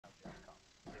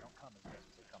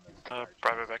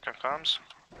Bravo back on comms.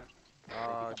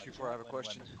 2-4, I have a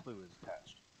question. Clue is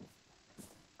attached.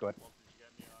 Go ahead.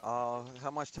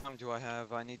 How much time do I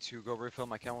have? I need to go refill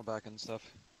my camelback and stuff.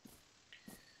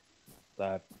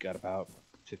 Got about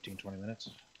 15-20 minutes.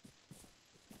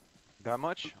 That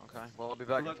much? Okay. Well, I'll be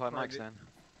back in 5 mics then.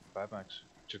 5 mics.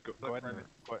 Just go ahead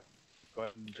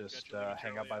and just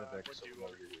hang out by the Vic. So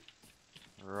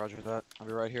Roger that. I'll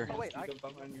be right here. Oh wait, I can go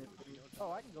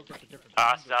get the different.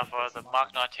 This is Alpha. The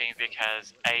Mark 19 Vic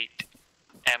has 8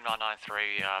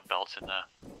 M993 belts in there.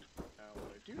 What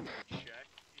I do need to check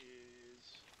is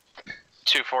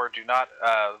 2-4, do not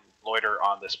loiter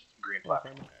on this green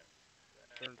platform.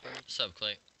 Sub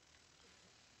Clay.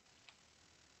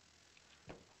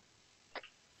 This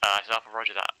is Alpha.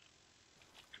 Roger that.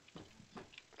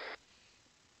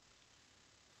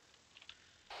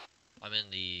 I'm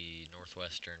in the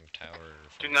northwestern tower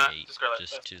Do from not the gate, discard that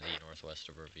just vest. to the northwest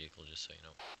of our vehicle, just so you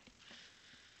know.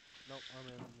 Nope, I'm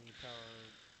in the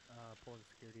tower, pulling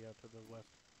security out to the west.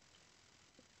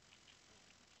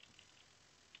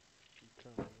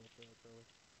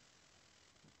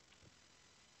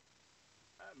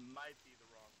 that might be the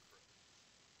wrong crew.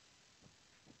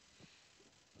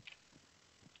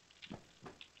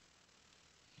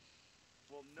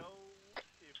 We'll know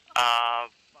if 2-4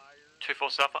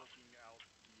 Alpha. looking out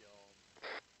the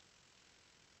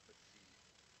let's see.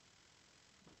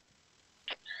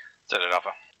 Set it,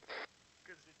 Alpha.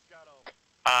 Because it's got a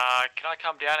Can I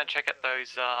come down and check out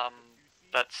those,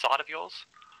 that side of yours?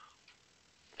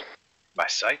 My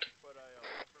sight? but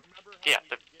remember how Yeah, we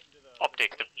the could get into the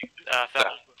optic, the, but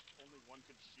thermal. only one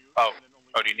could shoot, Oh. and then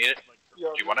only Oh, do you need it?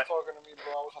 Yo, Do you want it? talking to me,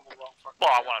 bro. I was on the wrong fucking.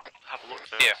 Well, I want to have a look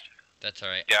first. Yeah. That's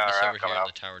alright. Yeah, I'm just alright, over I'm coming here in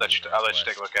out. the tower I'll let you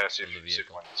take a look at it, see of if the you see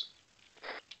vehicle. points.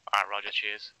 Alright, Roger,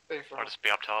 cheers. Hey, fam. I'll just be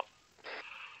up top.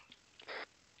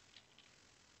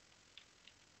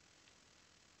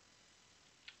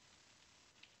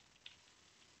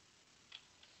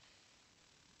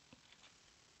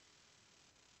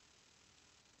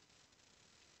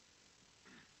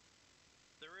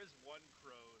 there is one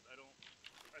crows.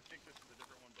 I think this is a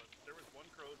different one, but there was one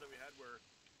crows that we had where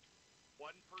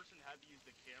one person had to use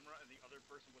the camera and the other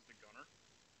person was the gunner.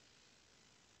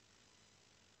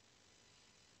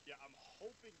 Yeah, I'm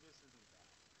hoping this isn't that.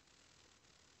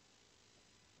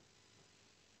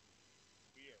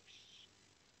 We are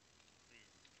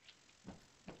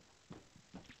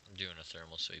I'm doing a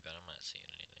thermal sweep and I'm not seeing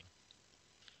anything.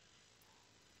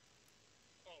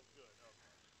 oh good,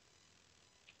 okay.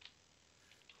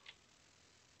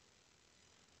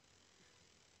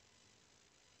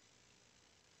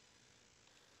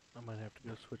 I might have to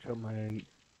go switch out my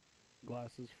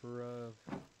glasses for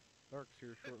darks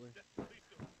here shortly.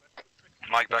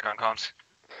 Mike back on comms.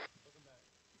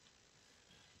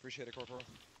 Appreciate it, Corporal.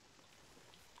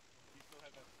 You still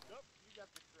have that? Nope, you got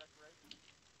this correct, right?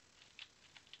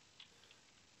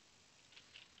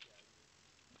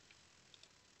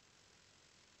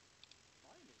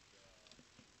 Mine is,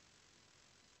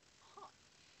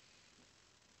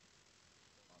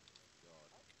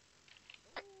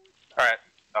 Alright,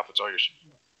 Alpha, it's all yours.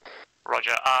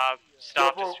 Roger,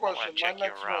 staff, Yo, just bro, want to question. My check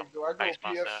next your, one, do I go base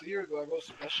master. PFC or do I go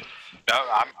specialist? No,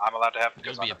 I'm allowed to have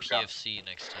because You'll be I'm a a gun. PFC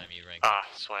next time you rank up. Ah,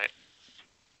 sweet.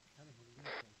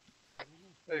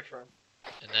 Hey, fam.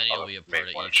 And then you'll be a part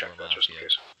of Want to E4 check that just in Mafia,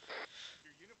 case.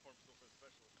 your uniform still says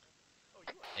specialist. Oh,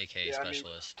 you are. aka Yeah, I mean-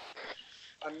 Specialist.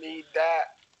 I need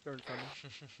that. Third time.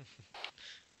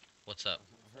 What's up?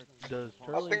 Does I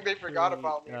Charlie think they forgot carry,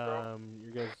 about me, bro.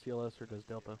 Your guys' CLS or does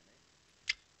Delta?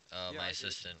 Yeah, My I do.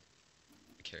 assistant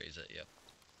carries it, yep.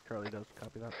 Charlie does.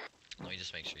 Copy that. Let me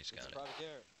just make sure he's It's got it. Private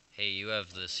Garrett. Hey, you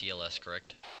have the CLS,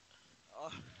 correct? Oh.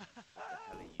 What the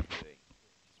hell are you doing?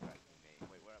 Distracting me.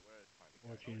 Wait, where is Private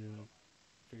What Garrett? you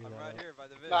figure I'm that right out. here by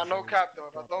the vid. Nah, no cap though.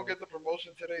 If I don't get the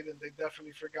promotion today, then they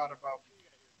definitely forgot about me.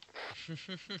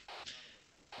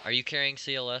 Are you carrying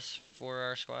CLS for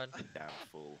our squad? Damn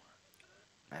fool.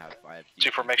 I have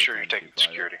 2-4, make sure you're taking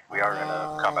security. We are in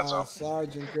a combat zone.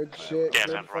 Sergeant, good shit. Yeah,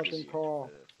 Good man, Roger. fucking call.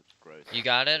 You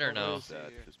got it or no?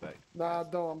 Disrespect. Nah, I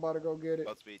don't. I'm about to go get it.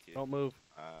 Godspeed to you. Don't move.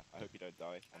 I hope you don't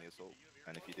die on the assault.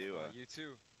 And if you do, You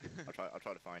too. I'll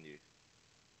try to find you.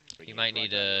 Bring You might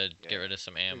need to get Yeah. rid of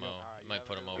some ammo. Alright, You you might have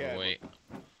put it him over. overweight.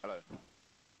 Hello.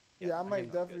 Yeah, I might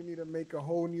okay, definitely need to make a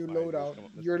whole new Alright, loadout. let's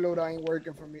come- Your loadout ain't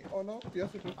working for me. Oh no, yes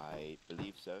it is. I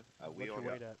believe so. What's We your on?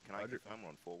 weight at? Can I confirm we're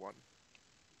on 4-1?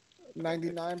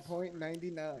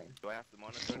 99.99. Do I have to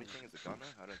monitor anything as a gunner?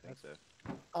 I don't think so.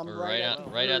 I'm We're right,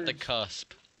 right at the verge.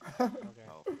 cusp. Okay.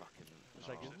 Oh fucking. It's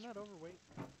like, isn't that overweight?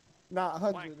 Nah,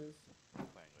 100 is.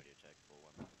 Playing radio check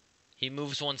 4-1. He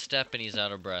moves one step and he's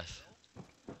out of breath.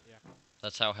 Yeah.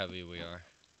 That's how heavy we are.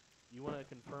 You want to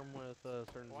confirm with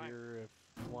Certain Zero if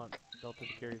you want Delta to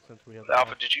carry since we have.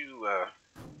 Alpha, did you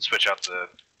switch out the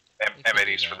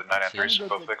M80s for the 993s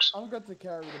both fixed? I'm good to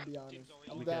carry, to be honest.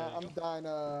 I'm dying.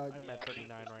 I'm at 39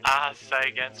 right now. Say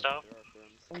again, stuff.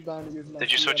 I'm dying to use my.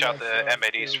 Did you switch out the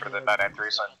M80s for the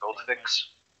 993s on both fix?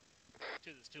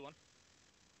 It's 2-1.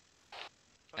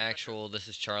 Actual, this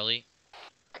is Charlie.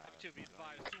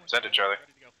 Send it, Charlie.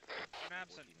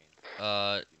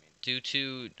 Due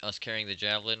to us carrying the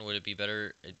Javelin, would it be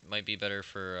better? It might be better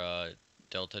for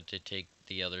Delta to take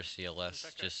the other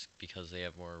CLS just because they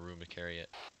have more room to carry it.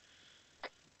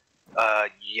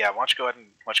 Yeah. Why don't you go ahead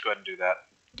and do that?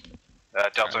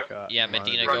 Delta. Yeah,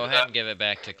 Medina, go ahead and give it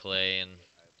back to Clay, and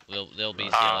they'll be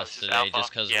CLS today Alpha. just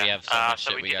because we have so much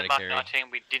so shit we did gotta the Mark carry. 19,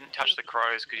 we didn't touch the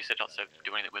crows because you said not to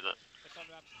do anything with it.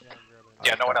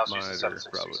 Yeah, no one else uses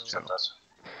 762 except us.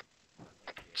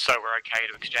 So we're okay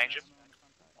to exchange them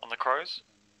on the crows?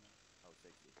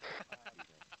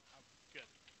 Good.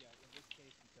 Yeah, in this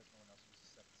case, because no one else uses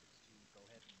 762, go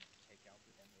ahead and take out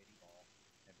the M80 ball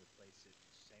and replace it with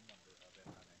the same number of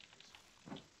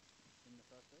M993s. In the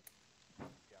first place?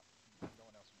 Yeah, no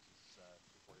one else uses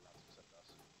 240 rounds except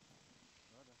us.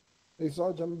 Hey,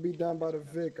 Sarge, I'm gonna be down by the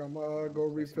Vic. I'm gonna go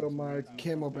refill my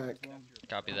camo back.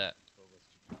 Copy that.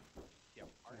 Yeah,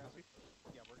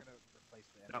 we're gonna replace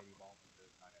the M80 ball with the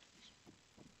 993s.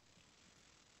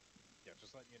 Yeah,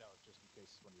 just letting you know, just in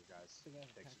case one of you guys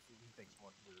thinks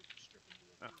we're stripping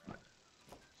you.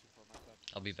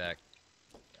 I'll be back.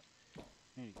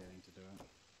 You're getting to do it.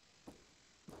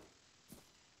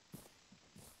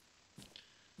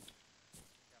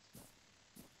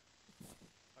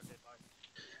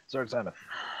 Sergeant Simon.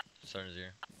 Sergeant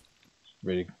Zero.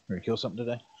 Ready to kill something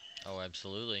today? Oh,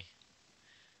 absolutely.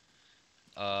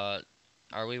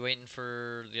 Are we waiting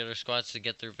for the other squads to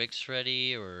get their Vics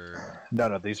ready, or?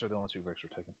 No, these are the only 2 Vics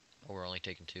we're taking. Oh, we're only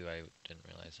taking 2. I didn't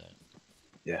realize that.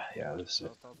 Yeah, this is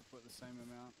it. Put the same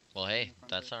amount. Well, hey,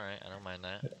 that's all right. I don't mind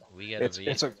that. We get a V.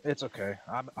 It's okay.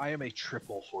 I am a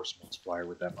triple force multiplier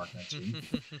with that Mark 19.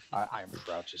 I am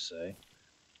proud to say.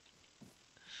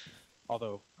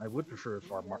 Although I would prefer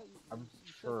if I would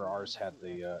prefer ours had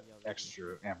the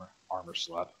extra armor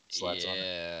slats on it.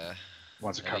 Yeah.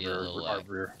 Once it cover our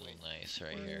rear. Real nice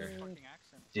right here.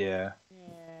 Yeah.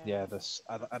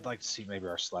 I'd like to see maybe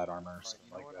our slat armor or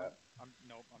something like that. I'm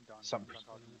done.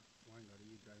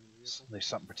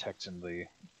 Something protecting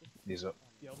these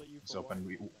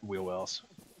open wheel wells.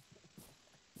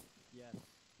 Yes.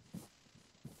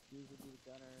 These will be the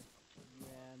gunner. You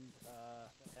and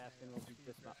Aston will be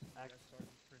dismounted.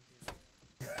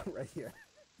 Right here.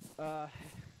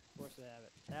 Force to have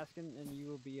it. Askin and you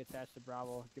will be attached to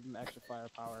Bravo. Give them extra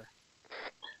firepower.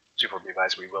 Super be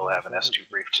advised, we will have an S2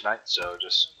 brief tonight, so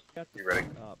just be ready.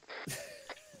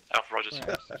 Alpha Rogers.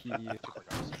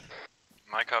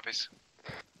 My copies.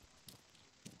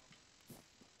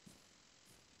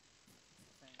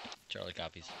 Charlie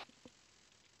copies.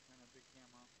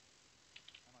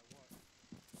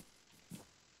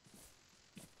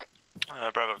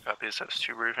 Bravo copies,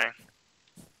 S2 briefing.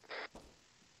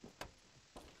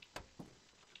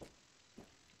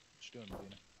 What you doing,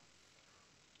 Medina?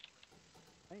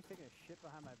 I ain't taking a shit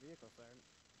behind my vehicle, Sergeant.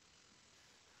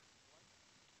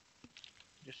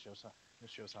 Just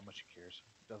shows how much he cares.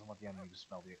 Doesn't want the enemy to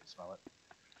smell it.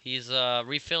 He's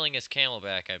refilling his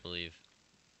camelback, I believe.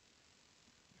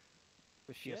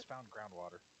 He has found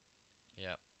groundwater.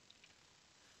 Yep.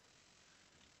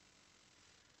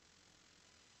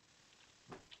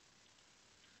 What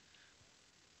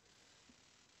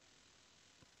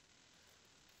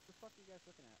the fuck are you guys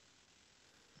looking at?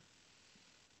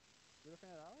 You looking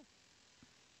at ours?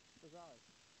 Where's ours?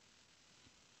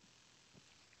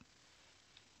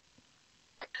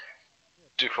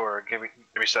 Duke-4, give me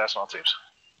stats on all teams.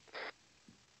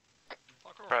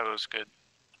 Bravo's good.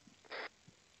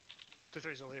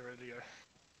 2-3's only ready to go.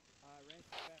 Range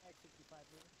back 65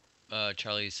 meters.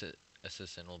 Charlie's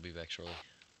assistant will be back shortly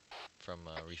from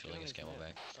refilling his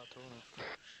camelback.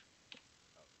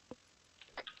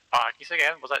 Can you say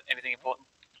again? Was that anything important?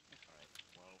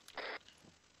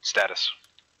 Status.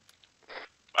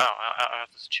 Oh, I have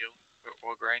to chill.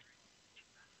 We're green.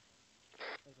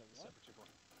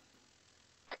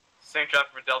 Same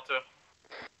traffic for Delta.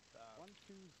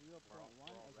 120.1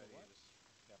 as a what?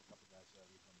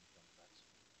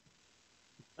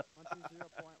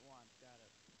 120.1, got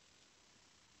it.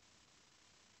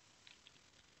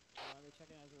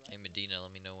 Hey Medina,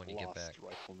 let me know when you get back.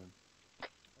 Rifleman.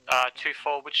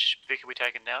 2-4, which Vic are we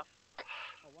taking now?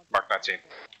 Mark 19.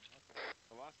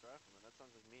 The last rifleman, that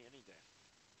sounds like me any day.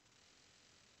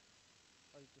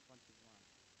 Oh, you just 121.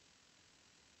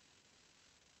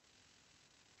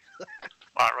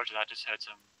 Alright, roger that. Just heard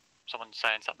someone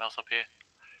saying something else up here.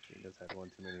 He does have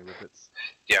one too many whippets.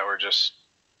 Yeah, we're just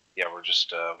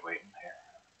waiting here.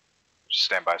 Just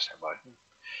stand by, stand by.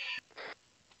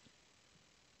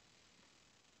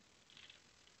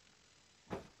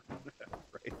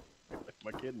 Right.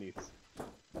 My kidneys.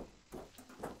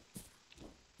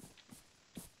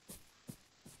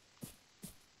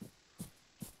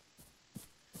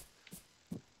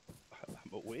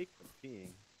 I'm awake from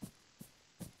peeing.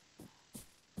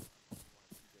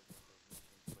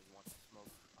 When you want to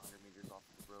smoke 100 meters off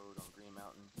the road on Green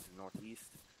Mountain to the northeast.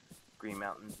 Green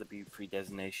Mountain's the B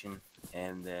pre-designation,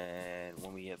 and then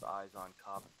when we have eyes on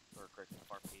FARP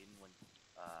Aydon, when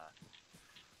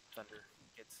Thunder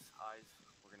gets eyes,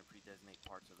 we're going to pre-designate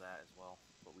parts of that as well,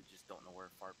 but we just don't know where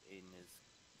FARP Aydon is,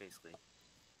 basically.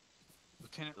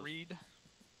 Lieutenant Reed?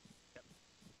 Yep.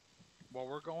 Well,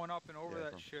 we're going up and over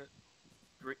that shit.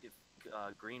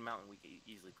 Green Mountain we can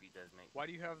easily pre-designate. Why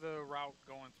do you have the route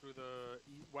going through the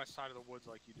west side of the woods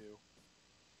like you do?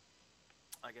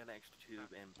 I got an extra tube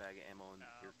and bag of ammo in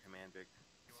your command, Vic,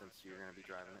 since you're going to be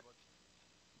driving it.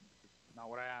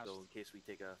 Not what I asked. So in case we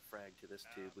take a frag to this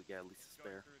tube, we got at least a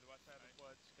spare.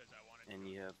 And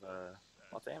you have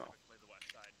lots of ammo. The west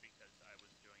side because I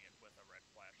was doing it with a red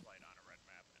flashlight on a red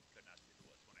map and could not see the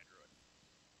woods when I drew it.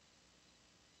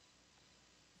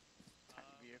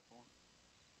 Vehicle.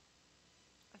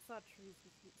 I saw trees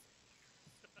with you.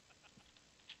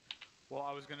 Well,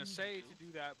 I was gonna say to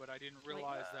do that, but I didn't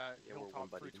realize that yeah, Hilltop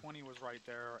 320 was right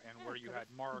there, and Yeah, where you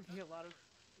had marked, a lot of,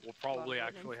 we'll probably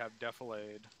running. actually have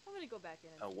defilade. I'm gonna go back in.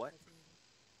 A what?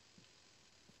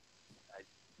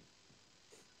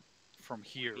 From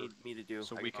here, Me to do.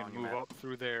 so I we got can on your move map. up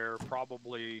through there,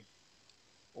 probably,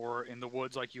 or in the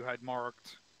woods like you had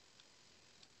marked.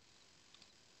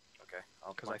 Okay.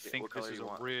 I'll Because I mark it. think What this color is you a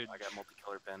want? ridge I got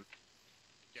multicolored pen.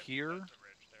 here,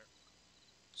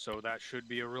 so that should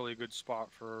be a really good spot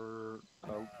for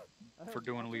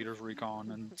doing leaders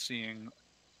recon and seeing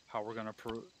how we're gonna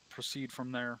proceed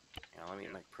from there. Yeah, let me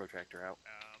get my protractor out.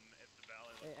 If the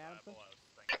valley Hey, was Adam, viable, I was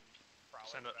thinking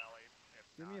probably Send the it. valley.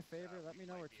 do me a favor, let me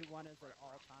know where 2-1 is at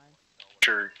all times.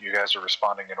 Sure, you guys are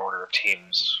responding in order of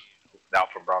teams.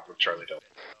 Alpha, Bravo, Charlie, Delta.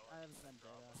 I haven't been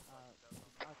data.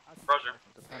 Roger.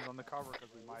 Depends on the cover, because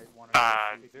we might want to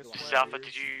go this way. Alpha,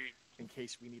 did you In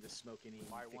case we need to smoke any.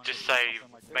 Might wanna just do say,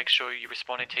 something like make this. sure you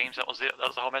respond in teams? That was it? That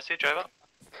was the whole message? Over?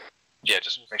 Yeah,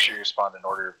 just make sure you respond in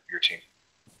order of your team.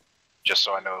 Just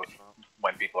so I know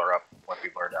when people are up, when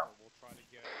people are down. So we'll try to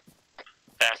get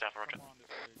That's Alpha, roger. somewhere on this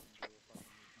ridge and do a fucking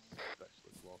recon.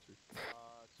 Specialist Walter.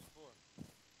 2-4.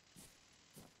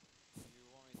 You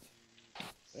want me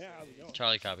to Yeah, how's it going?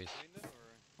 Charlie copies.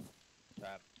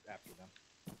 After them.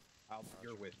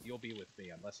 You'll be with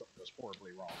me unless something goes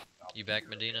horribly wrong. You back,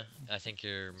 Medina? I think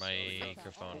your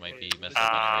microphone might be messed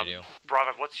up on the radio.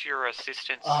 Bravo, what's your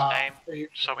assistant's name?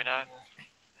 So we know.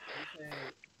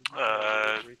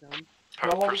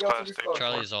 First class, Dave.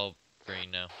 Charlie's all green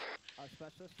now.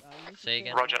 Specialist, Say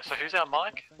again? Roger, so who's our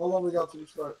mic? How long we got to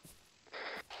start?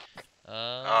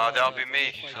 That'll be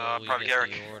me, till we Private get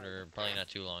Garrick. the order. Probably not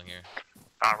too long here.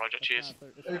 Roger, cheers.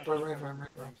 Hey, fine.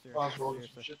 I was rolling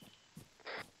some shit.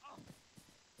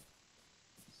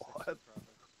 What?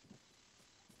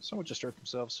 Someone just hurt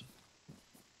themselves.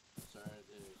 Sorry to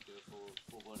do a full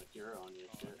blown Akira on you.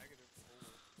 Shit.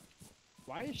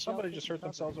 Why is somebody just hurt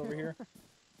themselves over here?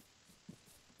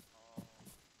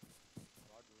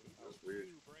 That's weird.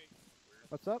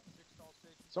 What's up?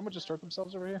 Someone just hurt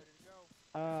themselves over here?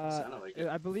 Sounded like it.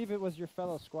 I believe it was your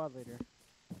fellow squad leader.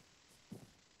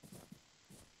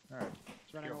 Alright.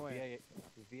 He's running away.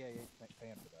 VA ain't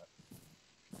paying for that.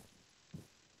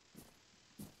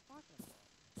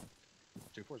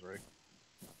 2-4's ready.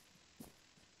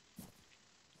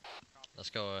 Let's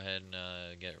go ahead and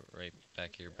get right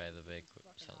back here by the Vic.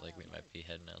 Sounds like we might be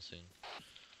heading out soon.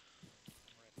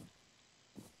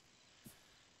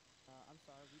 I'm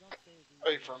sorry, we don't say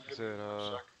Hey, from Is it,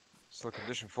 still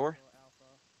condition 4?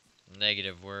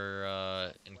 Negative,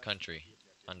 we're in country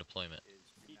on deployment.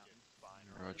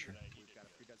 Roger.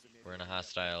 We're in a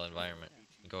hostile environment.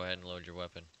 Go ahead and load your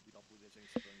weapon.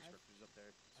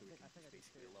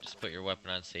 Just put your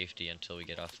weapon on safety until we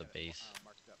get off the base.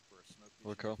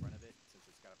 Wilco.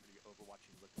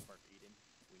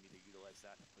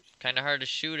 Kinda hard to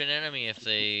shoot an enemy if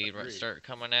they start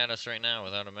coming at us right now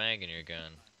without a mag in your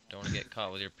gun. Don't want to get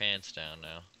caught with your pants down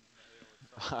now.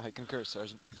 I concur,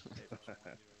 Sergeant.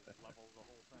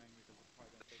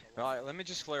 Alright, let me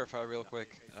just clarify real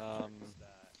quick.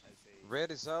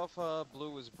 Red is Alpha,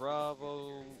 blue is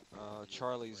Bravo,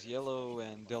 Charlie's yellow,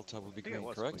 and Delta will be green,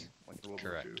 correct?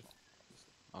 Correct.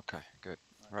 Okay, good.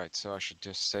 Right, so I should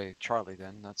just say Charlie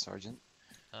then, not Sergeant.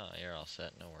 Oh, you're all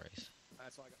set. No worries.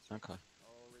 That's all I got. Okay.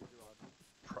 I'll raise your rod.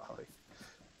 Probably.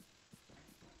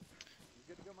 You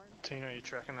good to go, Martin? Tina, are you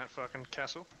tracking that fucking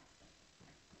castle?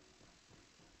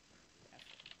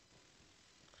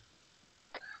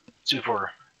 2-4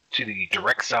 to the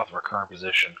direct south of our current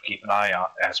position. Keep an eye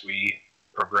out as we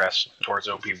progress towards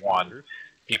OP1.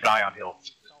 Keep an eye on hill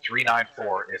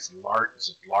 394. It's the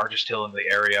largest hill in the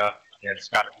area, and it's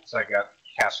got a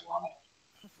castle on it.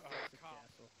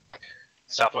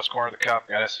 Southwest corner of the cup,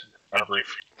 guys. On a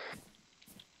brief.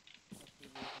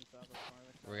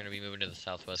 We're gonna be moving to the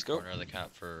southwest corner of the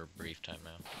cap for a brief time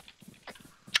now.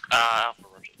 Alpha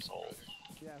Roger Soul.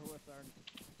 Yeah, Hooah, Sergeant.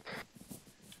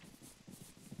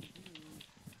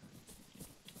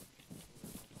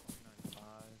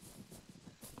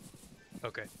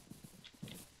 Okay.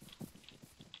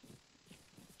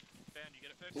 Ben, you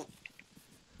get it fixed?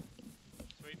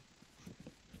 Sweet.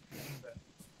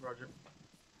 Roger.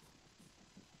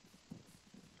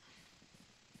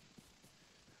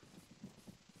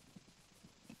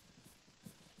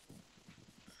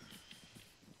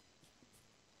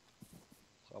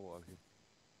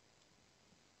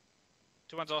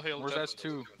 Two ones all healed. Where's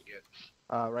S2?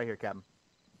 Right here, Captain.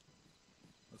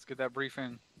 Let's get that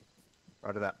briefing.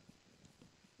 Roger that.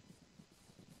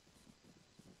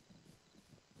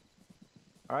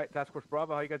 All right, Task Force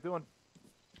Bravo, how you guys doing?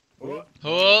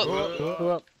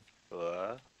 Hooah!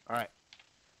 All right.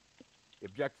 The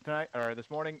objective tonight, or this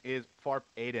morning, is FARP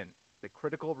Aydon, the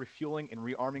critical refueling and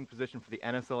rearming position for the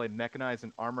NSLA mechanized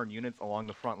and armored units along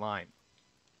the front line.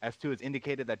 S2 has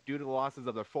indicated that due to the losses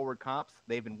of their forward cops,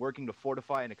 they've been working to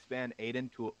fortify and expand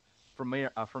Aydon from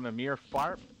a mere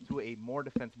FARP to a more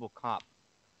defensible COP.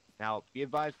 Now, be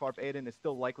advised, FARP Aydon is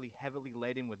still likely heavily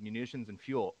laden with munitions and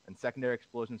fuel, and secondary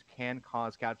explosions can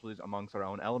cause casualties amongst our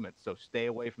own elements, so stay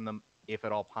away from them if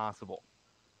at all possible.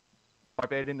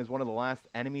 FARP Aydon is one of the last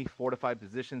enemy fortified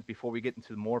positions before we get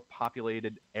into the more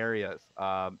populated areas,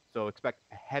 so expect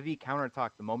a heavy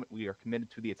counterattack the moment we are committed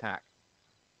to the attack.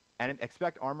 And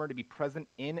expect armor to be present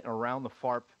in and around the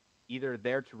FARP, either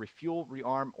there to refuel,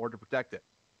 rearm, or to protect it.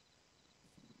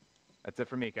 That's it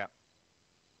for me, Cap.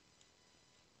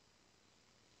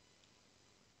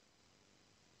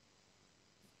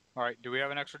 All right. Do we have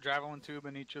an extra javelin tube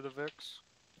in each of the Vics?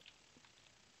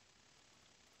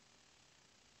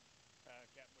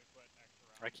 Captain, we put extra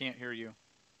rounds. I can't hear you.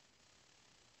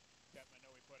 Captain, I know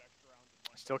we put extra rounds in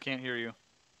one. Still can't hear you.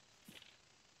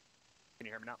 Can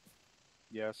you hear me now?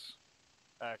 Yes.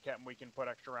 Captain, we can put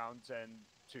extra rounds in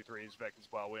 2-3's Vic as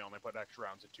well. We only put extra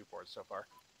rounds in 2-4's so far.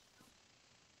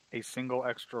 A single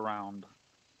extra round.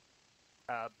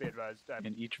 Be advised.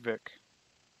 In each Vic.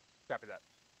 Copy that.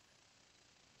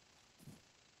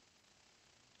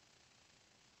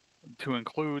 To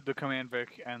include the command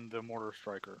Vic and the mortar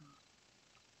striker.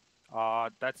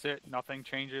 That's it. Nothing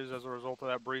changes as a result of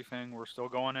that briefing. We're still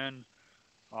going in.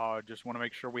 Just want to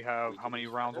make sure we have, how many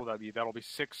rounds will that be? That'll be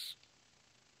 6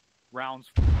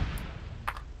 rounds.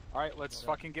 Alright, let's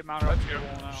fucking get mounted up here.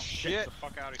 Shit. Get the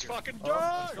fuck out of here. Fucking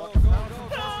dog!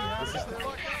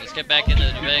 Let's get back into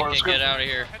the Vic and get out of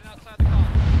here.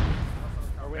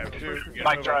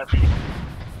 Mike drive.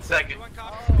 Second.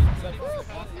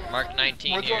 Mark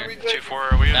 19 here. 2-4,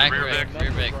 are we in Back rear Vic, Vic?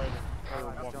 rear Vic.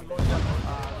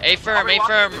 A firm, A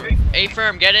firm, A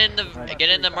firm. Get in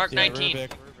the Mark 19.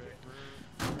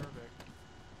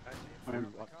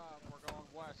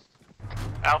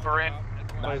 Alpha in.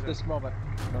 Nice this moment.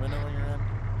 Let me know when you're in.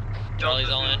 Charlie's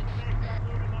all in.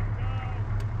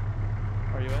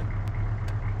 Are you in?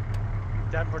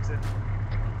 Davenport's in.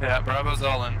 Yeah, Bravo's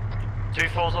all in.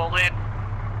 2-4's all in.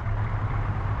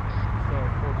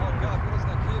 Oh god, what is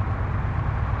that kid?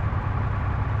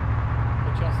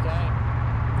 The chest down.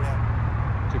 Yeah.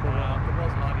 The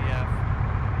res on EF.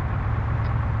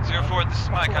 04, this is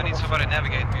Mike. I need somebody to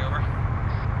navigate me over.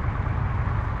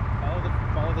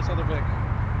 Follow this other Vic.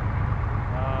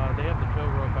 They have the tow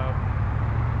rope out.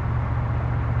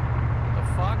 What the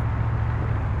fuck?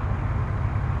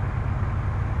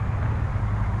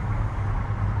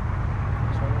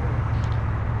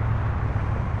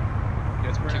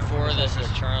 2-4, this is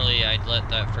Charlie. I'd let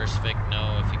that first Vic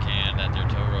know if you can that their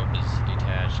tow rope is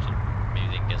detached, and maybe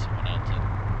they can get someone else to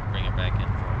bring it back in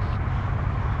for us.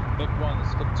 Vic 1, this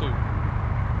is Vic 2.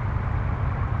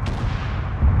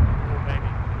 Oh, baby.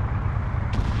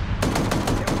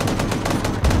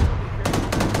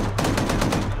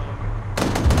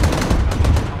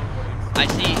 I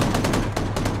see.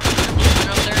 Moving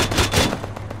up there.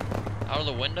 Out of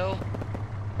the window.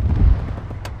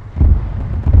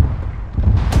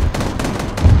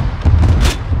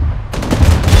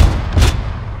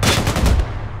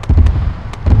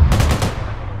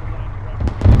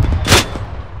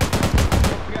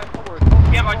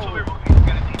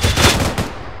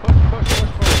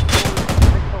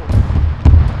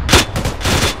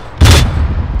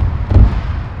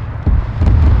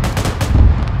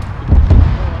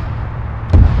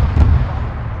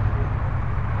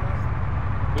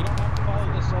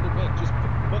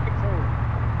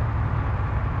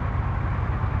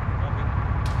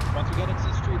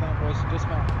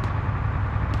 Dismount.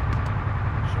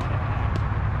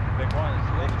 Vic 1,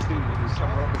 Vic 2,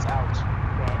 some rope is out.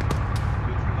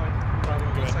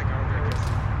 Looks like our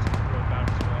rope out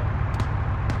as well.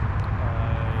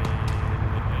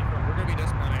 We're gonna be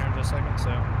dismounting here in just a second,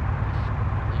 so.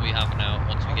 We'll be hopping out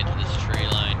once we get to this tree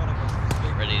line.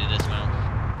 Ready to dismount.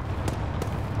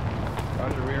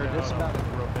 Roger, we are dismounted.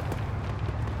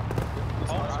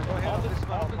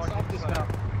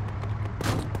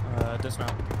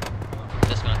 Dismount.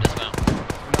 Dismount.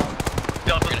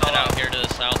 We're gonna head out here to the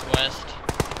southwest.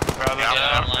 Get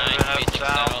online, facing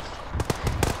south.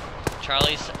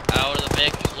 Charlie's out of the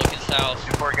Vic, looking south.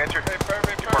 2-4, get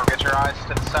your eyes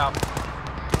to the south.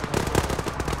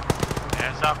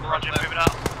 Hands up, Roger, moving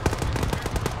up.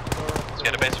 Let's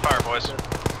get a base of fire, boys.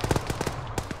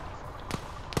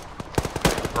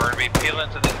 We're gonna be peeling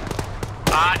to the...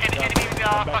 Enemy,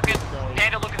 fucking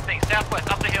panda looking thing, southwest,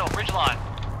 up the hill, ridge line.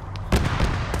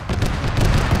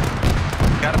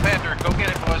 Got a panda, go get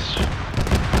it, boys.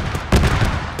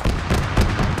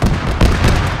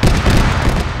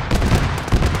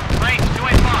 Range,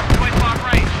 285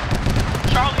 range.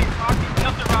 Charlie, Rocky,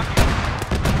 Delta Rocky.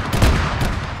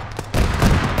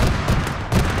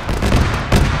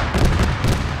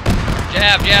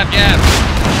 Jab.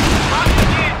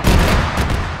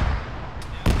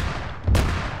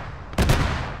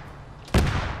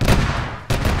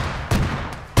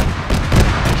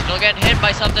 Still getting hit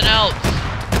by something else.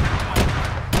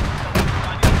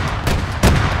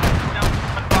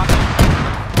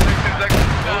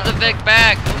 Move the Vic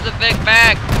back.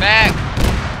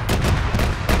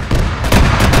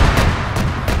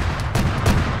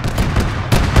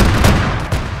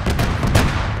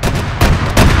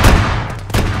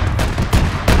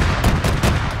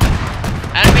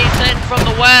 Enemy sent from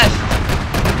the west.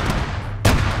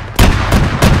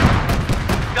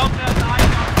 Delta,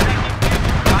 eyes on second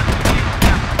picture.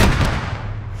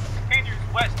 Rangers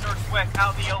west, northwest,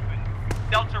 out in the open.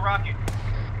 Delta rocket.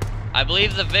 I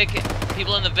believe the Vic,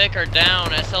 people in the Vic are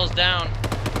down. SL's down.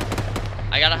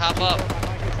 I gotta hop up.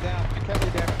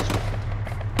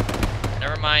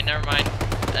 Never mind.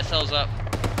 SL's up.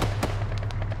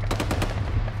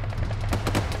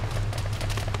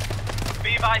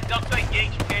 Be advised, Delta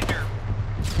engage Pender.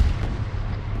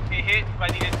 Get hit, but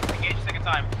I need to engage a second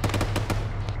time.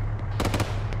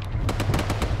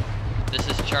 This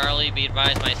is Charlie. Be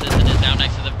advised, my assistant is down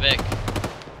next to the Vic.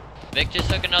 Vic just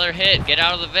took another hit. Get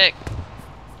out of the Vic.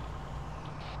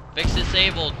 Vic's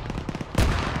disabled.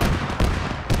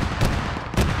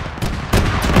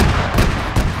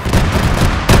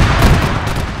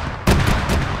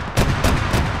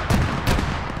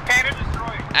 Panda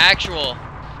destroyed. Actual.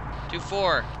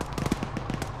 2-4.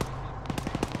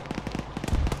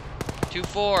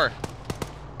 2-4.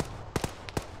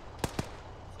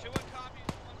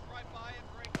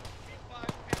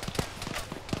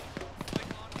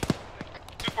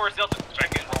 2-4 Delta,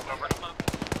 check in, roll over.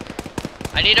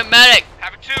 I need a medic.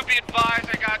 Have a 2, be advised,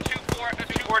 I got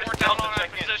 2-4 down on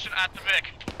that position at the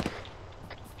Vic.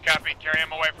 Copy, carry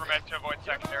him away from it to avoid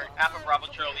secondary. Alpha Bravo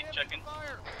Charlie, check in.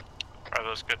 Are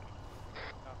those good?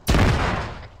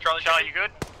 Charlie, you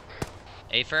good?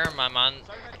 A-firm, I'm on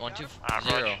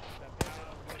 120.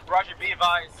 Roger, be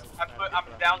advised. I'm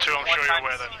down to 2, I'm one sure time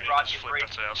you're aware that heat we rocket just flipped break.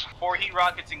 ourselves. 4 heat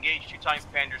rockets engaged, 2 times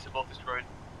Panders have both destroyed.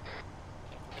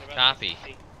 Copy.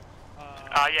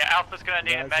 Yeah, Alpha's gonna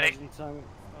need a medic.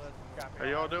 How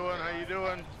y'all doing? How you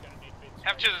doing?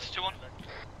 Have 2, this is 2-1.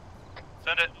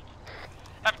 Send it.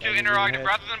 Have 2 interrogative.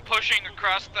 Rather than pushing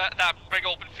across that big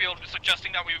open field,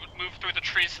 suggesting that we would move through the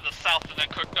trees to the south and then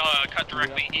cut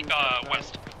directly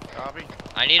west. Copy.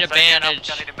 I need a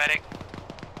bandage. I need a medic.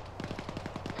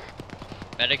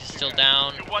 Medic is still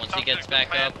down. Once he gets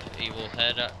back up, he will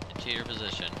head to your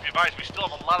position. Be advised, we still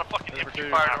have a lot of fucking infantry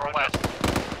fire to our west.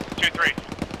 2-3.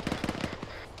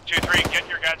 2-3, get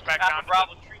your guys back down.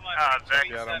 Bravo, tree line. Zach,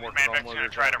 man, Vic's gonna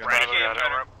try to raid it.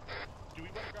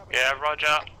 Yeah,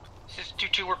 roger. This is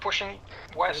 2-2, we're pushing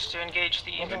west to engage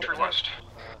the infantry west.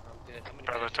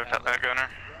 Bravo took that back gunner.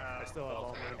 I still have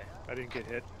all men. I didn't get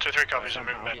hit. 2-3 copies of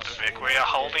movement to Vic. We are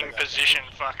holding position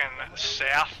fucking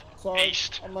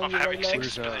southeast of Havoc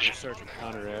 6's position. Search and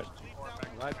counter it.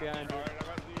 Right behind you.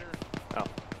 Oh,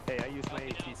 hey, I used my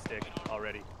AT stick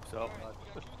already, so.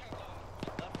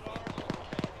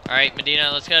 Alright,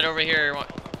 Medina, let's get over here.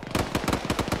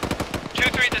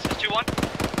 2-3, this is 2-1.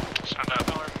 Stand up.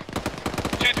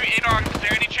 2-3, Adon, is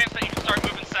there any chance that you can start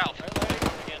moving south?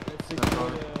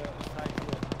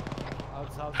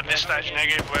 At this stage,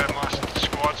 negative, we're must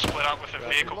score squad split up with a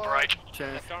vehicle break.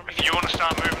 If you want to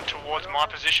start moving towards my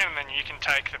position, then you can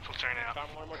take the platoon out.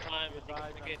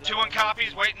 2-1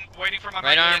 copies, waiting for my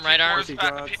right arm, right arm.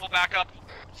 People back up.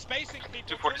 Spacing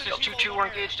people. 2-2 were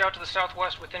engaged out to the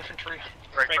southwest with infantry.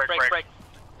 Break.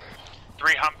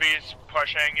 3 Humvees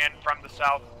pushing in from the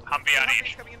south. Humvee on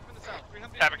each.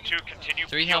 Havoc 2, continue.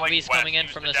 3 Humvees coming in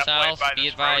from the south. Be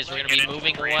advised, we're going to be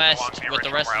moving west with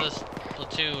the rest of the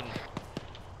platoon.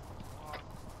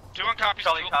 2-1 copies,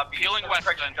 peeling west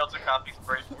then. Delta copies,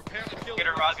 break.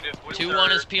 Interrogative.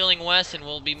 2-1 is peeling west, and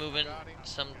we'll be moving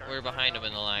somewhere behind him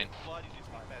in the line.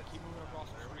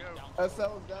 SL is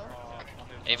down.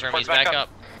 A firm, he's back up.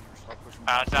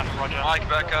 Down to Roger. Mike,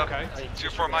 back up.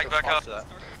 2-4, Mike, back up.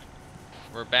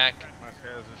 We're back.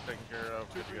 Okay, this is taken care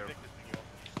of. Good to go.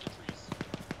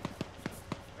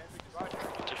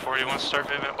 2-4, you want to start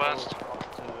moving west?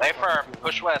 Hey, firm.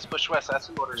 Push west. That's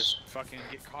the orders. Fucking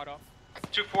get caught up.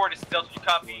 2-4, this is Delta, you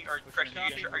copy, or correction,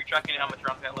 are you tracking how much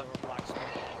rounds got left?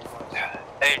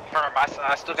 Hey, firm,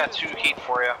 I still got 2 heat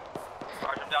for you.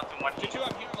 Roger, I'm down to 1 heat. 2-2,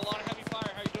 I'm hearing a lot of heavy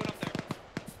fire. How you doing up there?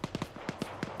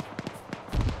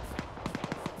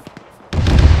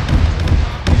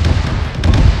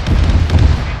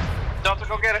 Delta,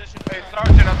 go get it. Hey,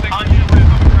 Sergeant, I'm thinking on you where you're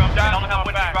coming from. I don't have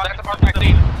one back. That's a FARP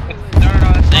Aydon. No,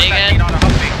 that's FARP Aydon on a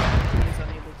Humvee.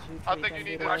 I think you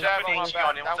need to jab on my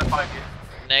back. That was a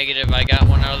Negative, I got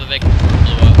one out of the Vic. Blew up.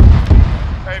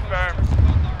 Hey, firm.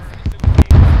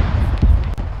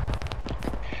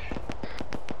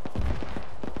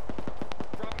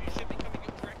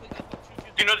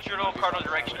 Do you know the general cardinal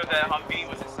direction of that Humvee?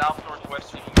 Was it south,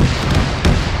 northwest?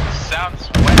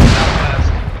 Southwest, southwest.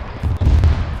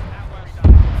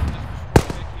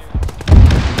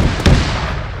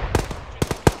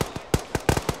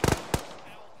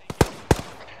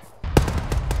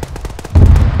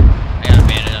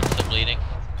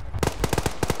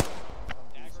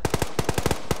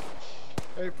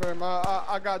 Hey, firm,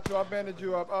 I got you. I banded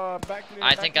you up. Back clear.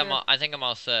 I think I'm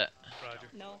all set.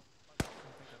 No.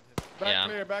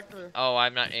 Back clear. Oh,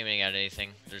 I'm not aiming at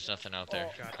anything. There's nothing out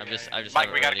there. I just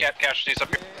Mike, we gotta get casualties up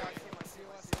here.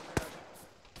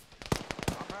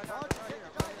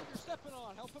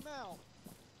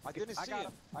 I didn't see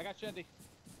him. I got Shendy.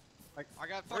 I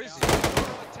got Frizzy.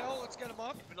 Let's get him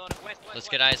up. Let's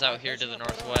get eyes out here to the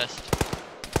northwest.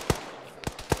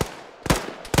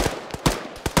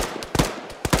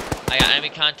 I got enemy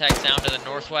contacts down to the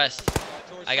northwest.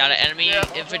 I got an enemy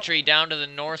infantry down to the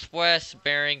northwest,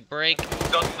 bearing break.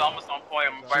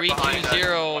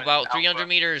 320, about 300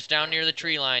 meters down near the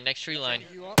tree line, next tree line.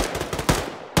 I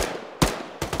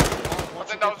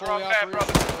think that was wrong there,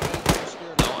 brother.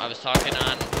 No, I was talking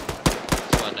on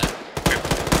squad net.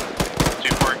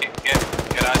 2-4,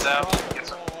 get eyes out. Get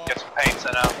some paint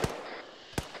sent out.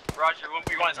 Roger,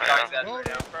 we want some guys out right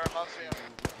now.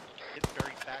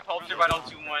 Hold to right on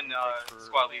 2-1,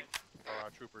 squad lead.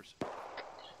 Troopers.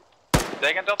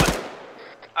 Say again, Delta?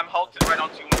 I'm halted right on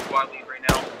 2-1 squad lead right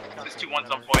now. This 2-1's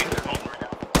on point. They're holding right now.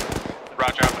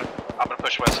 Roger, I'm gonna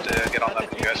push west to get on that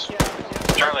with you guys.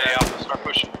 Charlie, Alpha, start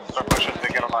pushing to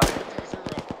get online.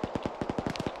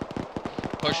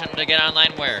 Pushing to get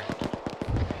online where?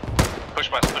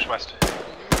 Push west.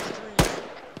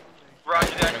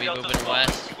 Roger, We're gonna be moving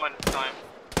west. 2-1 time.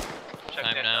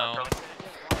 Time now.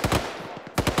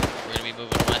 We're gonna be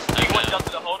moving west time now. 2-1 Delta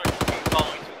to hold or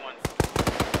following 2-1.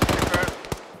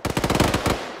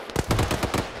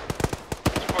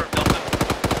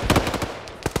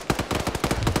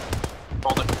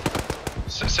 Hold it.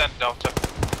 Send Delta.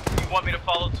 You want me to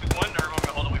follow 2-1 or you want me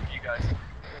to hold it with you guys?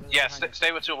 Yeah,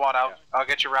 stay with 2-1. I'll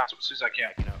get your rounds as soon as I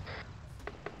can.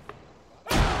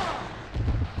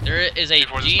 There is a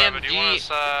GMG.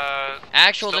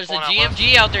 Actual, there's a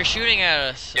GMG out there shooting at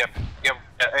us. Yep.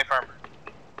 Hey, farmer.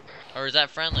 Or is that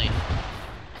friendly?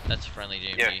 That's a friendly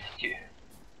GMG.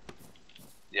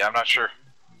 Yeah, I'm not sure.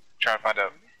 Trying to find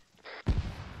out.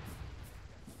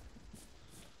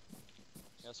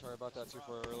 Yeah, sorry about that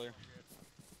 2-4 earlier.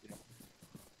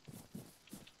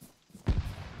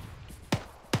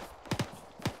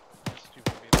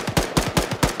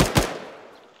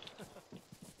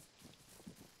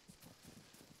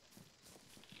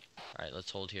 Alright,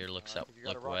 let's hold here, look west. Yeah, I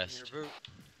know.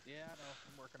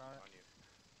 I'm working on it.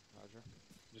 Roger.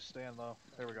 Just staying low.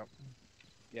 There we go.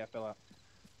 Yeah, fell out.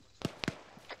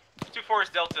 2-4 is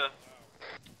Delta.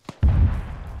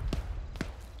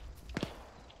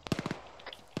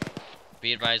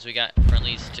 Be advised, we got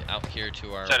friendlies out here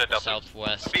to our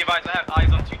southwest. Be advised, I have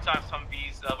eyes on 2 times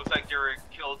Humvees. Looks like they were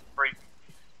killed. Break.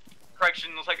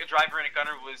 Correction, looks like a driver and a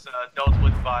gunner was dealt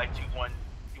with by 2-1.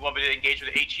 You want me to engage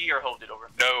with HE or hold it over?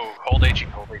 No, hold HE.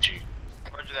 Roger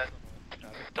that.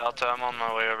 Delta, I'm on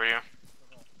my way over here.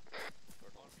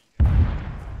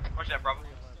 Watch that, Bravo.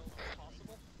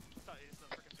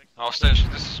 All stations,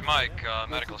 this is Mike,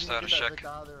 medical status check.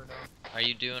 Are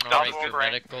you doing alright for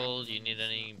medical? Do you need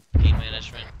any pain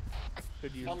management?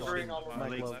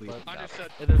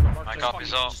 My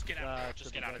copy's all. Just get out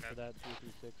of there.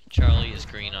 Charlie is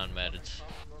green on meds.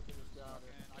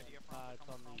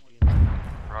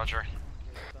 Roger.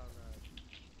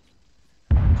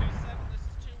 2-7, this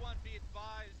is 2-1, be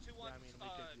advised. 2-1,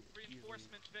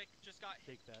 reinforcement Vic just got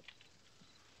hit. Take that.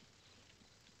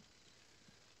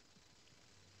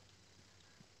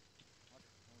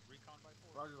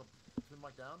 Roger, is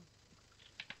Mike down?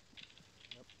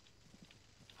 Yep.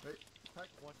 Hey, Peck,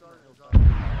 watch our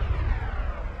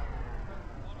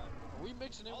Are we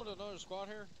mixing in with another squad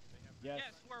here? Yes.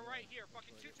 Yes, we're right here.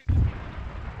 Fucking 2-2 just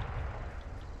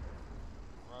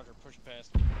Roger, push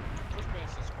past this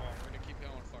squad. We're gonna keep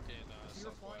going fucking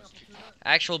southwest.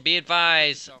 Actual, be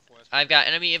advised. I've got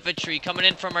enemy infantry coming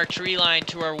in from our tree line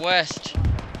to our west.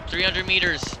 300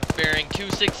 meters, bearing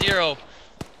 260.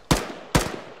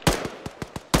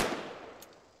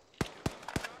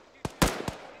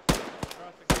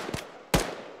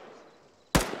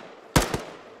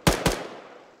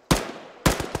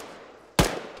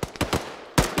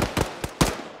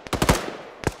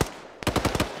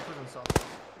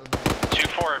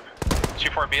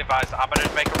 Be advised, I'm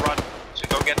gonna make a run to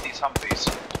go get these Humvees.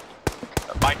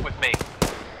 Mike with me.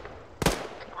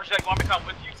 Roger, you want me to come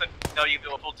with you? So, no, you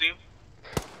do a full team?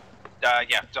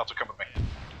 Yeah, Delta, come with me.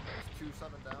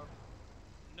 2-7 down.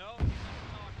 No,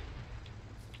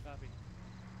 Copy.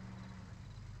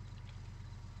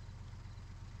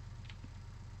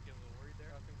 Get a little worried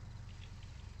there.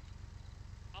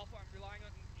 Alpha, I'm relying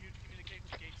on you to communicate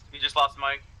to Gates. You just lost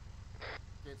Mike.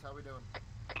 Gates, how we doing?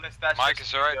 Mike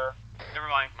is alright. Never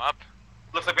mind. I'm up.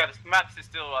 Looks like we have this. Maps is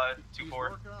still 2-4. He's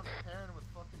working on pairing with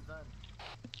fucking Ben.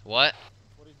 What?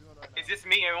 What are you doing right now? Is this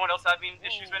me? Everyone else having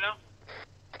issues right now?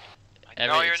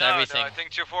 No, you're It's not. everything. I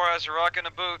think 2-4 has a rock in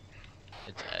the boot.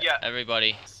 It's Yeah.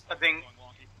 everybody. I think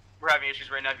we're having issues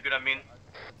right now, if you get what I mean.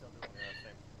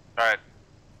 Alright.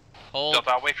 Hold.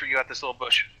 Delta, I'll wait for you at this little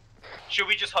bush. Should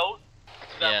we just hold?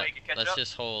 So that Yeah, way you can catch let's up?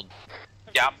 just hold.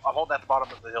 Yeah, I'm holding at the bottom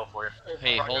of the hill for you.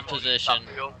 Hey, hold position.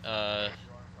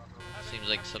 Seems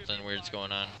like something weird's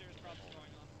going on.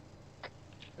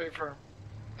 Stay firm.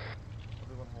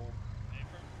 Everyone hold.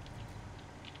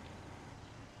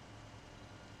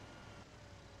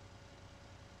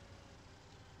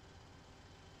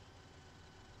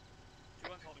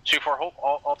 2-4, hold.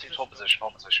 All teams hold position.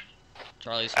 Hold position.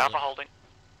 Charlie's Alpha holding.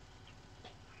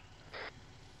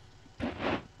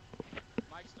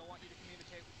 Mike, still want you to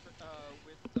communicate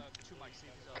with 2 Mike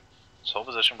Stevens up. Just hold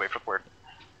position, wait for the word.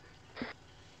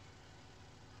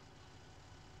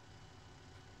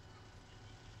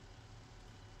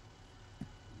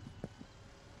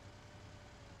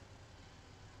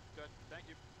 Good, thank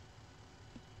you.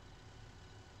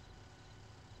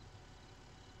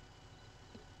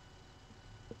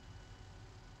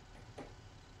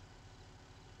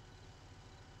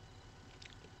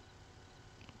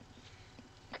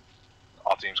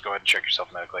 All teams, go ahead and check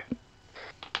yourself medically.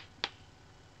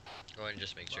 Go ahead and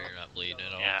just make sure you're not bleeding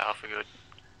at all. Yeah, Alpha good.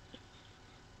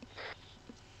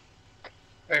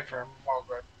 Stay firm. All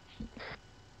good.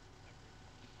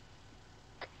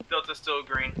 Delta's still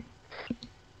green.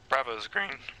 Bravo's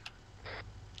green.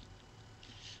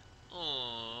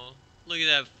 Aww, look at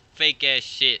that fake ass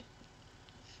shit.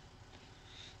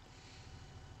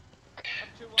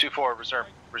 2-4,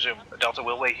 resume. Delta,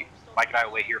 we'll wait. Mike and I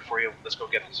will wait here for you. Let's go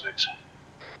get these Vics.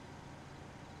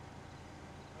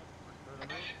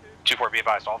 2-4, be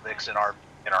advised, all Vics in our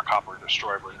copper are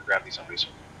destroyed. We're gonna grab these Humvees.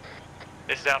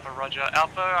 This is Alpha, Roger.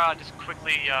 Alpha, just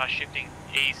quickly shifting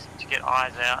east to get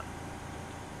eyes out.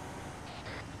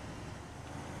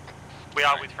 We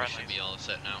are with friendlies. Should be all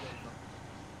set now.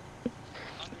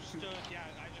 Understood, yeah,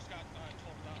 I just got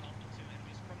told about two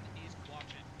enemies from the east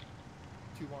watching.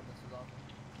 2-1, this is Alpha.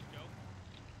 Go.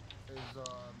 Is,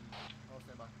 I'll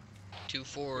stand by.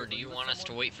 2-4, do you want us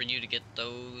to wait for you to get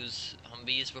those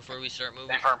Humvees before we start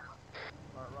moving? Stay firm.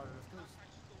 Alright, Roger, just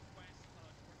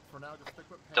for now, just stick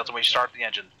with Delta, when you start the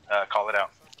engine, call it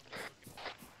out.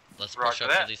 Let's Roger push up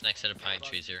that. to these next set of pine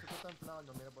trees here. Stick with them for now, and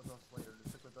you'll meet up with us later.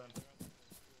 Just stick with them.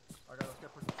 Alright, let's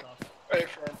get pushing south. Stay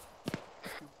firm.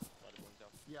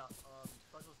 Yeah,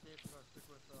 special escape, we're gonna stick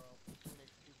with, platoon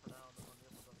HQ for now, and then we'll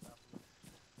meet up with us afterwards.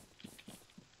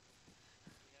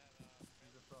 And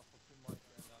just, platoon Mike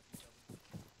and,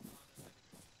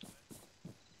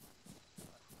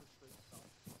 push straight south.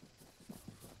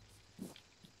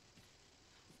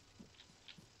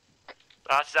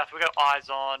 South, we got eyes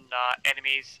on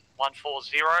enemies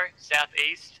 140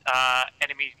 southeast.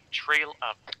 Enemy tree,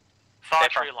 far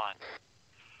tree line.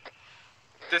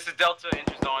 This is Delta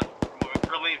Engine Zone. We're moving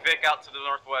Curly Vic out to the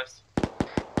northwest.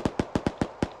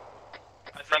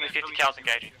 Friendly 50 cals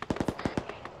engaging.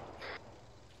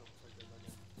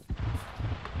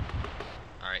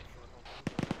 Alright.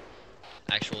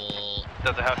 Actual...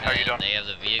 Delta, how are you doing? They have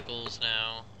the vehicles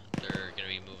now. They're gonna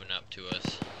be moving up to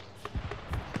us.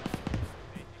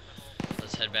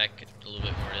 Let's head back a little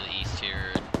bit more to the east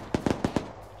here.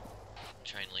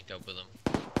 Try and link up with them.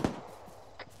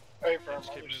 Hey, Let's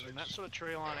keep moving. That sort of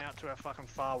tree line out to our fucking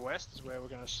far west is where we're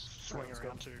gonna swing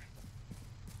around to.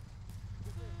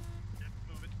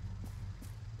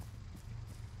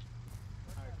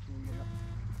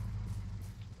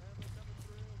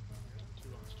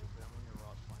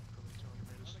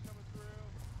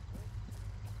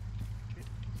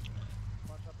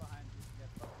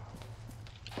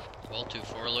 Well,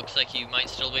 2-4, looks like you might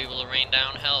still be able to rain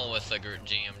down hell with the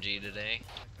GMG today.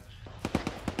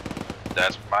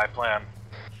 That's my plan.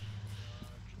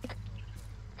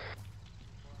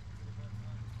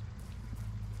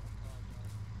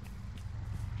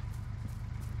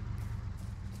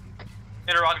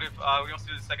 Interrogative, we don't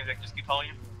see the second deck, just keep following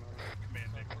you.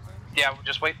 Yeah,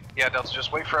 just wait. Yeah, Delta,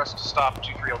 just wait for us to stop.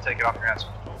 2-3 will take it off your hands.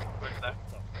 Where's that?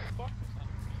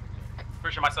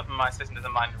 Pretty sure myself and my assistant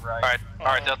doesn't mind to ride.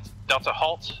 Alright, Delta,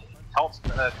 halt,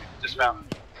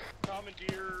 dismount.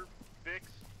 Commandeer,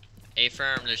 Vix.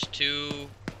 A-firm, there's 2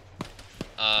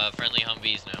 friendly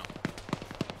Humvees now.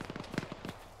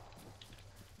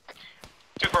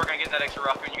 2-4, gonna get that extra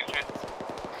rock when you get a chance.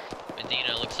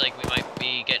 Medina, looks like we might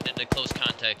be getting into close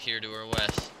contact here to our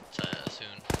west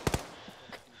soon.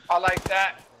 I like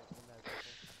that.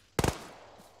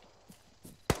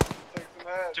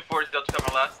 2-4 is Delta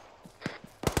coming last.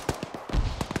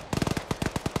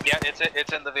 Yeah,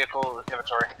 it's in the vehicle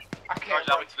inventory. Charge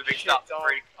out to the big stop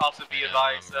break. Also be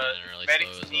advised,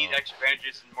 medics need extra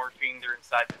bandages and morphine. They're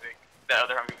inside the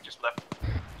other Humvee we just left.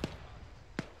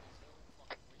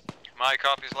 My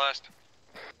copy's last.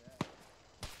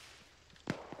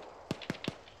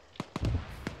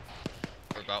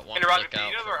 We're about one click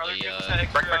out from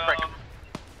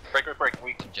the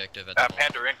Break. objective at the moment.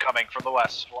 Panda incoming from the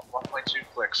west. 1.2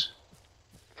 clicks.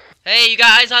 Hey, you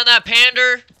got eyes on that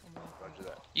pander?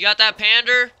 You got that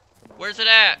pander? Where's it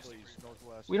at?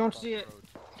 We don't see it.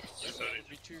 It's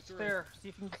there. See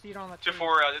if you can see it on the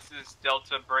 2-4, this is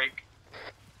Delta break.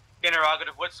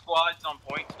 Interrogative, what squad's on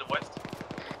point to the west?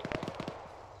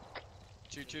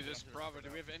 2-2, this is Bravo.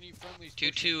 Do we have any friendlies?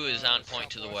 2-2 is on point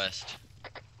to the west.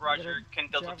 Roger, can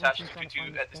Delta attach to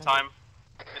 2-2 at this time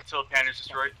until Pander's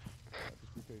destroyed?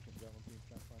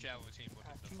 Javelin team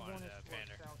looking to find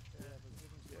Pander.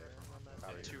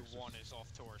 And 2-1 is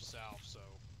off to our south, so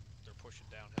they're pushing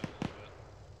downhill a little bit.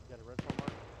 You got a red phone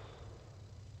mark?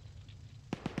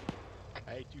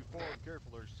 Hey, 2-4, be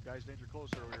careful. There's guys danger close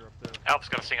earlier up there. Alp's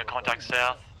got a single contact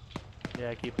south.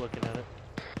 Yeah, keep looking at it.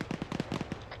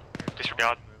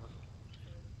 Disregard.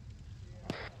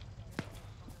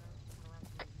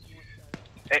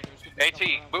 AT,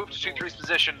 move to 2-3's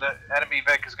position. The enemy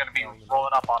Vic is going to be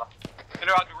rolling up on him.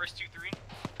 Interrogative, where's 2-3?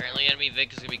 Apparently enemy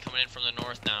Vic is going to be coming in from the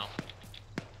north now.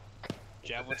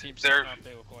 Javelin team,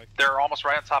 they look like. They're almost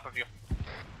right on top of you.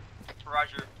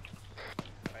 Roger.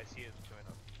 I see it going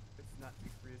up. It's not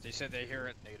They said they hear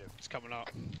it. It's coming up.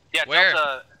 Yeah, where?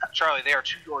 Delta, Charlie, they are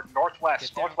to your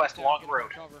northwest, along the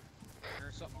road.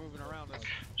 There's something moving around us.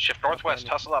 Shift northwest,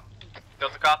 hustle up.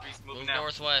 Delta copies, moving Move now.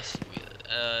 northwest.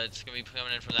 It's going to be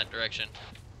coming in from that direction.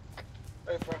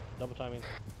 Hey, bro. Double timing.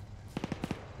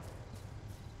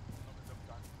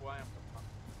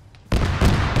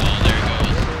 Oh, there it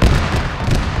goes.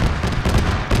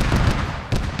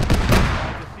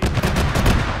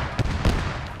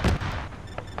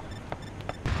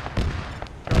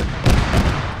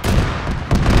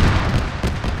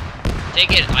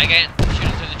 Take it, I get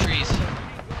shooting through the trees.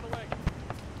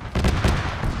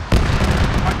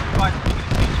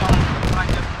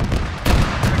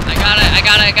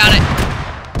 I got it.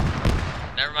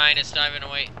 Never mind, it's diving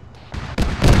away.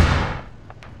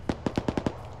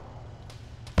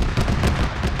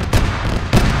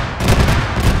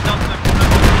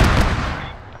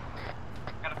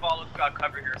 Gotta follow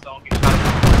cover here, so I'll get shot.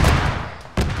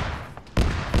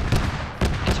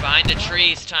 It's behind the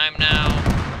trees, time now.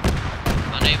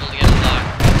 Unable to get a lock.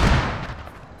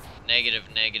 Negative,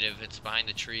 it's behind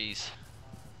the trees.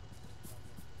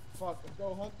 Fuck, let's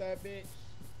go hunt that bitch.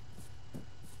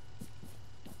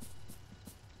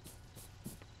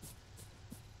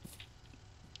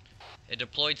 It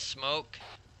deployed smoke.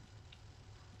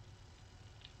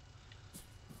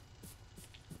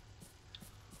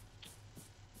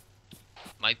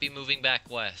 Might be moving back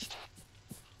west.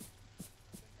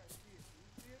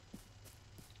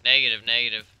 Negative,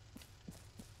 negative.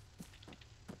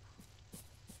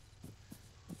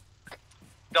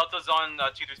 Delta's on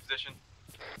 2-3's position.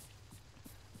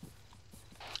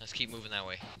 Let's keep moving that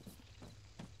way.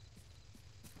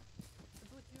 The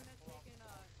platoon has taken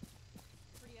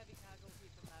pretty heavy casualty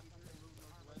from that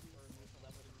Arma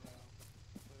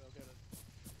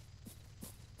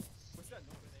What's that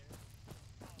over there?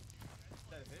 Is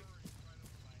that a hit?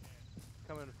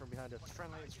 Coming from behind us. It's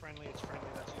friendly, it's friendly, it's friendly.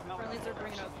 That's Friendlies are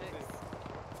bringing up Vicks.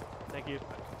 Thank you.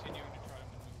 Continuing to try to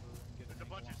maneuver and get. There's a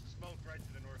bunch of smoke right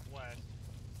to the northwest.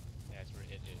 Yeah, that's where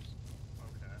it is.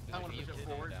 Okay. I want to push it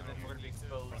forward, and then we're going to be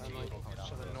exposed.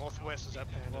 So the northwest is that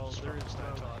panda. Well, there is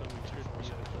no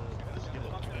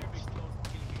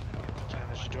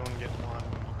China's doing get one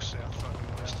south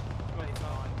fucking west.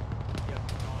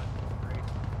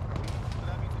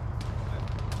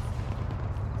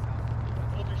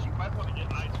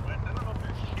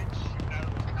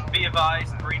 Be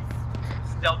advised, brief.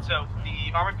 Delta,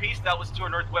 the armor piece that was to our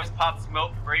northwest popped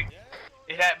smoke, break.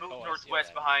 It had moved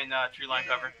northwest behind tree line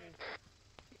cover.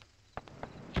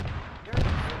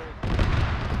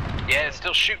 Yeah, it's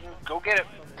still shooting. Go get it.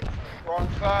 Wrong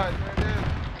side, there it is.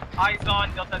 Eyes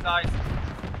on, Delta's eyes.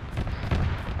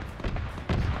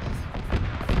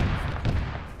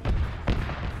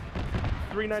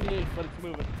 $398, but it's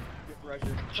moving.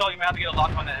 Charlie, you might have to get a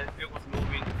lock on that if it was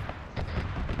moving.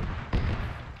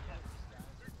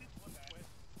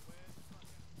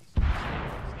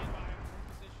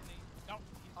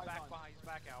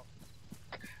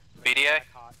 BDA?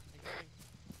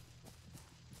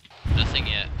 Nothing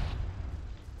yet.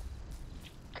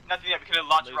 Nothing yet, we could have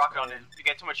launched a rocket on it. We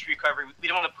get too much tree cover. We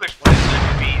don't want to push one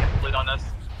to be and lit on us.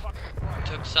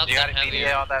 Took something You got a heavier.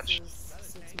 BDA on that?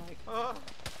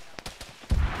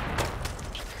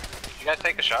 You guys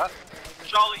take a shot?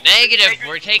 Charlie, Negative.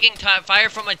 We're taking fire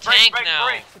from a tank now.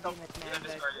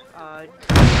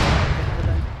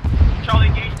 Charlie,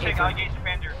 engage tank. I'll engage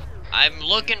defender. I'm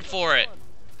looking for it.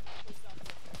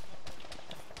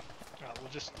 Well,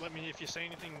 just let me, if you say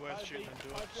anything west, shoot and do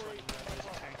it. So you know there's a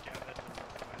tank out at the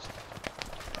northwest.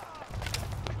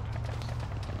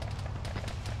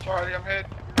 Charlie, I'm hit.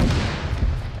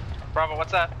 Bravo,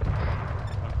 what's that?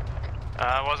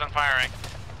 Wasn't firing.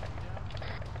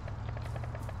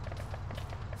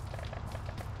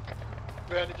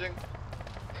 Bandaging.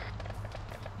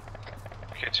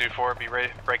 Okay, 2-4, be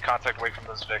ready. Break contact away from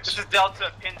those Vicks. This is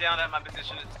Delta, pinned down at my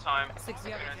position at this time. 6,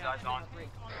 you have a Eyes on.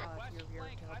 here,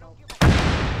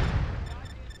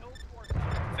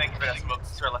 Thank you for that smoke,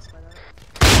 Sir Les.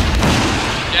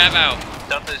 Jab out.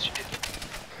 Delta's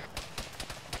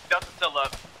still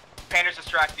up. Pander's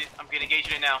distracted. I'm getting engaged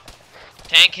in it now.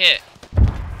 Tank hit.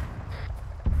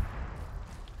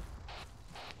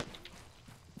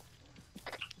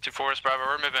 Two Forest Bravo,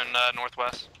 we're moving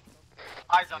northwest.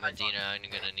 Eyes on Medina, I'm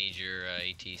gonna need your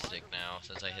AT stick now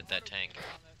since I hit that tank.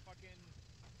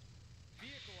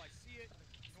 Vehicle, I see it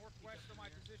northwest of my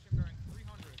position bearing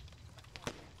 300.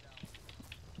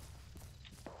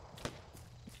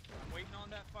 I'm waiting on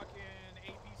that fucking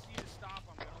APC to stop.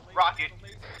 I'm gonna laser rocket. The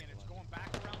laser and it's going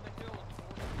back around the hill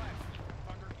northwest.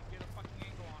 Thunder can get a fucking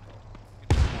angle on it.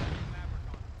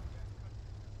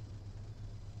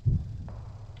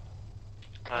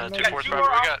 Two Forest Bravo,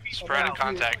 we got sporadic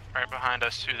contact right behind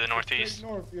us to the northeast.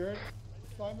 North, you heard?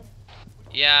 Simon?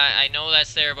 Yeah, I know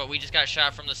that's there, but we just got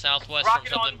shot from the southwest from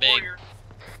something big.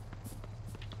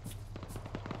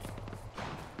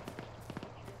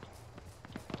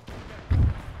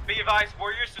 Be advised,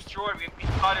 Warriors destroyed. We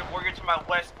spotted Warrior to my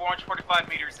west, 445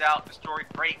 meters out, destroyed.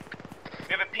 Break.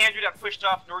 We have a Pander that pushed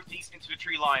off northeast into the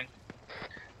tree line.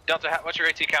 Delta, what's your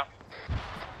AT count?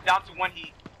 Down to 1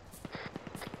 heat.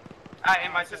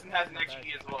 And my system has an extra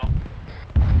heat as well.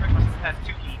 My system has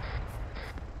 2 heat.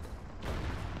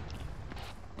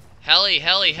 Heli,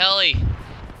 heli, heli.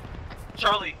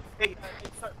 Charlie, hey,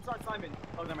 sorry, Simon.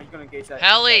 Oh, no, you're gonna engage that.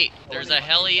 Heli! There's a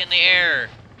heli in the air.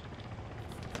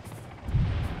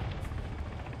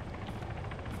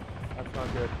 That's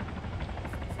not good.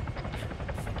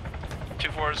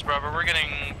 2 Forest Bravo, we're getting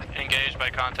engaged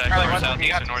by contact Charlie, from what's southeast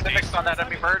you got and specifics northeast. on that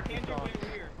enemy bird?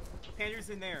 Pander's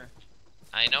in there.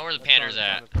 I know where the Pander's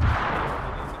at.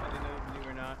 I didn't know if you knew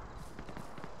or not.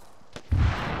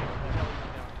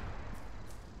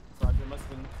 Roger, must have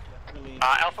been really...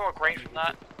 Alpha or great from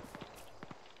that?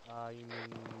 You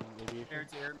mean aviation? Air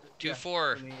to air.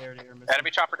 2-4.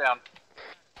 Enemy chopper down.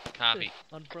 Copy.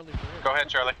 Unfriendly for him. Go ahead,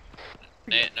 Charlie.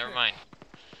 Never mind.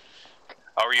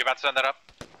 Oh, were you about to send that up?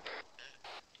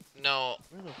 No.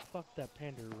 Where the fuck that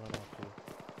Panda run off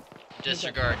to?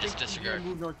 Disregard, just disregard.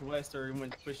 Move northwest or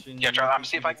went pushing. Yeah, Charlie, I'm gonna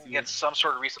see if I can get some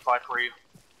sort of resupply for you.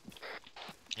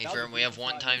 Hey, firm, we have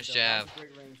 1 times jab.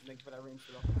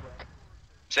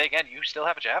 Say again, you still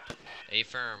have a jab? A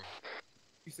firm.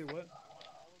 You say what?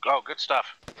 Oh, good stuff.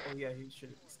 Oh yeah, he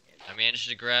should. I managed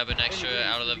to grab an extra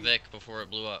out of the Vic before it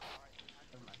blew up.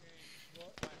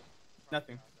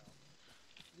 Nothing.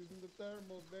 Using the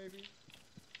thermal, baby.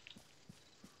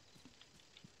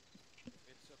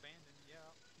 It's abandoned,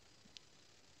 yeah.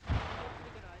 I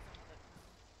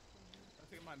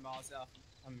took my mouse out.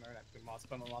 I'm not put my mouse.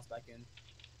 Put my mouse back in.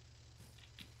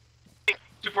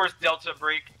 2-4 Delta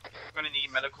break. Gonna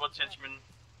need medical attention.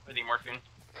 I need morphine.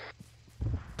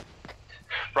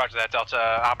 Roger that,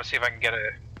 Delta. I'm gonna see if I can get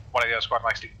one of the other squad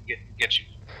mics to get you.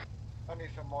 I need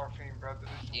some morphine, brother.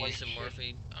 This is You need some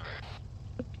morphine? Alright.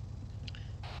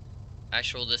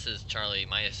 Actual, this is Charlie.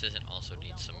 My assistant also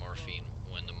needs some morphine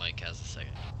when the mic has a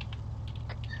second.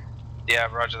 Yeah,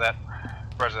 roger that.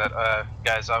 Roger that.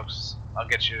 Guys, I'll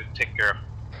get you taken care of.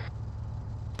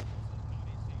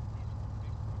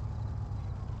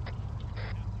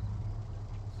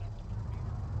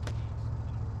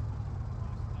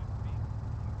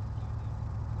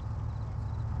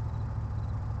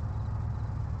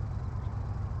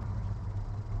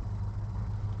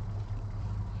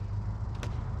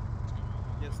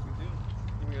 Yes, we do.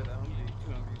 We got that Humvee,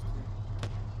 2 Humvees too.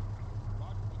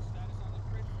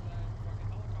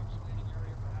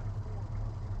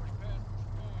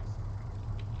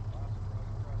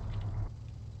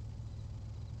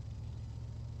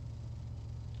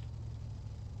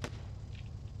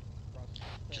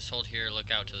 Just hold here,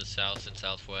 look out to the south and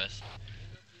southwest.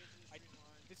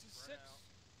 This is 6.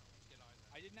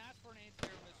 I didn't ask for an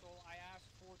anti-air missile, I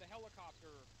asked for the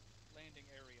helicopter landing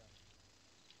area.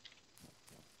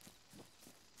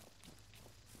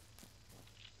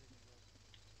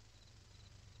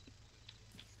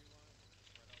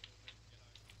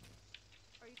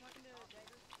 Are you talking to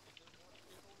Dagger?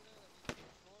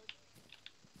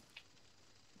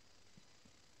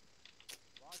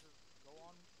 Roger,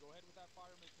 go ahead with that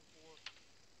fire mission 4.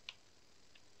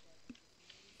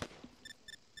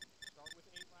 Start with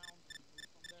 8 rounds and move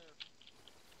from there.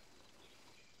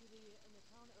 In the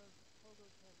town of Pogo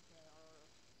or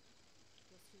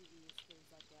just to the east, there's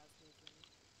that gas station.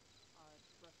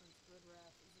 Reference grid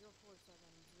ref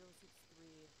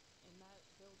 047063. In that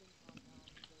building compound,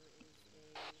 there is a...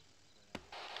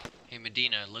 Hey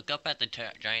Medina, look up at the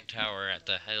giant tower at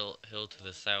the hill to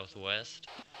the southwest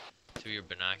through your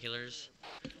binoculars.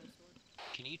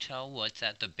 Can you tell what's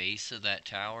at the base of that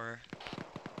tower?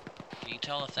 Can you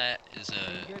tell if that is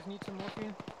a You guys need some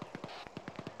morphine?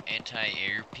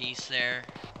 anti-air piece there?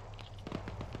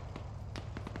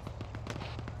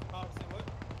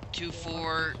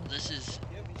 2-4, this is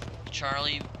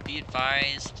Charlie, be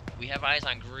advised. We have eyes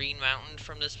on Green Mountain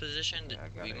from this position.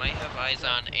 We might have eyes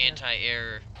on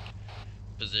anti-air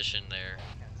position there.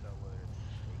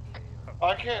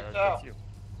 I can't tell.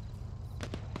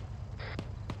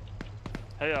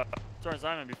 Hey, Sergeant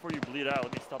Simon, before you bleed out,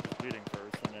 let me stop this bleeding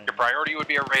first, and then... Your priority would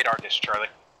be a radar dish, Charlie.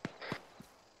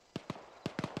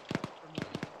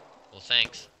 Well,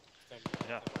 thanks.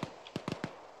 Yeah.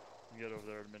 You get over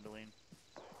there to Mendeline.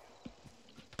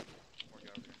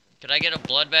 Could I get a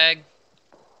blood bag?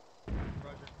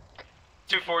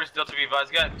 2-4 still to be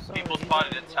advised. Got people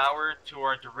spotted in tower to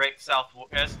our direct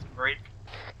southwest break.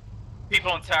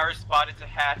 People in tower spotted to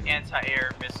have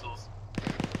anti-air missiles.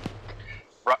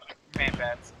 Man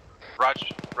bats. Roger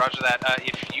that.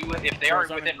 If they are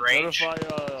within range, see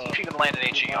if you can land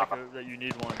an HE on them. That you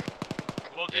need one.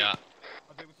 Will do. Yeah.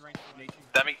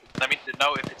 Let me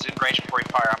know if it's in range before you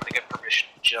fire. I'm gonna get permission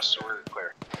just so we're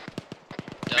clear.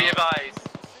 Be advised.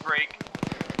 Break.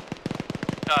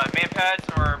 Man pads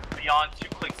are beyond 2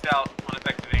 clicks out on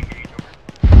effective engage. Over.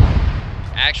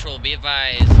 Actual, be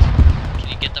advised. Can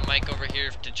you get the mic over here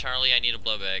to Charlie? I need a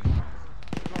blow bag.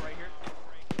 Right here.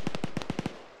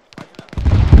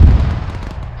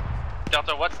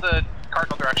 Delta, what's the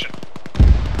cardinal direction?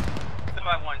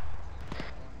 7-1.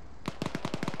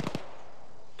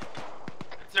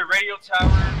 It's a radio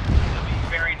tower. It'll be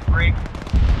bearing break.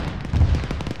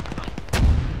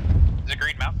 Is it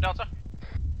Green Mountain, Delta?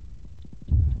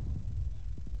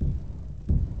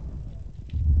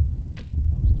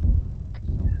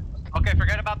 Okay,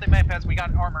 forget about the man pads. We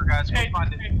got armor, guys. We'll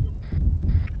find it.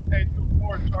 Hey,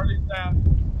 2-4, Charlie's down.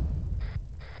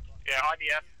 Yeah,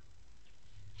 IDF.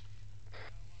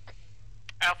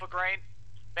 Alpha Grain,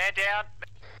 man down.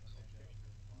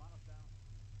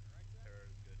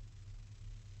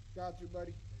 Got you,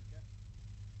 buddy.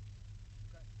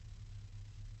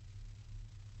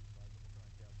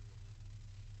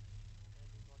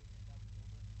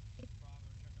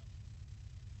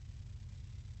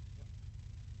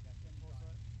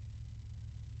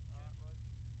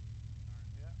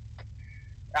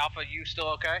 Alpha, you still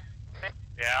okay?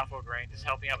 Yeah, Alpha Green, just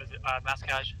helping out with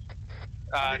Mascage.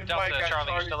 I need a Delta, mic at Charlie,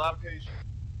 you Charlie's still up? location.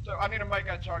 So I need a mic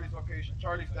at Charlie's location.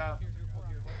 Charlie's down.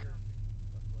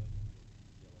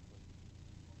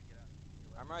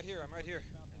 I'm right here. I'm right here.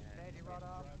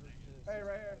 Hey,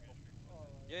 right here.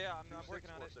 Yeah, I'm working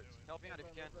on it. Help me out if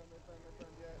you can.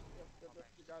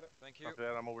 You got it. Thank you. Copy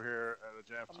that, I'm over here at a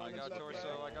jab. I got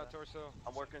torso. I got torso.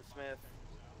 I'm working Smith.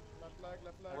 Left leg,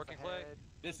 left leg. Working Clay.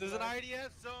 This is an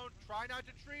IDS zone. Try not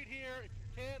to treat here. If you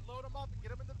can, load them up and get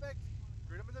them in the fix.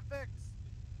 Treat them in the fix.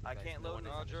 I can't load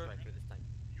this this time.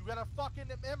 You got a fucking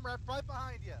MREP right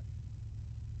behind you.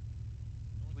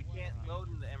 We can't load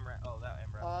in the MRAP. Oh, that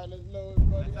MRAP. Alright, let's load,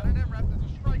 buddy. That's not an MREP,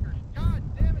 that's a striker. God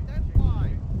damn it, that's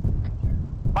why.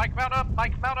 Mike, mount up!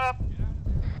 Mike, mount up!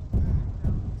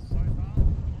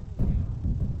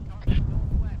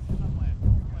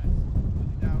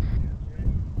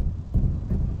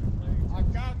 I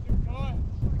got you, boy.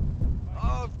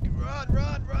 Oh,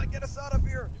 run! Get us out of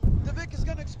here! The Vic is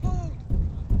gonna explode!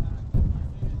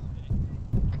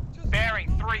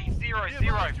 Bearing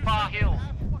 300, Far Hill.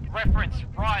 Reference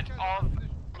right of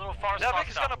Little Forest That Vic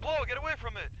Cluster. is gonna blow! Get away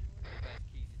from it!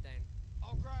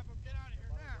 I'll grab him, get out of here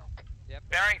now. Yep.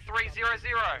 Bearing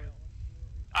 300.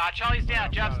 Charlie's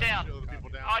down, Job's down.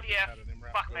 IDF,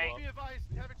 fuck me. Be advised,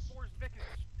 Havoc 4's Vic is...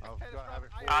 I've got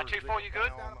Havoc 2-4, you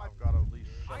good? I've got at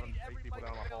least 7, 8 people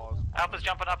down on my paws. Alpha's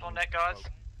jumping up on net, guys.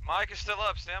 Mike is still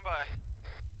up. Stand by.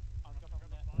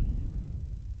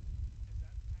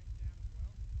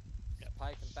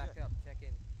 Pike and back up. Check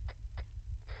in.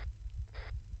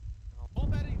 Pull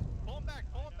him back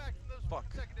from those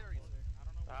secondaries.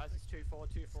 This is 2-4,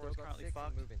 2-4 is currently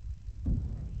fucked. Moving.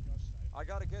 I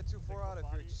gotta get 2-4 out of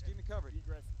here. Just keep me covered.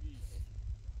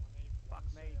 Fuck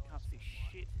me, can't see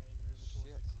shit.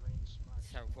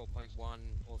 Tower 4.1,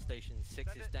 all stations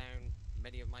 6 is down.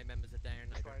 Many of my members are down.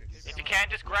 I don't know If you can,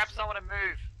 just grab someone and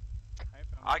move.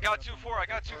 I got 2-4.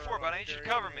 But I need you to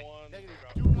cover me.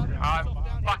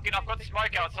 Fucking, I've got the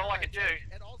smoke out. That's all I can do.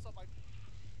 And also my...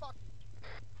 Fuck.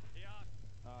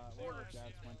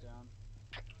 Went down.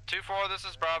 2-4, this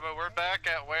is Bravo. We're back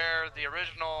at where the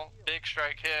original big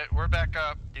strike hit. We're back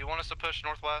up. Do you want us to push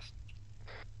northwest?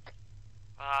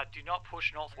 Do not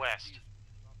push northwest.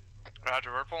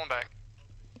 Roger, we're pulling back.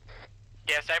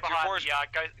 Yeah, stay behind. 2-4's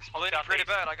Go. bleeding pretty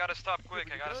bad. I gotta stop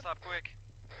quick.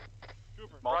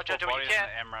 Roger, do what you can.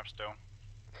 MRAP still.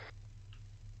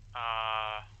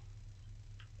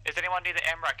 Is anyone near the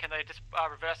MRAP? Can they just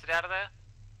reverse it out of there?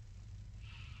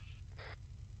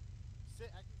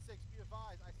 Acting 6, be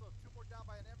advised. I still have 2 more down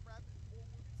by an MRAP and 4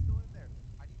 wounded still in there.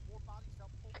 I need more bodies to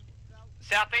help pull the wounded out.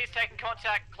 Southeast taking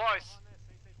contact, close.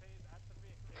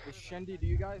 Shendy, do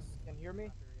you guys can hear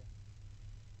me?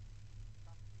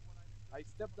 I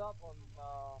stepped up on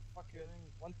fucking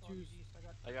 1-2.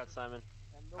 I got Simon.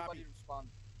 And nobody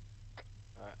responded.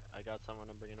 Alright, I got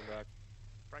someone. I'm bringing him back.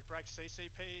 Break,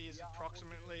 CCP is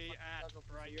approximately at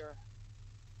break.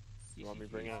 You want me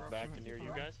to bring it back to near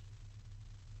you guys?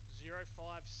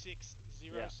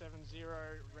 056070,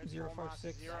 red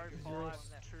 056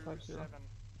 0527.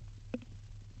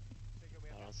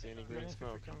 I don't see any green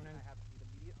smoke.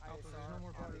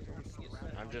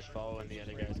 I'm just following the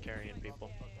other guys carrying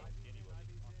people.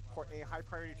 For a high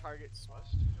priority targets.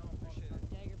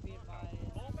 Dagger be advised.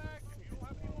 Pull back! You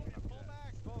have to pull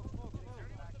back! Smoke!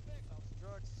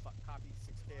 Drugs. Copy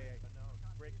 6K.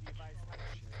 Break the advice.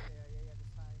 6K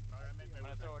this time. I'm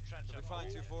gonna throw a trench up. We're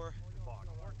fine, 2-4.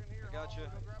 I got you.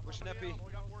 Pushing epi.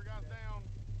 We got 4 guys down.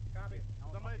 Copy.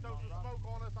 Somebody throw some smoke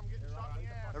on us. I'm getting shot in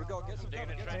the ass. There we go. Get some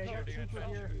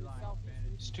cover.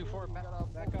 It's 2-4.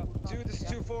 Back up. Dude, this is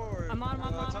 2-4. I'm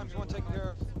on. Times 1 taken care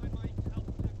of.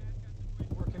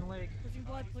 Working leg. Pushing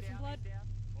blood.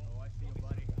 Oh, I see you,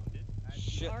 buddy.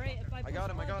 Shit. Alright, if I push got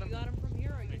him. blood, you got him from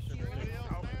here, or you see him?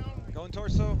 Going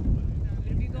torso. I'm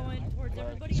gonna be going towards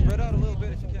everybody. Spread out a little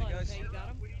bit if you can, guys. Okay, you got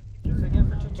him?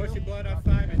 Pushing blood on 5.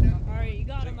 Alright, you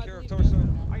got him. Take care of torso.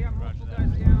 I got multiple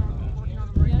guys down. I'm working on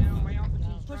them right now. My alpha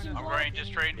team's Pushing I'm blood. going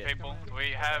just trading people.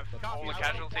 We have all the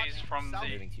casualties from the... I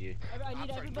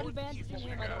need everybody bandaged in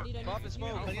him. I don't need any. Pop and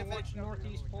smoke. Alpha watch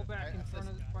northeast. Pull back in front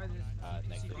of by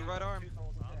this. Your right arm.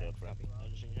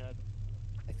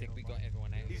 I think we got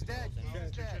everyone out. He's dead.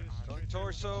 He's dead. Going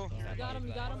torso. You got him.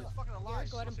 Here, go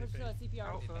ahead and push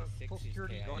CPR. Full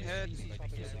security. Go ahead.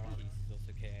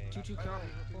 2-2 copy.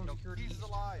 Full security. He's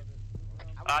alive.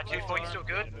 2-4, you still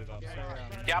good?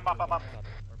 Yeah, I'm up.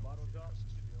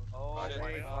 Oh, I'm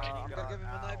gonna give him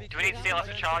an IV. Do we need to seal up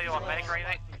to Charlie or medic or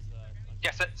anything?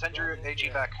 Yeah, send your AG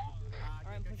back.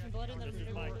 Alright, I'm pushing blood in, then I'm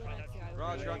gonna go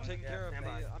Roger, I'm taking care of me.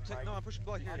 I'm pushing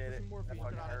blood here.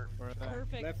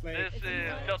 Perfect. This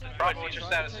is Delta. Bravo, what's your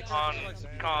status on comms? Is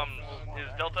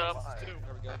Delta up? There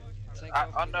we go.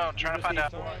 Unknown, trying to find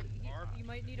out. You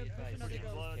might need to push another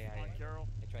ghost.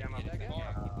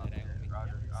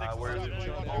 Where is it?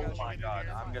 Oh my god,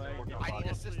 I'm gonna work on I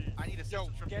need assistance. I need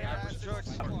assistance from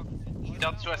PV2.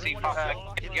 Delta 2 SC,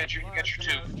 get your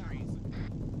two.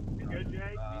 Alright,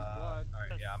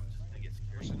 yeah, I'm just gonna get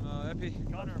security. Pushing Epi.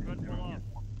 Connor, I'm good, pull off.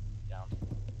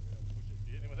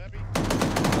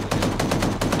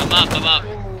 I'm up.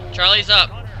 Charlie's up.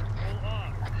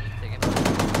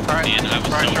 Alright, man, I was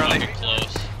so fucking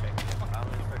close.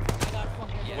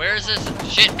 Where is this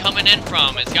shit coming in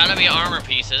from? It's gotta be an armor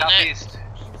piece, isn't southeast.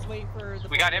 it?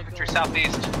 We got infantry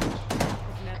southeast.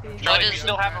 Charlie, you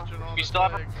still have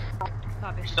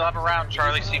a round,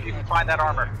 Charlie. See if you can find that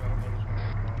armor.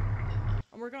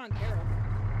 I'm working on Carol.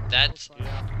 That's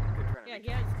Yeah, he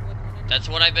has like that's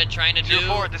what I've been trying to do.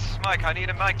 2-4, this is Mike. I need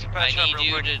a mic to patch up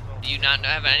real quick. Do you not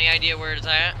have any idea where it's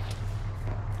at?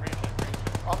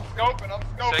 I'm scoping.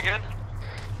 Say again?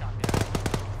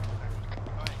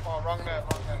 Oh, wrong man.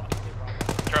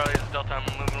 Charlie, this is Delta. I'm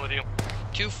moving with you.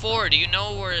 2-4, do you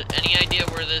know where, any idea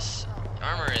where this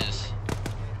armor is?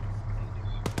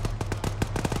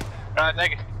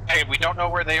 Negative. Hey, we don't know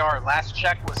where they are. Last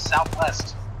check was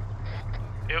southwest.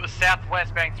 It was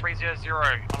southwest, bearing 300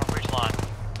 on a ridge line.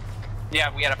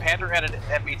 Yeah, we had a Panther and an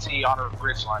MBT on our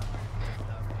bridge line.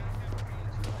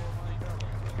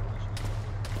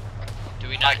 Do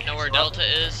we not know where Delta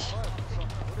is?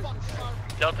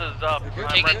 Delta's up. We're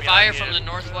taking fire from the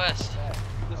northwest.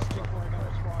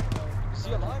 Is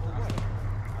he alive or what?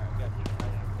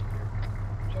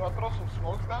 Should I throw some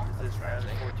smokes down?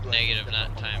 Negative,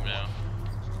 not time now.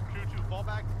 2-2, fall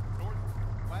back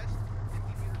northwest, 50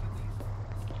 meters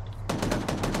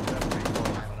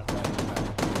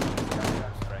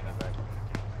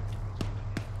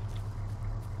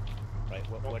Right,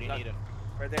 what do you need?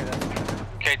 Right there, that's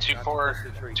Okay,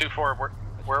 2-4,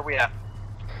 where are we at?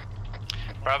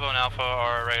 Bravo and Alpha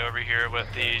are right over here with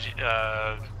the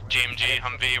GMG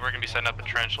Humvee. We're gonna be setting up a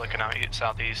trench looking out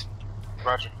southeast.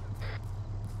 Roger.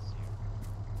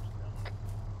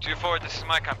 2-4, this is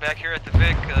Mike. I'm back here at the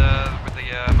Vic, where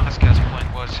the Moscow's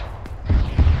point was.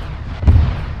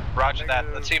 Roger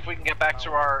that. Let's see if we can get back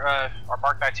to our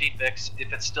Mark 19 Vix.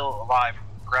 If it's still alive,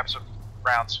 grab some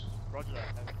rounds. Roger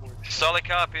that. Solid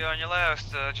copy on your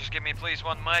last. Just give me please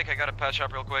one mic. I gotta patch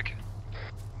up real quick.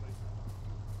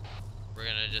 We're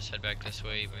gonna just head back this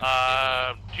way.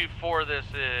 2-4, this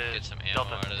is get some ammo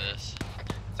Delta. out of this.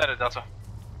 Is that a Delta?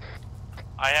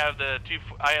 I have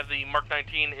the Mark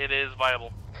 19. It is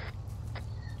viable.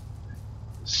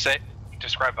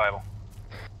 Describe viable.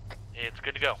 It's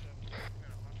good to go.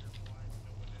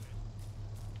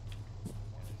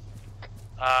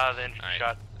 The engine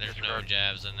shot. There's no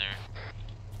jabs in there.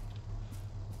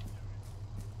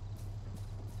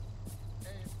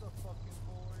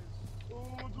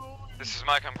 This is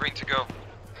Mike. I'm green to go.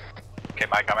 Okay,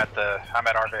 Mike. I'm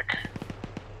at our Vic.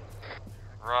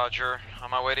 Roger.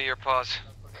 On my way to your pause.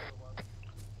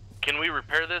 Can we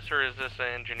repair this, or is this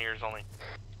engineers only?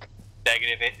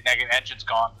 Negative. Engine's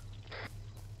gone.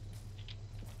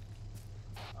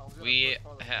 We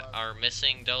are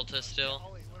missing Delta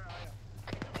still.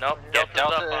 Nope. Delta's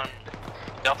up on.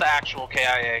 Delta actual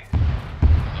KIA.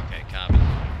 Okay, copy.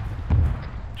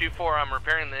 2-4, I'm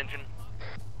repairing the engine.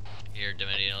 Here,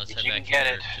 Medina, let's head you back can get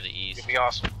here it, to the east. it'd be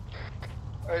awesome.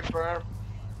 Hey, firm.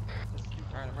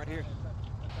 Alright, I'm right here.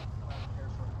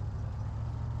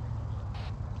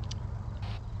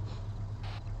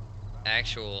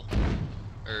 Actual,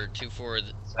 or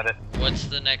 2-4, what's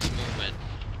the next movement?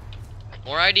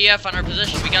 More IDF on our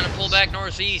position, we gotta pull back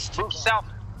northeast. Move south.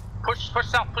 Push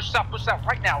south,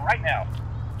 right now.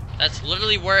 That's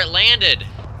literally where it landed.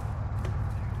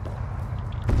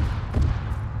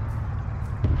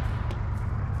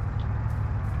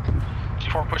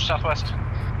 T4, push southwest.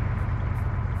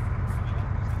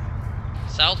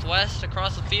 Southwest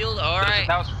across the field, alright.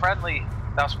 That was friendly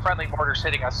mortars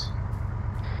hitting us.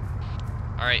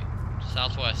 Alright,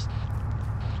 southwest.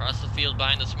 Across the field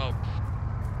behind the smoke.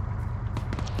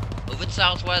 Moving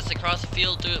southwest across the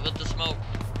field to it with the smoke.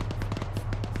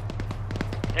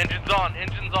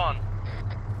 Engines on.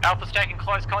 Alpha's taking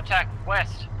close contact,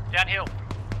 west, downhill.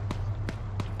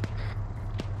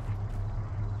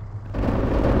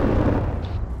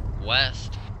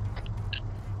 West.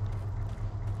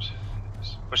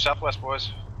 Push southwest,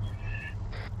 boys.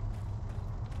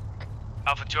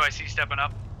 Alpha 2 IC stepping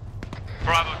up.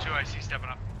 Bravo 2 IC stepping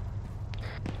up.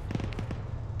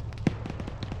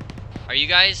 Are you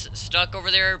guys stuck over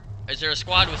there? Is there a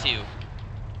squad with you?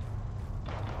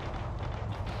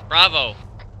 Bravo.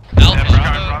 Yeah,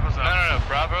 Bravo's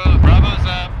up. Bravo's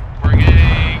up. We're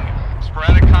getting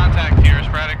sporadic contact here,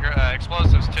 sporadic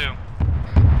explosives too.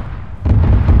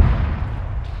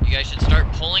 You guys should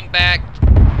start pulling back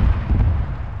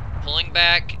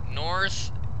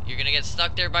north. You're gonna get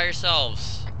stuck there by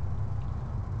yourselves.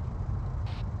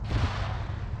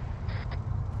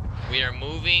 We are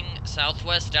moving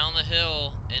southwest down the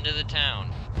hill into the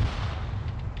town.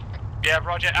 Yeah,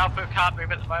 Roger. Alpha can't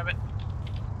move at the moment.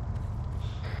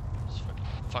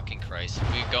 Fucking Christ.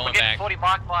 We're going We're getting back. 40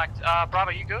 marked.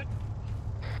 Bravo, you good?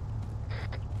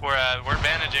 We're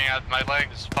bandaging. My leg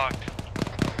is fucked.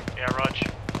 Yeah,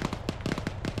 Roger.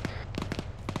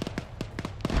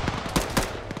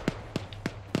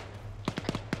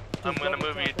 I'm gonna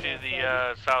move you to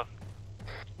the south.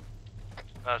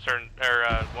 Certain, or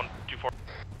 124.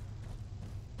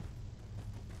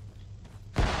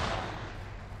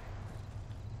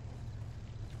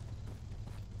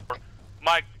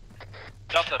 Mike.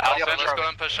 Delta, Alpha, let's go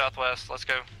and push southwest. Let's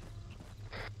go.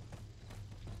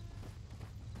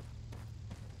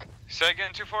 Say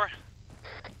again, 2-4.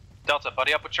 Delta,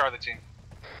 buddy up with Charlie team.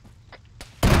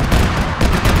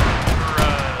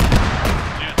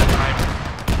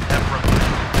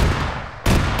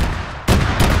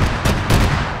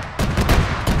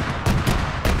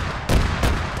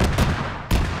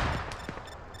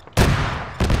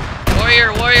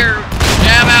 Warrior,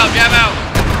 jab out.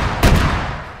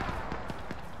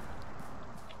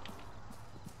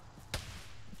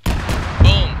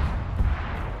 Boom.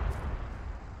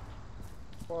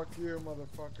 Fuck you,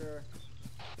 motherfucker.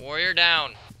 Warrior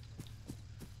down.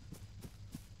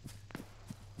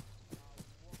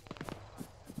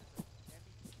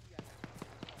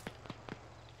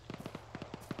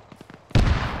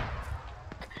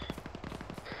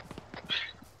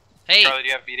 Hey. Charlie, do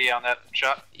you have BD on that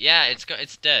shot? Yeah,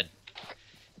 it's dead.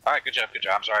 Alright, good job.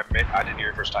 I'm sorry, I didn't hear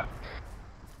you first time.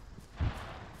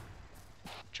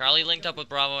 Charlie linked up with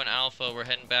Bravo and Alpha. We're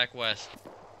heading back west.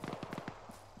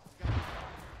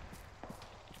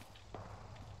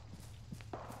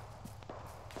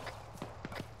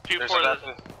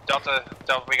 Delta,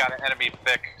 we got an enemy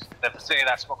thick. The vicinity of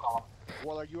that smoke column.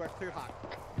 Waller, you are clear hot.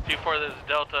 2-4, this is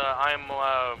Delta. I'm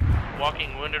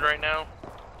walking wounded right now.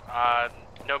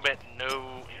 No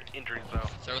injuries though.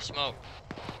 Throw smoke.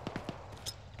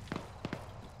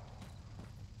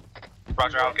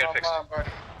 Roger, I'll get it fixed.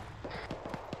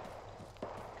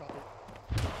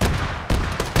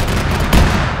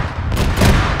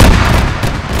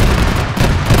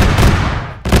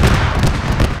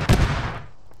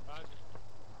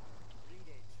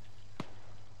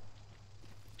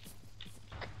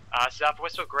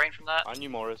 Southwest or green from that? On you,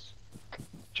 Morris.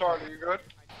 Charlie, you good?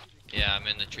 Yeah, I'm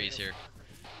in the trees here.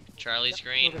 Charlie's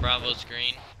green, Bravo's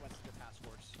green.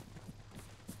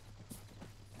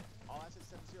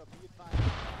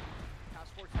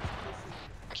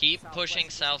 Keep pushing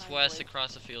southwest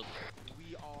across the field.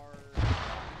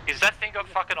 Is that thing got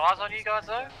fucking eyes on you guys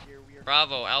though?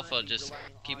 Bravo, Alpha, just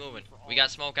keep moving. We got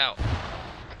smoke out.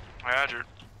 Roger.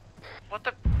 What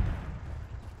the?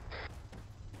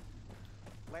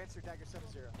 Lancer, Dagger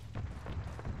 7-0.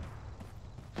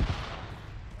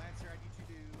 Lancer, I need you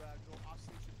to go off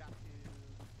station back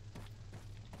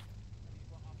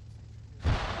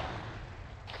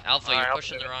to... Alpha, you're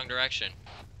pushing the wrong direction.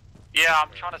 Yeah,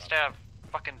 I'm trying to stay a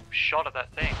fucking shot at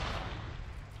that thing.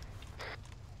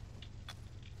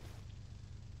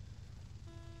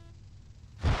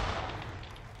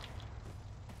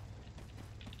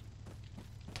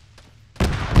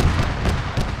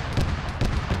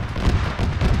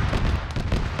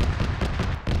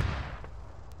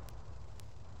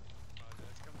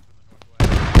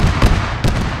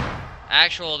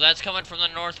 Actual, that's coming from the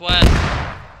northwest.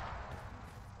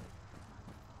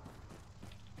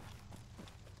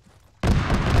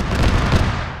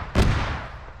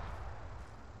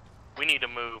 We need to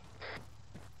move.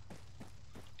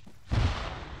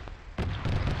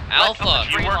 Alpha,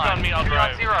 You work on me, I'll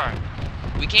drive.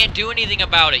 we can't do anything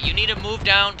about it. You need to move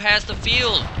down past the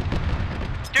field.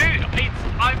 Dude,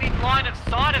 I'm in line of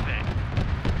sight of it.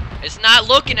 It's not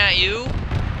looking at you.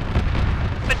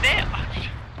 But now,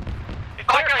 if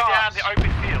I go down the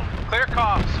open field, Clear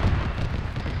comms.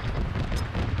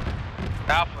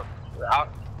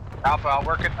 Alpha, I'll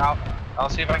work it out. I'll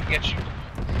see if I can get you.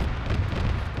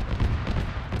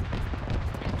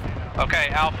 Okay,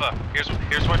 Alpha.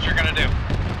 Here's what you're gonna do.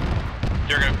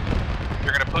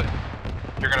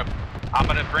 I'm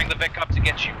gonna bring the Vic up to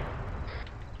get you.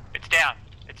 it's down.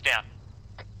 It's down.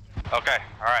 Okay,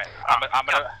 all right. I'm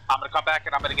gonna come back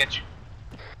and I'm gonna get you.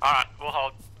 All right, we'll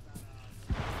hold.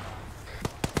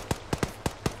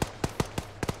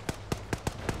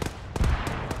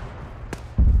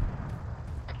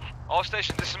 All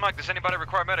stations, this is Mike. Does anybody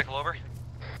require medical? Over.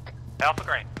 Alpha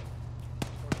green.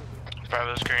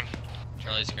 Bravo's green.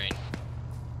 Charlie's green.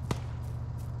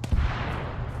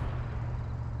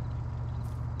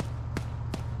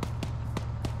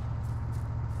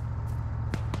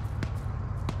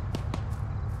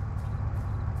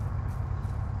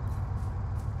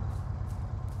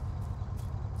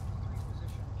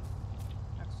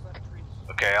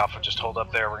 Okay, Alpha, just hold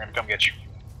up there. We're gonna come get you.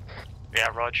 Yeah,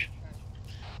 Rog.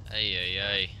 Ay, ay,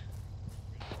 ay.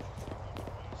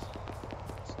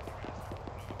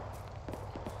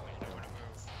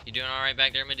 You doing alright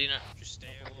back there, Medina?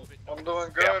 I'm doing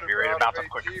good. Yeah, be ready to mount up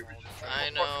quick. I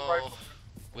know.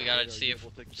 We gotta see if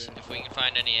we can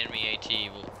find any enemy AT.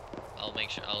 I'll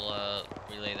make sure I'll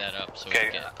relay that up so we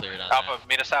can get cleared on Alpha, that.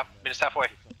 meet us halfway.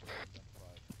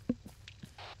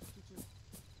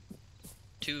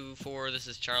 2-4, this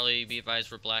is Charlie. Be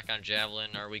advised we're black on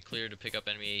Javelin. Are we clear to pick up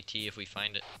enemy AT if we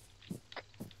find it?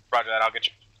 Roger that. I'll get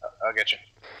you. I'll get you.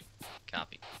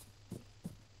 Copy.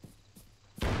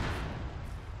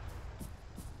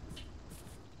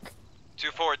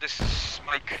 This is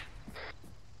Mike.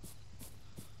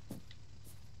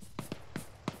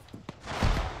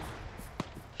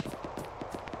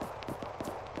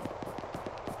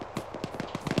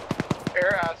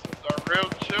 Air assets are real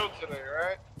chill today,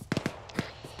 right?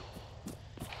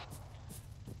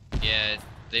 Yeah,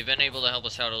 they've been able to help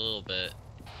us out a little bit.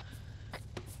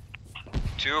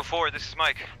 204, this is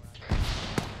Mike.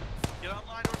 Get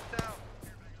online or down.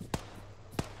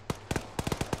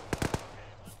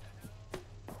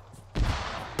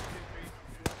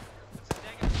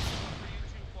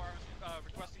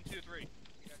 Requesting 2-3.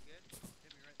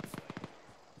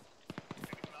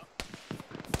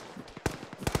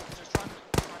 Just trying to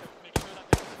make sure that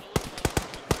they're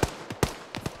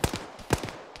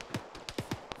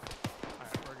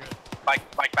Alright, we're good.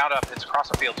 Mike, mount up. It's across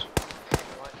the field.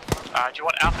 Do you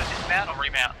want Alpha to dismount or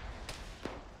remount?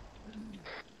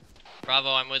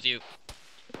 Bravo, I'm with you.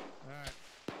 Alright.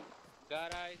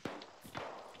 Got eyes.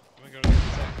 I'm gonna go to the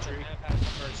second tree.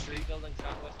 First street building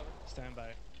southwest over. Stand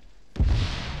by.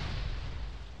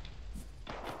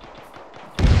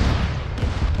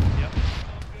 Yep.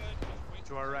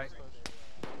 To our right.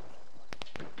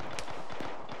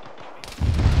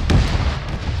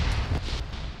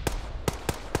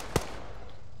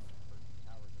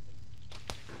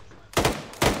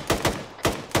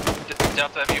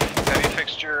 Delta, have you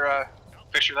fixed your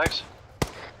legs?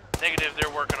 Negative, they're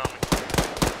working on me.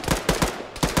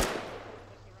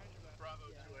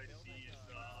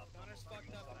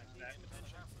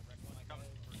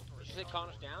 Did you say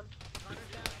Connor's down? Connor's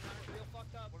down. Real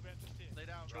fucked up. What about this team? Lay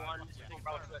down. Am I with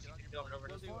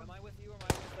you or am I with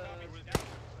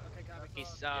Okay, copy.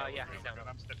 He's yeah, he's down.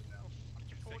 I'm stepping down.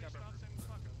 You're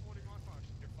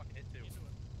fucking hit too.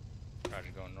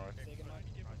 Roger, going north.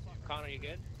 Connor, you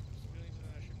good?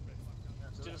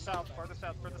 To the south, further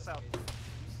south.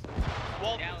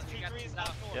 Walt, T3 is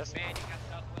south north. Yes. Man, you got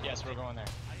southwest. Yes, we're going there.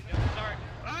 Sorry.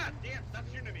 Ah, damn, stop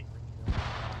shooting at me.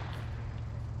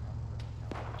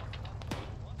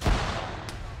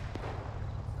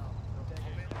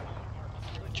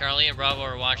 Charlie and Bravo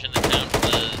are watching the town to the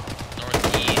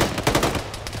northeast.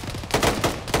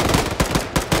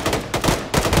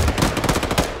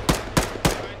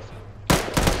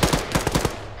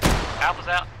 Alpha's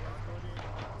out.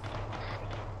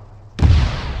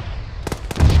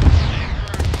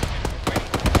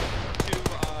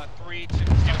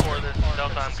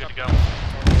 Delta, I'm good to go.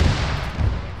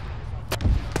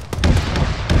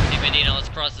 Hey Medina, let's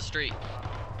cross the street.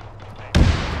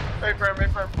 Hey, firm.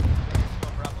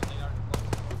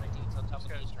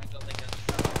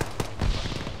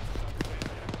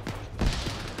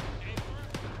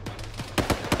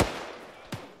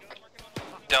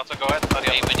 Delta, go ahead.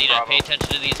 Hey Medina, Bravo. pay attention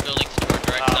to these buildings to our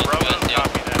direct southwest. Bravo,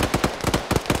 copy that.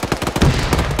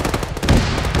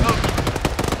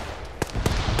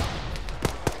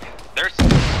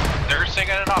 They're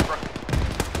singing an opera.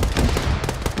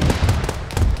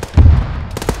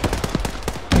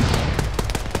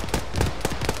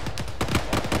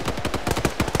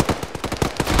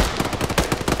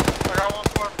 I got one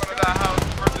more in front of that house.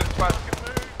 Where's this basket?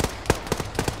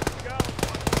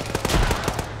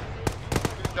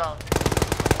 He's down.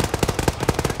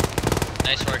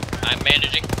 Nice work. I'm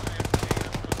managing.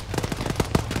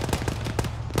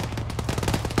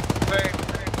 Same.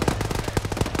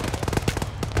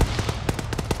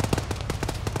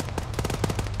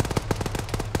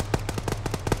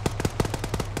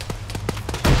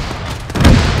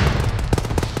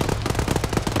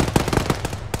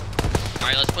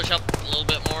 Alright, let's push up a little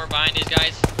bit more behind these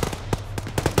guys.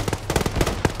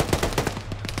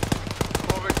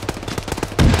 Moving.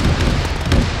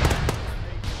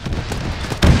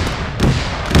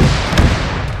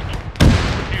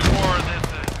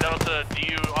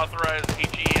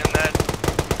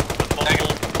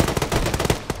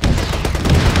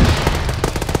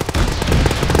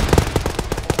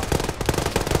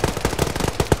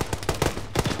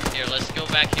 Here, let's go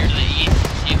back here to the east.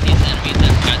 See if these enemies that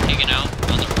got taken out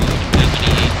on the road have any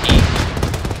AT.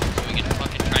 So we can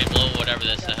fucking try and blow whatever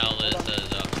this the hell this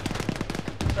is up.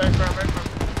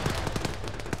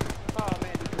 Oh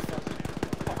man, you just lost.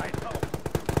 Oh, I know.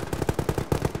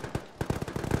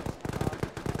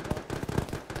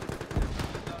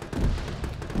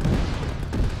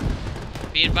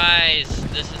 Be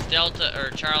advised, this is Delta, or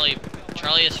Charlie.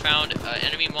 Charlie has found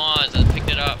enemy Moz and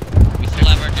picked it up. We still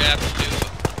have our jab to do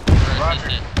for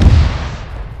assistant.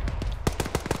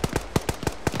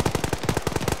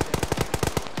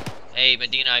 Hey,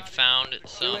 Medina, I found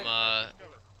some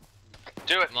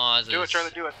do it. Moz's. Do it,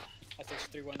 Charlie, do it.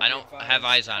 I don't have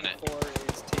eyes on it.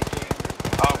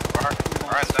 Oh,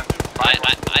 alright then.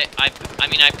 I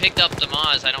mean, I picked up the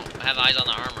Moz. I don't have eyes on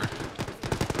the armor.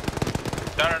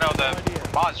 No, the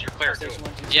Moz, you're clear, too.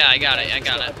 Yeah, I got it.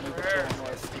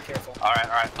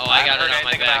 Alright. Oh, I got it on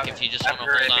my back. If you just want to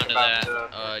hold on to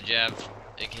that jab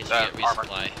in case you get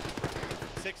resupply.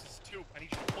 6 is 2. I need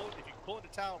you to pull it. If you can pull it to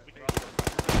town, we can.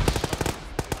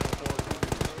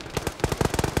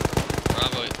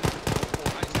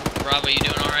 Bravo, you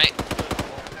doing all right?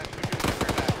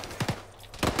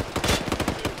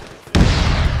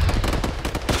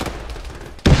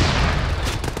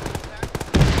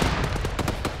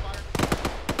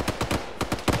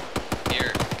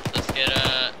 Here, let's get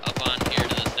up on here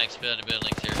to this next bit of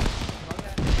buildings here.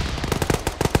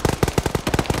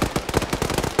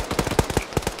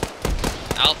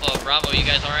 Alpha, Bravo, you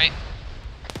guys all right?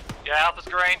 Yeah, Alpha's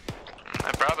green.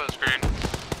 Bravo's green.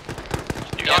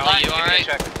 Delta, you all right?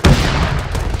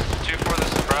 2-4,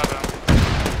 this is Bravo.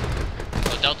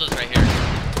 Oh, Delta's right here.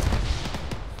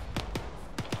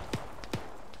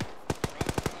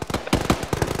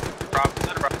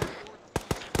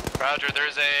 Roger,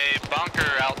 there's a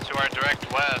bunker out to our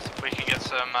direct west. If we can get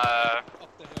some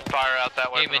fire out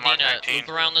that way Hey, from the Mark Medina, 19. loop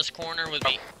around this corner with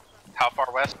me. How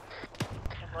far west?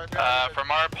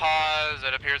 From our pause,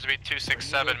 it appears to be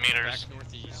 267 meters.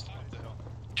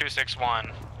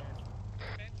 261.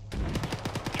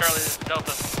 Charlie, this is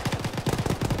Delta.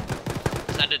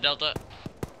 Send it, Delta.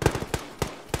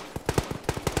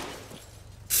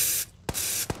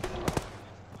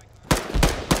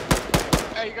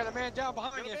 Hey, you got a man down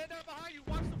behind you.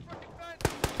 Watch the fucking fence.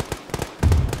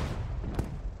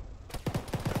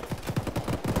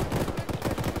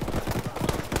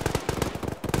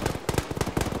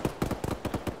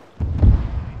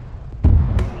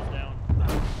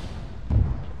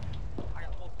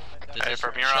 Hey,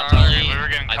 from here on Charlie, target, we were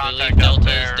getting I contact believe out Delta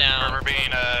there. is down. We were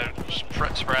being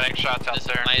spreading shots out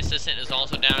there. My assistant is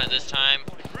also down at this time.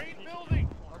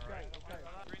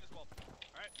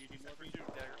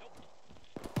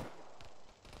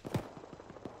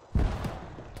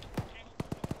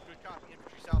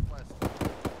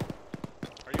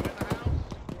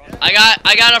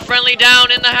 I got a friendly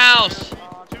down in the house.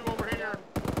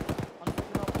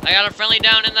 I got a friendly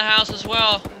down in the house as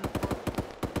well.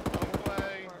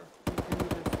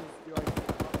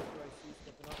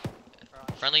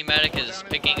 Friendly medic is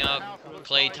picking up.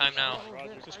 Clay, time now.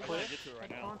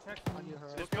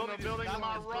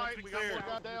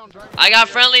 I got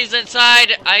friendlies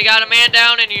inside. I got a man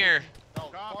down in here.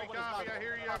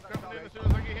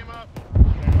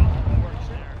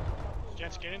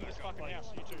 Gents, get into this fucking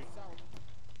house. You too.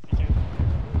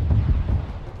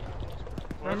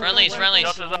 Friendlies.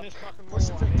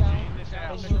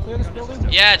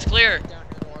 Yeah, it's clear.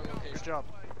 Good job.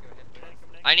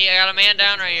 I got a man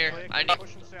down right here.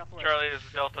 Charlie, this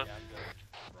is Delta.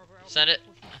 Send it.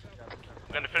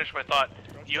 I'm gonna finish my thought.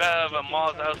 You have a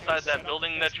Moz outside that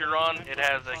building that you're on. It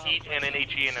has a heat and an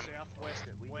HE in him.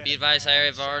 Be advised, I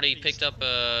have already picked up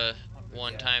a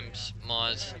 1x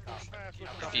Moz.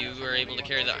 If you were able to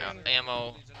carry the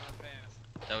ammo,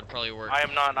 that would probably work. I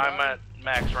am not. I'm at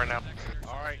max right now.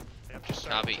 Alright.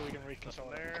 Copy.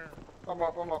 I'm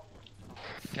up.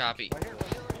 Copy.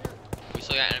 We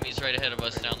still got enemies right ahead of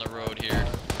us down the road here.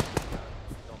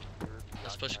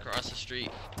 Let's push across the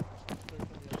street.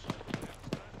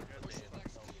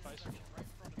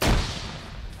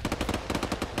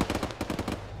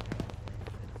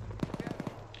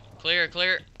 Clear.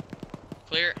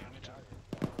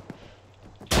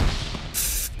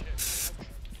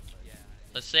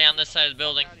 Let's stay on this side of the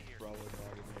building.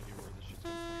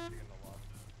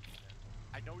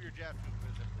 I know your jab.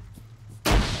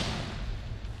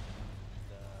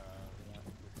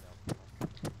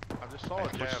 I just saw a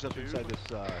jab too. Inside this,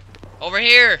 Over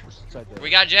here! inside the, We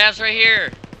got jabs right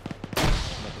here!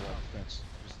 fence.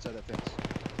 Just inside that fence.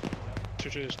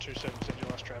 2-7, send you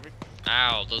lost traffic.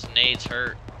 Ow, those nades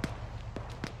hurt.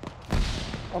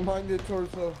 I'm behind your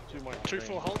torso.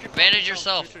 2-4, hold your Bandage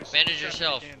yourself. Bandage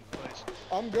yourself.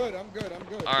 I'm good.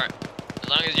 Alright. As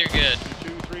long as you're good. 2,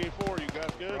 3, and 4, you guys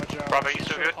good? Bravo, you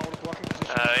still good?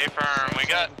 A-firm, we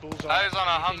got eyes on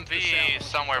a Humvee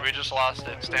somewhere, we just lost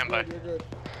it, stand by.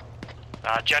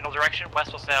 General direction,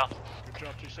 west or south?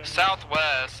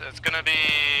 Southwest, it's gonna be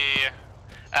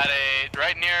at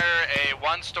right near a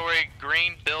one-story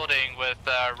green building with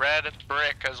red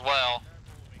brick as well.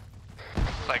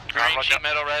 It's like green sheet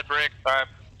metal, red brick. Alright,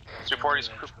 240's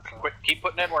quick, keep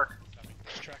putting in work.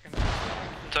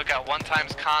 Took out one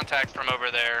times contact from over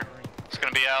there. It's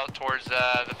gonna be out towards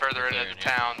the further end of the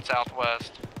town,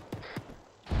 southwest.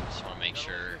 Just want to make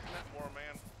sure.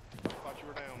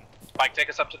 Mike, take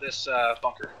us up to this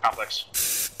bunker complex.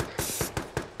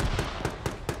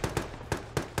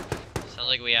 Sounds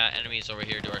like we got enemies over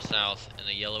here to our south in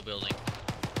the yellow building.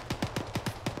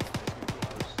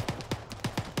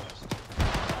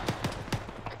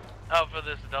 Alpha,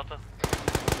 this is Delta.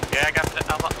 Yeah, I got the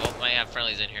Alpha. Oh, might have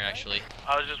friendlies in here actually.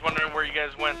 I was just wondering where you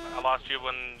guys went. I lost you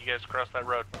when you guys crossed that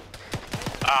road.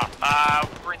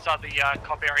 We're inside the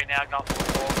comp area now, going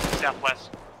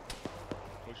southwest.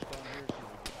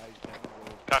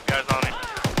 Got guys on it.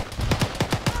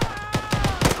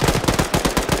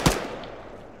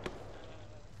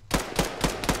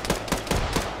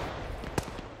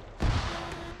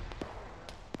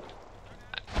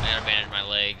 I gotta bandage my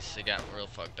legs. It got real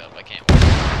fucked up. I can't.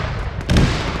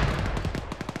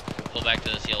 Pull back to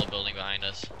this yellow building behind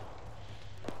us.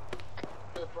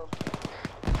 It's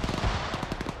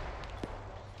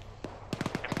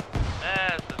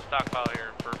a stockpile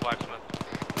here for blacksmith.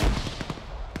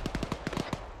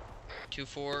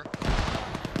 2-4.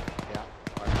 Yeah.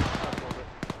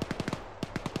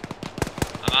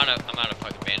 I'm out of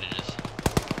fucking bandages.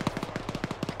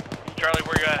 Charlie,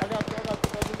 where you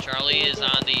at? Charlie is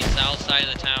on the south side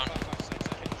of the town.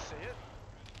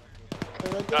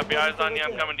 Copy, eyes on you,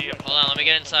 I'm coming to you. Hold on, let me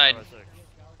get inside.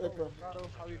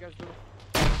 How you guys doing?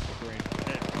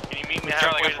 Can you meet me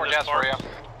Charlie, halfway got 4 to gas this for park? you.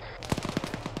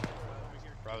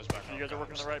 Bravo's back on You guys are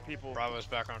working comms. the right people. Bravo's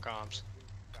back on comms.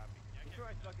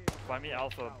 Find me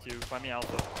Alpha, too. Find me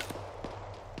Alpha.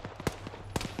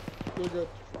 We're good.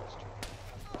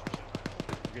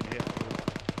 You're getting hit.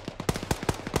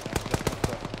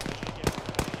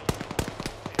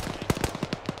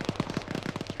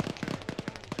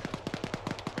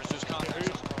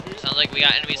 Sounds like we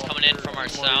got enemies coming in from our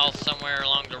south somewhere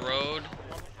along the road.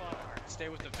 Stay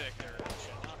with the Vic there.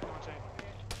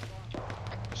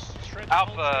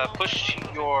 Alpha, push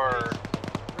your...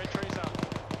 Red trays out.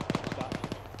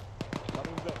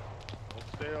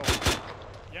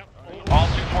 Yep. All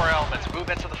 2-4 elements, move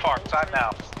into the FARP, time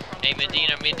now. Hey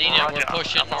Medina, we're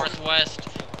pushing northwest.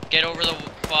 Get over the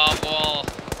fob wall.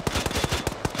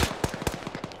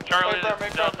 Charlie, this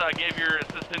is Delta, I gave your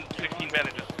assistant 16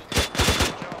 bandages.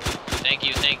 Thank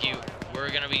you. We're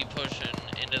gonna be pushing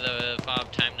into the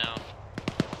fob time now.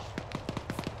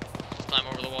 Just climb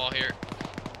over the wall here.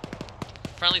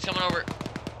 Friendly's coming over.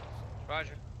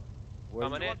 Roger.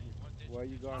 Coming in. Where are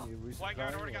you going? You recent White guy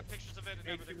guy, already or- got pictures of it and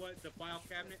everything. What, the file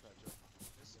cabinet?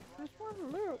 They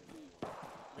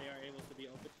are able to be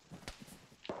opened.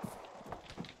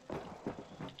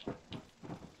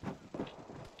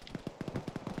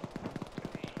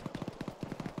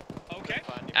 Okay.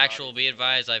 Actual, be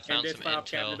advised, I found this some file intel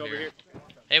cabinet over here. here.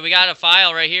 Hey, we got a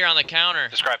file right here on the counter.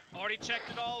 Describe. Already checked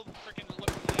it all. Freaking look.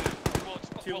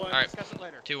 We'll Alright, discuss it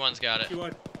later. 2-1's got it.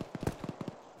 2-1.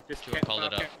 This 2-1 called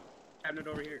it up. cabinet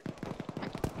over here.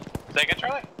 Say again,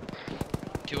 Charlie?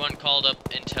 2-1 called up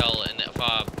intel in the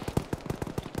fob.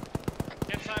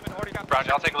 Get Simon, already got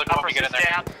Roger, I'll take a look at when we get in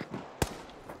there.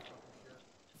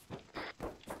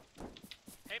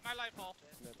 Hate my life ball.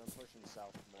 Smith, I'm pushing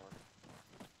south more.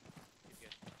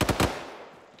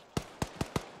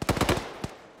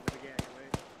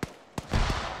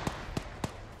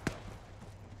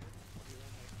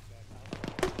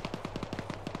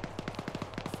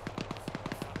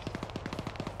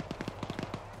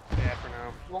 Yeah, for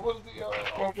now. What was the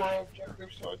overall objective,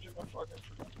 Sergeant? I fucking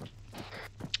forgot.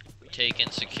 Take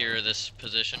and secure this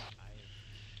position.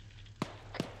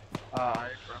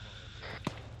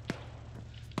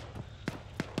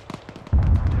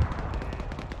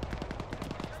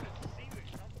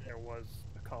 There was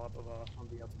a call up of on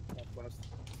the southwest.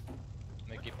 Let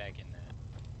me get back in that.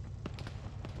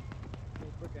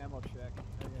 Quick ammo check.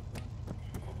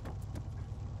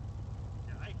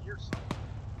 Yeah, I hear something.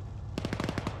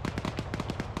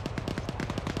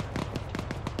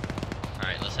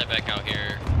 Alright, let's head back out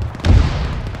here.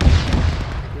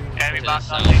 Enemy To the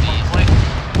box on southeast.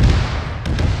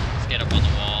 Let's get up on the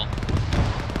wall.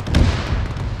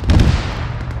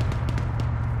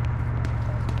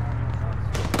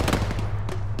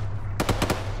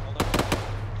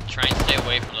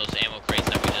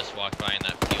 walked by in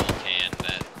that fuel can,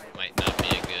 that might not be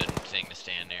a good thing to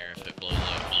stand there if it blows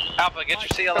up. Alpha, get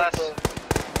your CLS.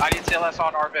 I need CLS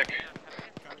on Arvic.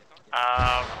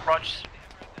 Roger.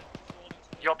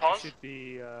 Your pause? Should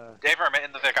be, Dave Irma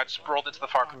in the Vic. I just rolled into the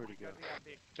FARP. Where'd he go?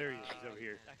 There he is, he's over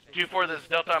here. 2-4, this is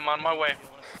Delta. I'm on my way.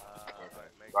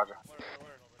 Roger.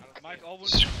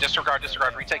 Disregard.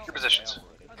 Retake your positions.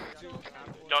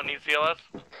 Don't need CLS.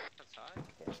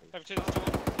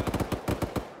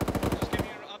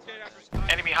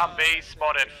 Enemy Humvee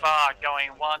spotted far, going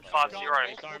 150.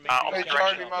 Hey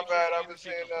Charlie, my bad. I was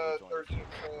seeing 13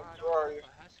 frames. Where are you?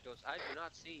 I do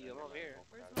not see you. I'm over here.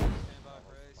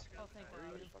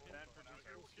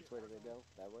 Which way do they go?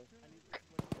 That way?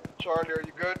 Charlie, are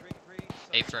you good?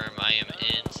 Hey firm, I am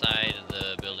inside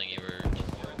the building you were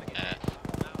at.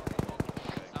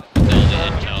 With all the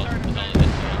intel.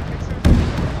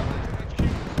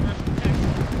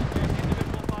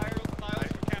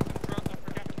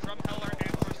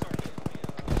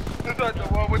 Is that the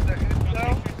one with the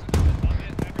intel?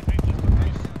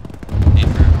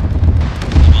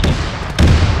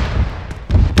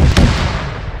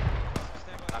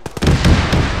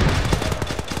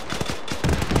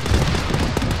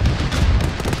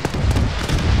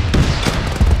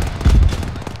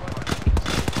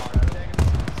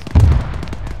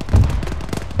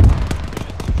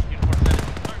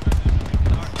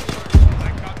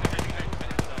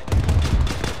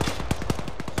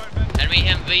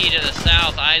 To the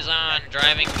south, eyes on,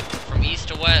 driving from east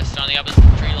to west on the opposite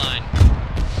tree line.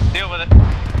 Deal with it.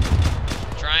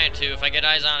 Trying to. If I get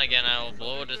eyes on again, I will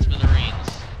blow it to smithereens.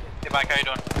 Hey Mike, how you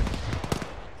doing?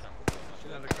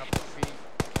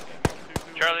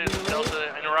 Charlie, this is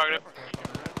Delta, interrogative.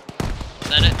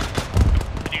 Send it.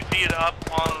 Can you see it up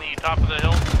on the top of the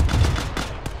hill?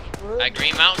 At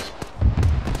Green Mountain?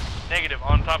 Negative,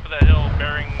 on top of that hill,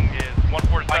 bearing is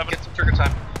 147. Mike, get some trigger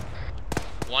time.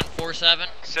 147.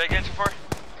 Say again, 2-4.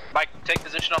 Mike, take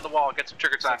position on the wall. Get some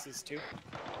trigger time. 6-2.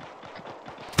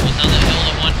 What's on the hill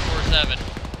to 147?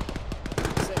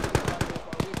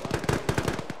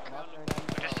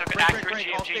 Just took an accurate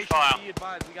GMG file. Be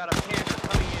advised, we got a Panther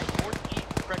coming in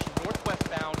northwest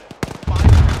bound.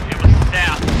 It was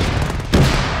south.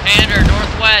 Panther,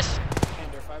 northwest.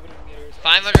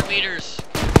 500 meters.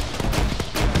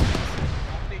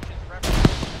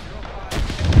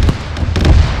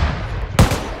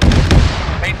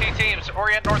 AT teams,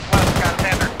 orient northwest, got a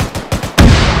Panther.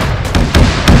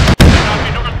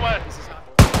 Copy northwest.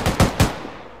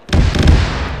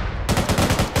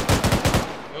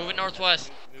 Moving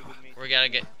northwest. We gotta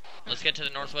get. Let's get to the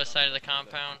northwest side of the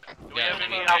compound. Do we have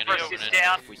any Alpha assist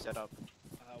down? We set up.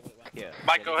 Yeah.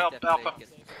 Mike, go help Alpha.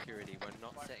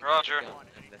 Roger.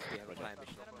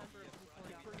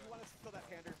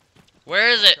 Where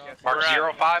is it? Mark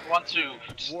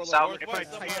 0512. South. If I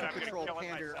Titan Patrol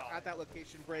Pander at that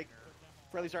location break,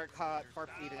 friendlies aren't caught. FARP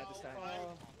Aydon at this time.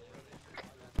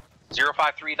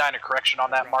 0539, a correction on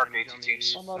that mark, AT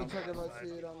teams. I'm about to check if I see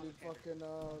it on the fucking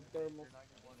thermal.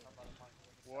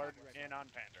 Ward in on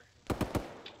Panther.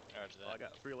 Well, I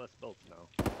got 3 less bolts now.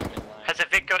 Has the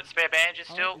Vic got spare bandages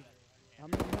still?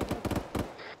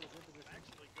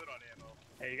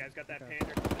 Hey, you guys got that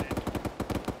Panther coming in?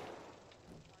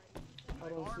 I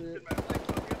don't see it.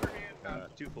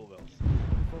 2 full belts.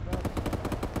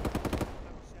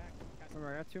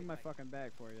 Remember, I got 2 in my fucking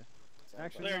bag for you.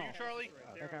 Actually, There, no. you Charlie?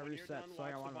 That got reset, so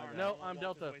I got 1 in my bag. No, I'm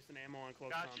Delta. Wasting ammo on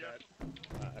close combat.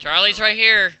 Charlie's right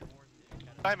here.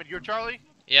 Diamond, you're Charlie?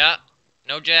 Yeah.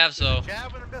 No jabs though.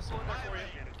 Jab and a missile in there for you.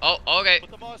 Oh, okay.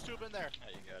 Put the Moss tube in there.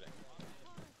 You got it.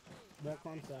 Back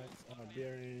contacts,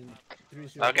 bearing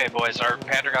 3. Okay, boys, our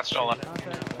Panther got stolen.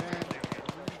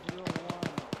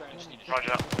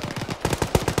 Roger.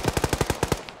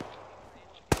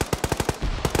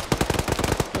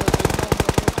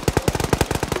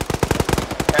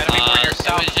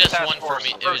 It was just one for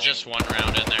me. It was just 1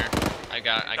 round in there. I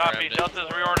grabbed it. Delta's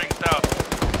reordering south.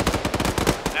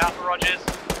 Alpha, Rogers.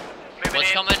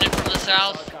 What's coming in from the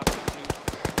south?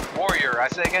 Warrior. I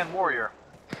say again, warrior.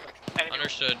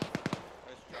 Understood.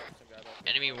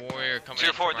 Enemy warrior coming in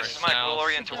 2-4, from our this is Mike. We'll south.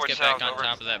 orient Let's towards get south. back on Over.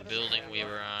 top of that building we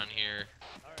were on here.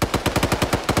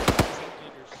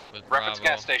 With Reference Bravo.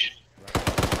 gas station.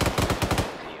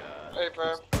 Hey,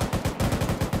 fam.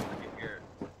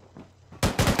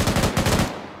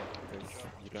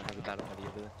 You don't have a battle buddy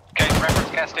over there? Okay,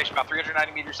 reference gas station about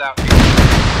 390 meters out.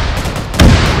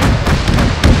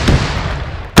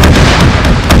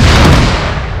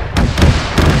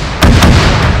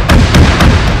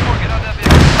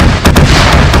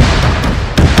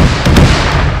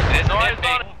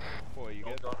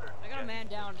 I got a man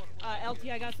down.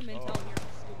 LT, I got some intel here.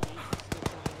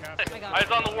 Eyes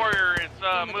on the warrior. It's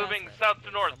moving south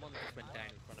to north.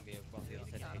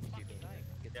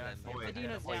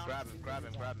 Medina's Wait, down. grab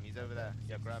him. He's over there.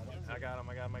 Yeah, grab him. I got him.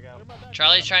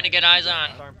 Charlie's trying to get eyes on.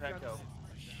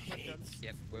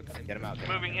 Yep, get him out.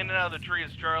 Moving in and out of the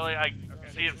trees, Charlie. I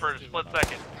see it for a split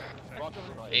second.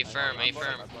 A firm.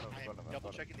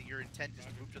 Double checking that your intent is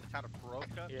to move to the town of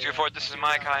Baroka. 2-4, this is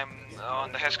Mike. I'm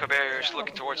on the Hesco barriers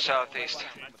looking towards southeast.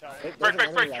 Break.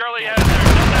 Charlie has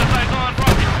eyes on.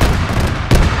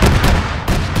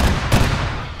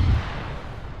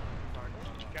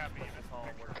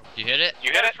 You hit it?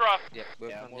 You hit it, rough. Yep,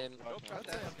 we're from him. I'm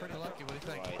pretty lucky. What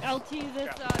do you think? LT, this,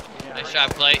 Nice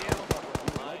shot, Clay.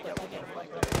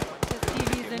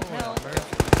 TV's intel.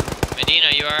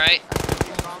 Medina, you alright?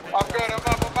 I'm good, I'm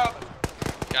up.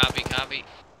 Copy.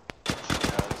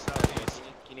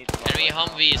 Enemy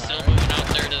Humvee is still moving out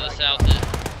there to the south.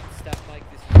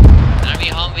 Enemy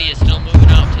Humvee is still moving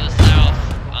out to the south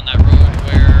on that road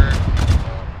where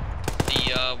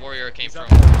the warrior came from.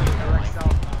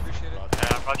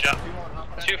 Roger.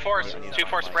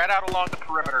 2-4, spread out along the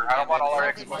perimeter. I don't want all our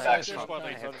exports action.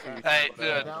 Hey,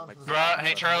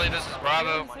 hey Charlie, this is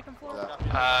Bravo. We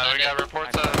got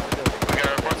reports of a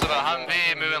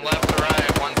Humvee moving left to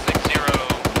right, 160,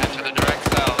 and to the direct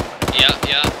south.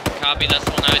 Yeah, copy. That's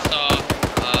the one I saw.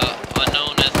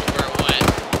 Unknown as to where it went.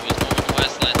 It was moving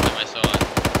west last time I saw it.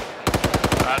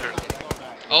 Roger.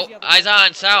 Oh, eyes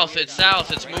on, south. It's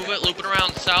south. It's moving, looping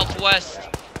around southwest.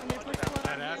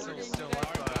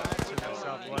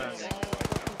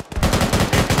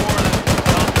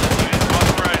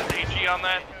 On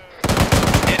that.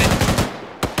 Hit it.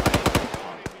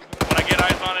 When I get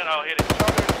eyes on it, I'll hit it.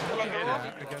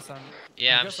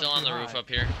 Yeah, I'm still on the roof up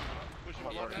here.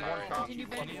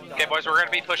 Okay, boys, we're going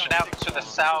to be pushing out to the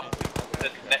south to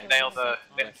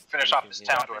finish off this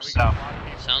town to our south.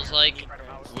 Sounds like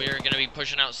we're going to be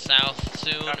pushing out south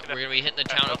soon. We're going to be hitting the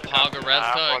town of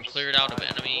Pogorevka and cleared out of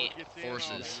enemy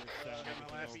forces.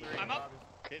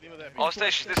 All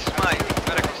stations, this is Mike.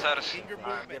 Medical status.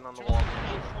 Getting on the wall.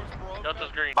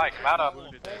 Delta's green. Mike, mount up.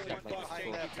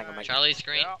 Charlie's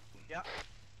green.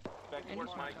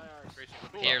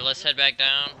 Here, let's head back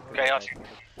down. Okay,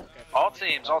 all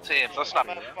teams, listen up.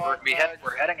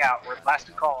 We're heading out. We're last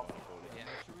in call.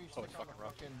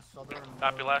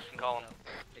 Copy, last and call him.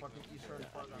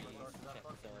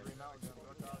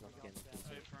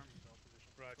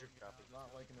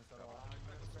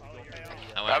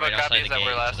 I went right outside the gate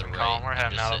we're last to the and call. right. We're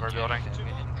heading out of our building.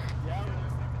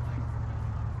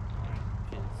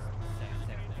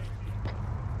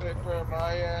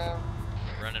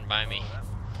 Running by me.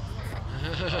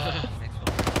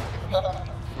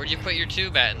 Where'd you put your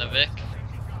tube at, in the Vic?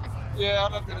 Yeah,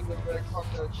 I'm not in the Vic. Fuck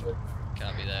that shit.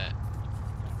 Copy that.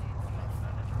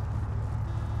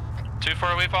 2-4,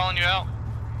 are we following you out?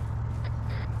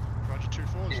 Roger,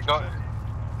 2-4. He's got.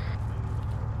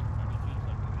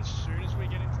 As soon as we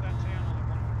get into that town, I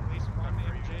want at least one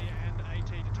MG and AT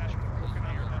detachment looking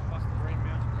up at that fucking Green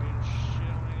Mountain ready to shit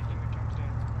on anything that comes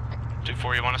down.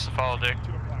 2-4, you want us to follow Dick?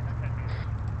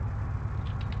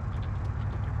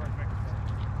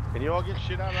 Can you all get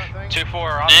shit out of that thing?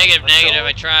 2-4, Negative,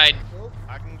 I tried.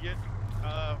 I can get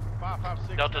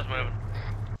 556. Delta's moving.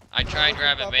 I tried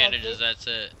grabbing bandages, that's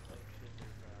it.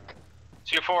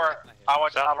 2-4, I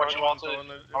want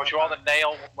you all to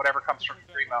nail whatever comes from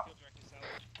Green Mountain.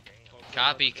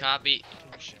 Copy.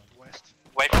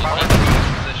 Wait for my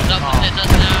position. Something hits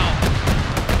us now.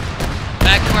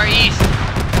 Back to our east.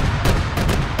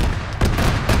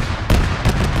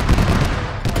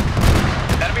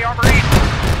 Enemy armor east.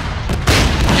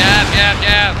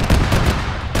 Jab.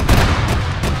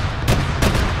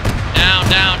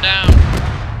 Down.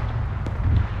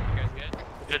 You guys good?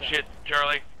 Good shit,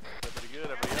 Charlie.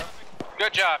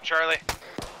 Good job, Charlie.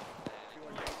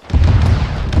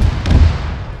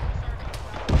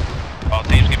 All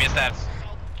teams, give me a status.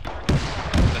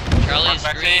 Charlie's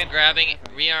green, grabbing,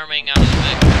 rearming out of the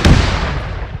Vic.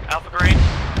 Alpha green.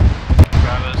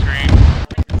 Bravo's green.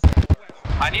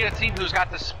 I need a team who's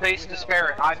got the space to spare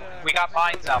it. We got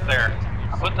mines out there.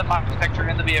 I'm putting the mine detector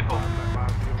in the vehicle.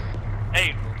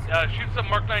 Hey, shoot some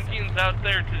Mark 19s out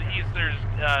there to the east. There's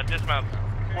dismounts.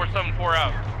 474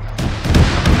 out.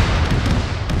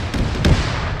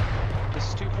 This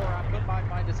is 2-4. I'm putting my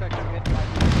mine detector in my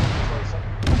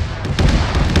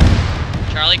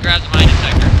Charlie grabs the mine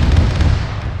detector.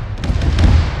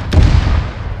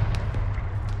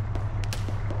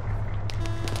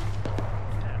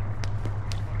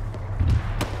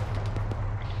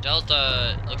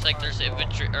 Delta, looks like there's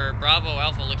infantry, or Bravo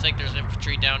Alpha, looks like there's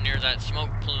infantry down near that smoke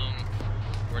plume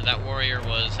where that warrior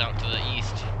was out to the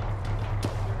east.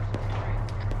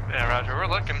 Yeah, Roger, we're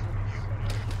looking.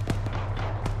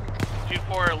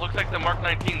 2-4, it looks like the Mark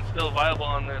 19 is still viable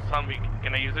on this Humvee.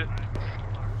 Can I use it?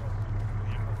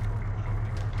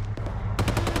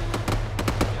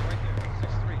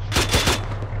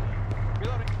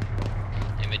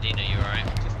 Hey Medina, you alright?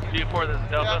 2-4, this is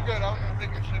Delta. Yeah, I'm good. I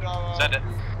think we should Send it.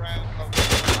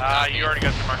 You already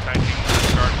got the Mark 19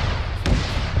 guard.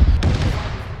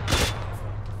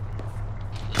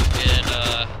 Let's get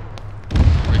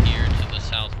over here to the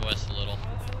southwest a little.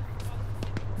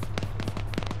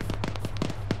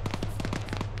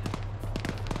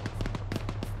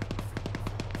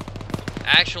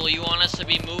 Actually, you want us to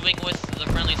be moving with the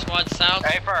friendly squad south?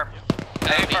 A firm.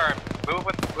 A firm. Move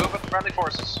with the friendly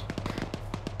forces.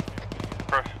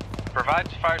 Provide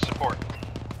fire support.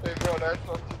 Hey bro, that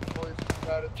sergeant's voice is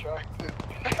not attractive.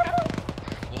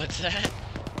 What's that?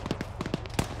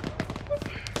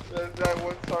 That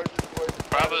one sergeant's voice.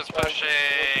 Bravo's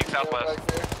pushing southwest.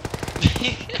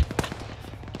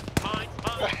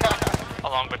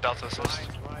 Along with Delta assist.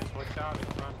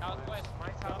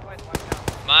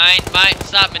 Mine,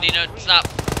 stop Medina, stop.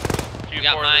 We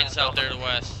got mines out there to the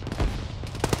west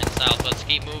and south. Let's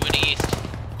keep moving east.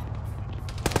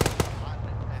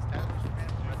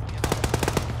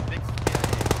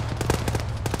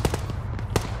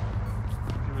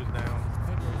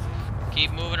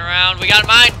 Keep moving around. We got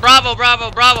mine. Bravo,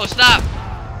 stop.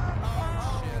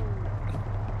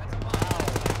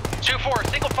 2-4,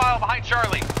 single file behind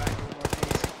Charlie.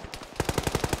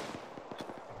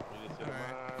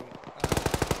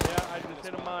 Yeah, I just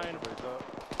hit a mine.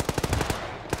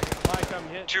 Mike, I'm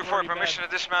hit. 2-4, permission to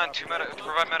dismount to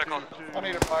provide medical. I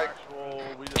need a bike.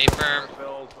 Hey, firm.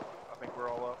 I think we're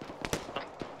all up.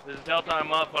 This is Delta,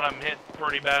 I'm up, but I'm hit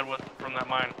pretty bad from that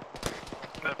mine.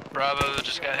 Bravo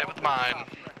just got hit with mine.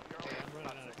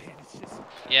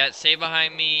 Yeah, stay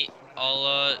behind me.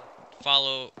 I'll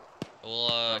follow.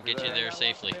 We'll get you there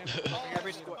safely.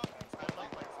 Every squad.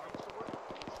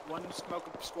 One smoke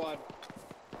squad.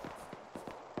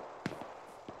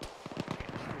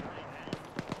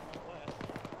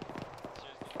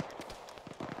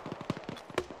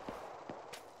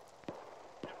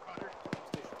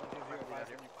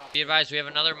 Be advised, we have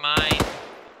another mine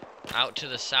out to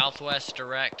the southwest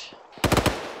direct.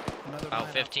 About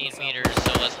 15 meters,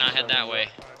 so let's not head that way.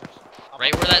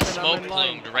 Right where that smoke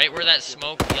plumed, right where that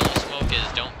yellow smoke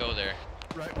is, don't go there.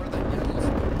 Right where that yellow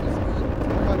smoke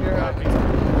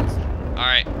is.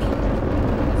 Alright.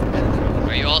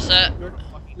 Are you all set?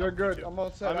 You're good. I'm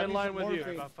all set. I'm in line with you.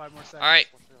 About 5 more seconds. Alright,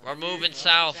 we're moving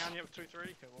south.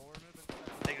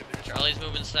 Charlie's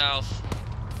moving south.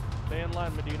 Stay in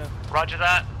line, Medina. Roger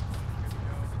that.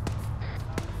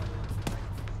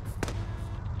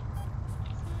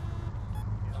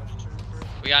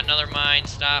 We got another mine,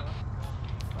 stop.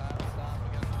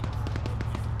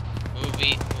 Move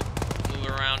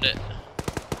around it.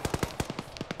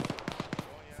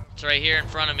 It's right here in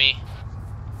front of me.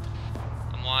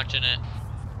 I'm watching it.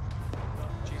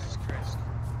 Jesus Christ.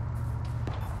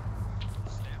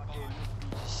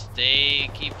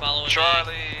 Keep following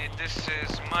Charlie, me. this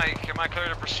is Mike. Am I clear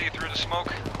to proceed through the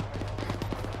smoke?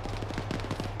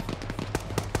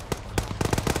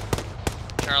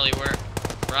 Charlie,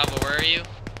 Bravo, where are you?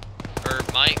 Or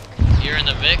Mike, you're in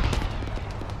the Vic?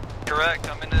 Correct,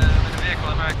 I'm in the vehicle.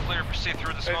 Am I clear to proceed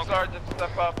through the smoke? Hey Sergeant,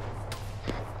 step up.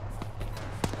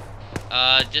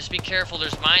 Just be careful,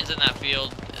 there's mines in that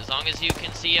field. As long as you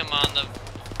can see them on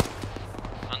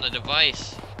the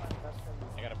device.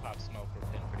 I gotta pop smoke,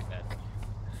 we're in pretty bad.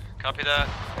 Copy that.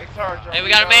 Hey Sergeant. Hey, we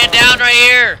got a man down right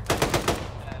here!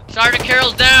 Sergeant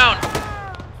Carroll's down!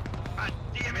 God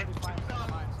damn it!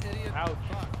 Ouch.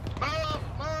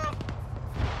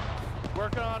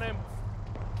 Working on him.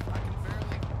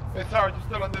 Hey Sergeant,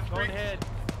 still on this Go creek? ahead.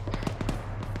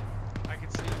 I can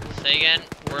see you. Say again,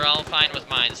 we're all fine with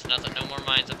mines. Nothing, no more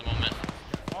mines at the moment.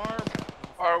 Arm.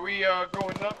 Are we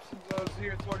going up since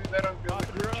Zero told you that on the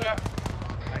group chat?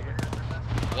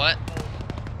 What?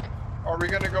 Are we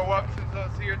gonna go up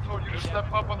since Zero told you to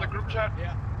step up on the group chat?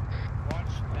 Yeah. Watch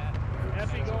that.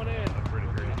 Effie going in.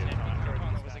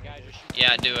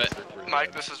 Yeah, do it.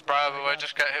 Mike, this is Bravo. I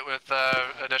just got hit with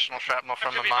additional shrapnel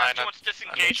from a mine. I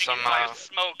need some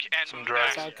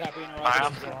drugs.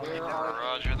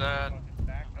 Roger that.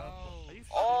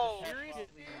 Oh!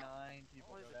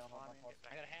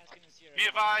 Be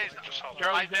advised,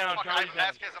 Charlie's down.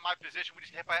 Vasquez in my position. We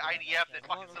just hit by IDF that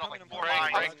fucking set off like 4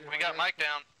 mines. We got Mike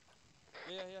down.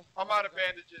 Yeah. I'm out of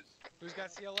bandages. Who's got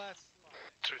CLS?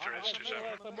 2-3,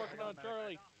 I'm working on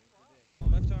Charlie.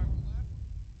 Left arm.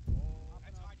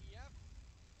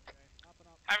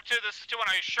 I'm 2, this is 2-1.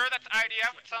 Are you sure that's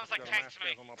IDF? It sounds like tanks to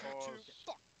me.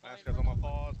 Vasquez on my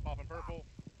paws. popping purple.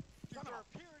 Dude, they're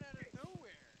appearing out of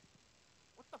nowhere.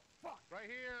 What the fuck? Right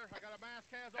here. I got a mass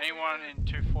cast. Anyone in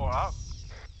 2-4 up?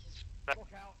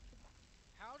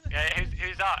 Yeah,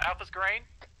 who's up? Alpha's green.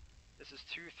 This is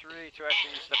 2-3. 2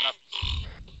 actually stepping up.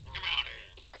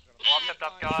 Well, stepped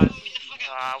up, guys.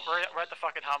 We're at the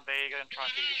fucking Humvee. Gonna try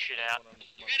and figure this shit out.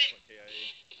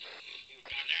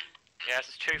 Yeah, this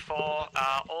is 2-4.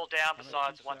 All down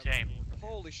besides one team.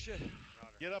 Holy shit.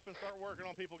 Get up and start working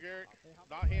on people, Garrett.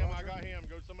 Not him, I got him.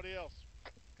 Go to somebody else.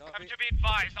 Having to be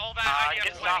advised, all that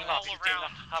idea all around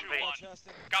 2-1.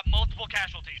 Got multiple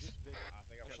casualties.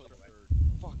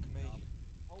 Fuck me.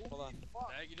 Hold on.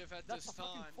 Negative at That's this a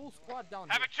fucking time. full squad down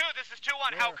Having here. 2, this is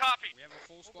 2-1. How copy? We have a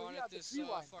full squad at this I'm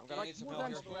fucking gonna need some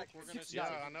help here. We're gonna see.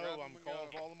 Yeah, I know. I'm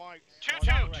calling for all the mics.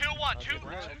 2-2. 2-1. 2.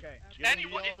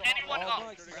 Anyone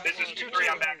up? This is 2-3.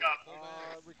 I'm back up.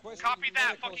 Copy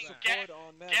that. Fucking get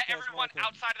everyone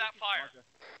outside of that fire.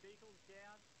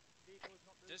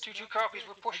 2-2 copies.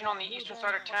 We're pushing on the eastern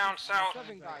side of town, south. I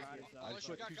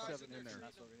put 2-7 in there.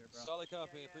 Solid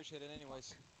copy. Appreciate it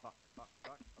anyways.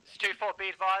 It's 2-4. Be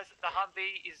advised, the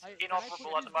Humvee is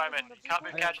inoperable at the moment. Can't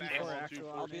move casualties.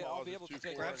 I'll be able to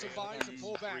take Grab some bodies and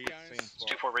pull back, guys.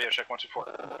 2-4 radio check. 1-2-4.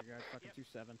 Fucking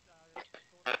 2-7.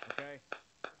 Okay.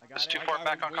 I got It's it. 2-4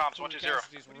 back on comms. 1-2-0.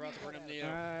 We're about to bring them to you.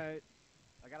 Alright.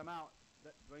 I got him out.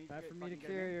 Time for me to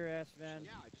carry your ass, man.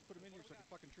 Yeah, I just put him in here so I can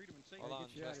fucking treat him and save him. Hold on,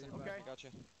 Justin. Okay.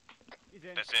 Gotcha. He's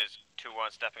in. This is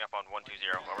 2-1 stepping up on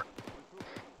 1-2-0. Over.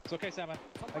 It's okay, Sam. I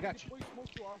got you.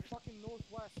 To our fucking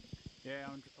northwest.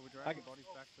 Yeah, we're driving bodies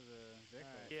back to the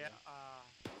vehicle. Yeah,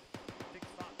 Big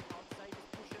spot outside is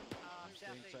pushing.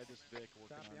 stay inside this vehicle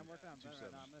working Copy, on I'm working on 2-7.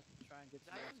 right now. I'm gonna try and get to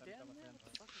the outside with him. What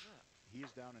the fuck is that? He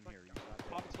is down in here. He's not dead.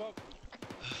 Pop smoke.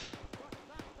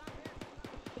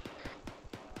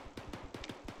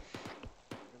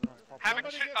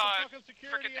 Having 2,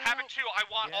 having 2, I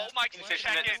want all mics to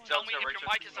check in. Tell me if your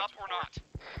mic is up or not.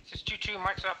 This is 2-2.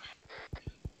 Mic's up.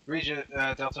 Region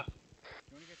Delta.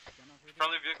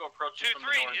 Friendly vehicle approaching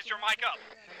 2-3, is your mic up?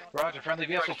 Roger. Friendly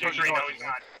vehicle approaching north.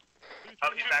 Oh,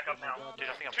 he's back up now. Dude,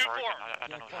 I think I'm 2-4. I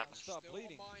don't know what happened. Stop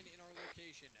bleeding. Mine in our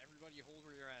location. Everybody hold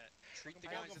where you're at. Treat the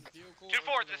guys in the vehicle.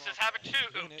 2-4, this is having 2.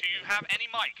 Do you have any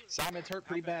mic? Simon's hurt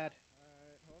pretty bad.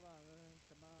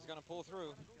 He's gonna pull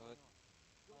through.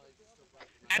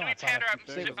 Enemy Tanner at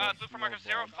blue for marker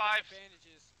 05.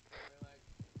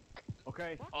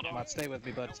 Okay. Come on, stay with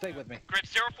me, bud. Stay with me. Grid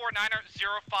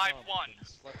 049051.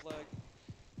 Left leg.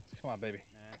 Come on, baby.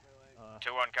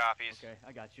 2-1 copies. Okay,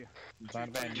 I got you.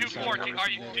 2-4,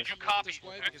 did you copy?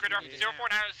 Grid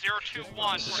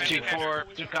 049021. This is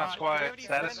 2-4. 2 comms quiet.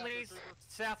 Status.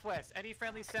 Southwest. Any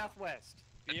friendly southwest?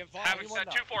 Having said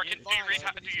 2-4, do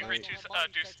you read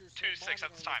 2-6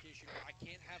 at this time? I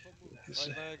can't have a move.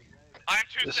 I am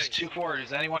 2-6. This is 2-4.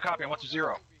 Is anyone copying?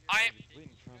 1-2-0. I am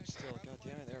Bleeding from still. God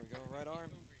damn it. There we go. Right arm.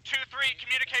 2-3.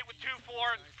 Communicate with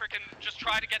 2-4. Freaking just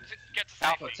try to get to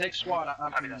safety. Alpha, take squad.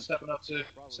 I'm stepping up to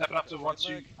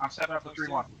 1-2. I'm stepping up to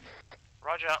 3-1.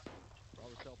 Roger.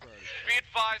 Be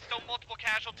advised, still multiple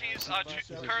casualties.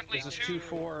 Currently This is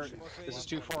 2-4. This is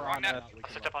 2-4 on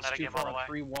sit up on that again, by the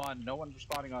way. 3-1. No one's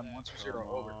responding on 1-2-0.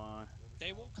 Over.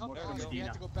 They won't come There back. we go. We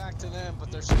have to go back to them, but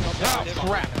they're still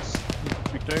Crap!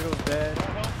 McDougall's dead.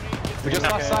 We just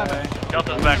lost Simon.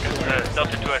 Delta's back.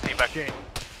 Delta 2 SE back.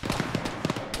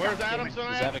 Where's Adamson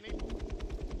at?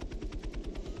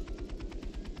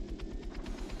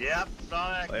 Yep,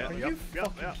 saw that. Are you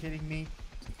fucking kidding me?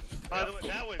 By the way,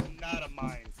 that was not a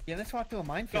mine. Yeah, let's walk through a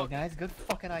minefield, guys. Good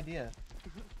fucking idea.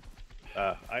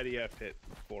 IDF hit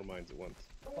 4 mines at once.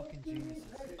 Fucking geniuses.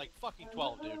 Like fucking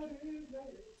 12, dude.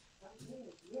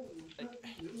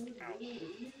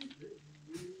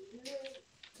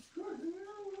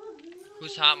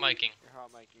 Who's hot micing? You're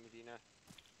hot micing, Medina.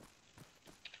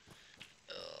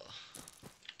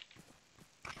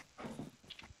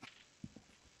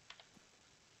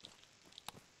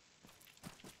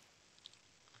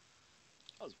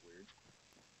 That was weird.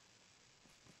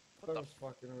 That was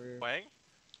fucking weird. Wang?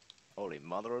 Holy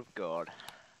mother of God.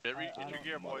 Get your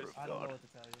gear, boys. I don't know what to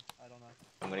tell you. I don't know.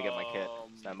 I'm gonna get my kit.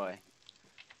 Stand by.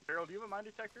 Harold, do you have a mine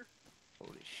detector?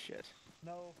 Holy shit.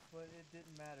 No, but it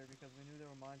didn't matter because we knew there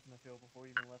were mines in the field before we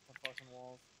even left the fucking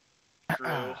walls.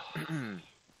 True.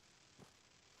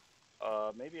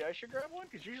 Maybe I should grab one?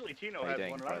 Because usually Tino Hey, has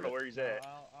dang, one, and I don't know where he's at.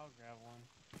 I'll grab one.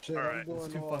 Shit, Alright. It's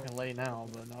too fucking late now,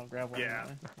 but I'll grab one. Yeah.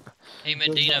 Anyway. Hey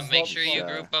Medina, make sure you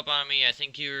group up on me. I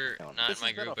think you're not in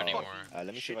my group anymore. Let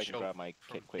me see if I can grab my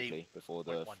kit quickly before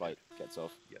the fight gets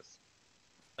off. Yes.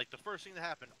 Like the first thing that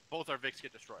happened, both our Vics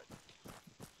get destroyed.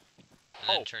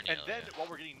 And then turn and yellow, then yeah. while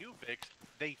we're getting new Vics,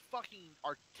 they fucking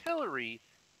artillery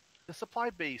the supply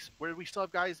base where we still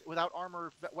have guys without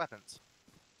armor weapons.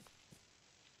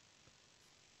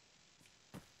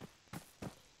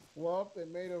 Well, they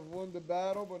may have won the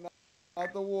battle, but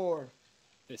not the war.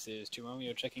 This is 2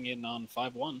 Romeo checking in on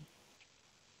 5-1.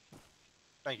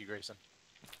 Thank you, Grayson.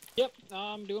 Yep,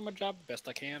 I'm doing my job best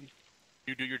I can.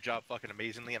 You do your job fucking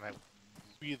amazingly, and I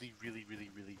really,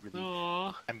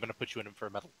 Aww. I'm gonna put you in for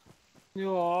a medal.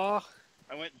 Aww.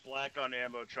 I went black on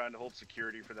ammo trying to hold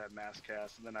security for that mass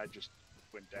cast, and then I just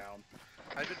went down.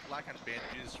 I've been black on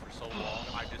bandages for so long,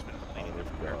 I've just been bleeding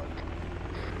everywhere.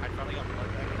 I finally got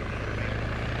blood back.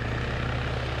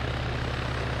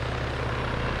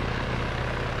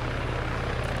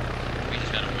 We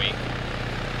just gotta wait.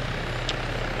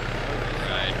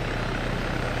 Alright.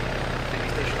 Maybe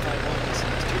station 5-1, this is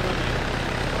 2 Romeo.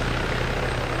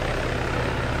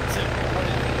 That's it.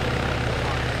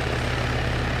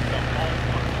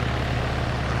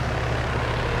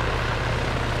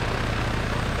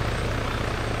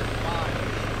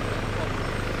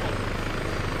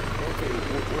 Okay,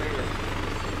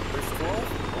 there's 12?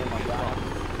 Oh my god.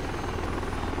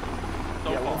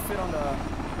 Yeah, we'll fit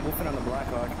on the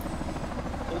Blackhawk.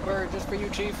 Uber, just for you,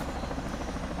 Chief.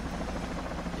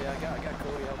 Yeah, I got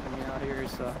Cody helping me out here,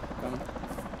 so coming.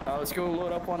 Let's go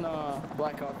load up on the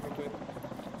Blackhawk real quick.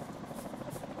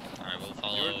 Alright, we'll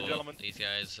follow these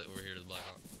guys over here to the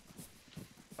Blackhawk.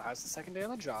 How's the second day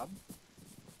on the job?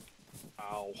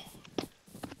 Ow.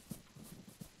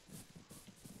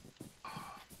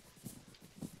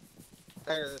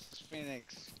 Tiger, this is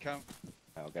Phoenix. Come.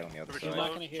 I'll get on the other He's side.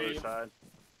 not gonna hear you. Don't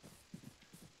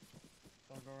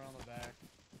go around the back.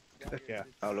 Yeah.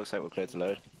 Oh, looks like we're clear to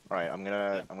load. Alright, I'm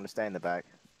gonna stay in the back.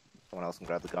 Someone else can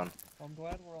grab the gun. I'm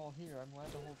glad we're all here. I'm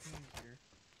glad the whole team's here.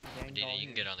 Medina, you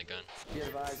can get on the gun. Be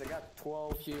advised, I got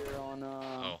 12 here on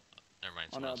Oh, never mind.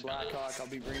 on Blackhawk. I'll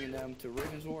be bringing them to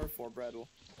Ravensworth for Bradwell.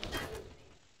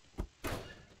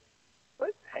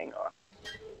 But hang on.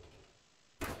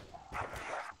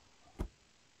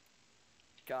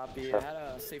 Copy. I had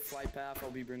a safe flight path.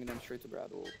 I'll be bringing them straight to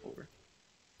Bradwell. Over.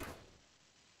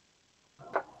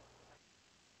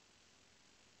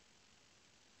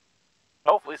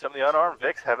 Hopefully some of the unarmed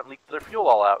Vics haven't leaked their fuel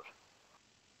all out.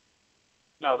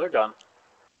 No, they're done.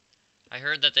 I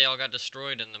heard that they all got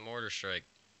destroyed in the mortar strike.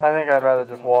 I think I'd rather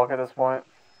just walk at this point.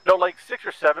 No, like 6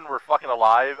 or 7 were fucking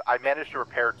alive. I managed to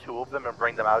repair 2 of them and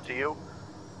bring them out to you.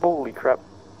 Holy crap.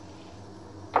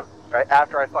 Right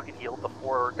after I fucking healed the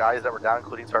 4 guys that were down,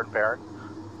 including Sergeant Parent.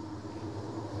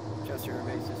 Chester Air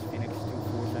Base is Phoenix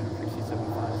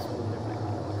 24765. School living in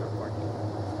the car parking.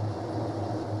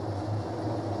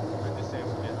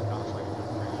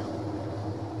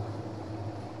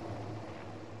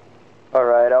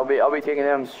 Alright, I'll be taking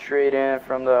them straight in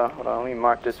from the. Hold on, let me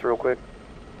mark this real quick.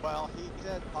 Well, he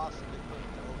said possibly put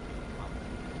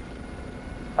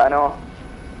it I know.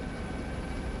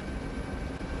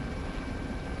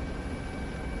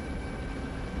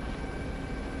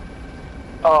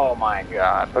 Oh my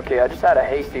god. Okay, I just had a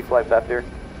hasty flight back there.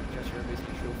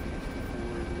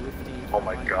 Oh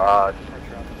my god.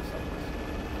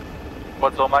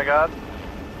 What's oh my god?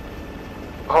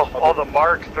 Oh, all the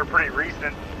marks, they're pretty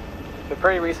recent. They're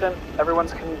pretty recent.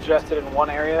 Everyone's congested in one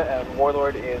area, and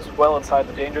Warlord is well inside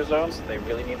the danger zones. So they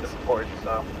really need the support,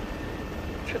 so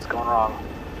shit's going wrong.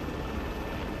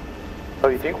 Oh,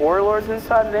 you think Warlord's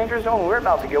inside the danger zone? We're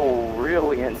about to go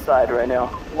really inside right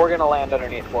now. We're gonna land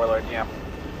underneath Warlord, yeah.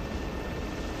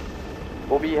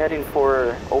 We'll be heading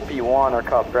for OP1 or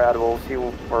Cop Bradwell, see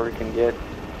where we can get.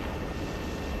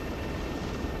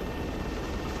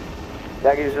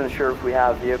 That isn't sure if we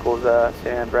have vehicles at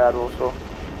San Bradwell, so.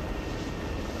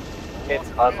 It's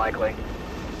unlikely.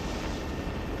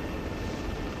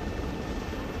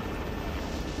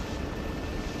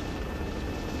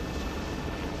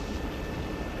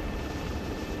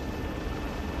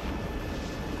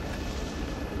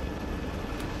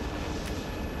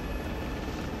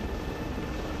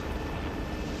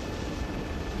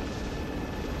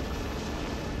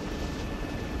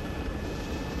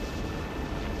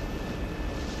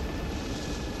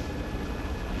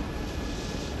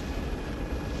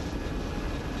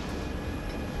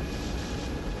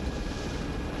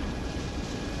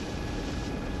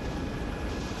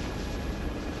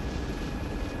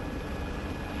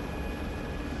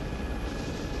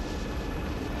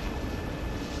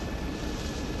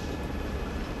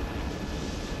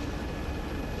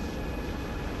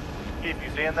 Keith,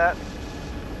 you seeing that?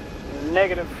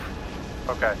 Negative.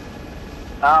 Okay.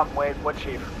 Wait, what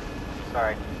chief?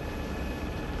 Sorry.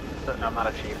 No, I'm not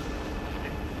a chief.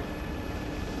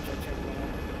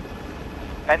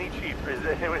 Any chief is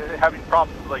having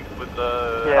problems like with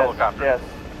the helicopter.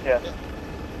 Yes.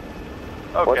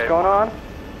 What's going on?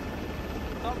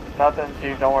 Nothing,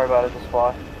 Chief. Don't worry about it. Just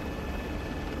fly.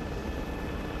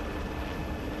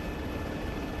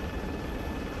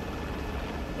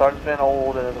 Sergeant's been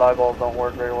old and his eyeballs don't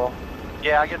work very well.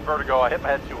 Yeah, I get vertigo. I hit my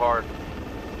head too hard.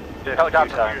 The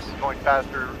helicopter is going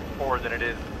faster forward than it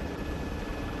is.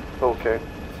 Okay,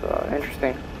 so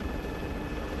interesting.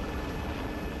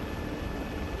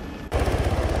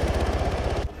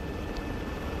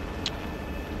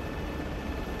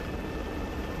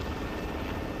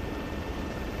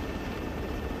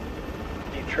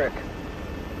 Neat trick.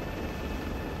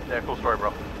 Yeah, cool story,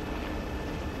 bro.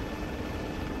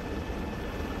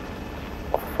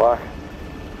 Oh, fuck.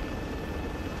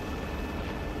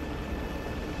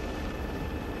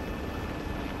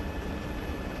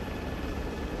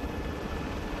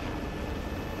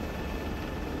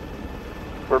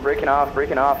 We're breaking off,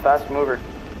 fast mover.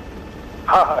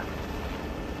 Haha.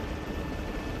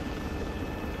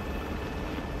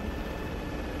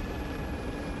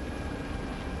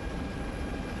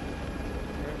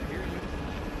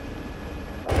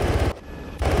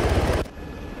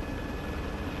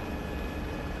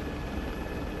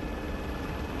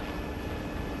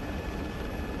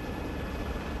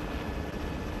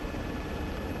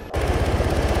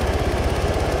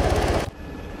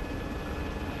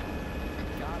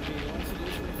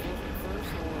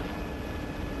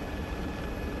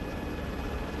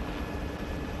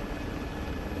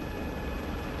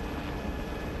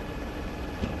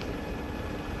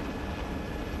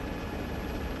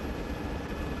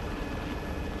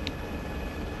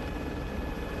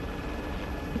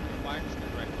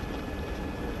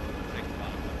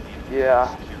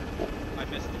 Yeah. I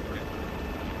missed the grid.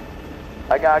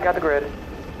 I got the grid.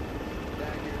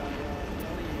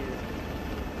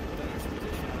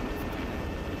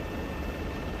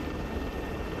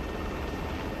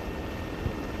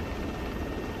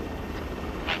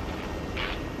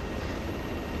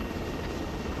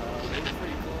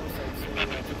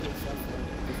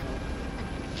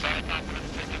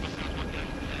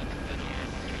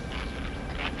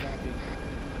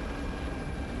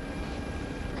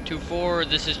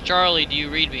 This is Charlie, do you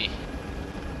read me?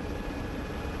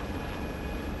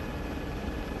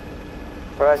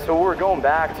 Alright, so we're going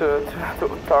back to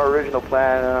our original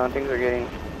plan. Things are getting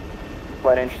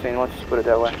quite interesting, let's just put it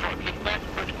that way.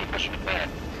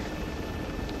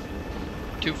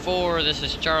 2-4, this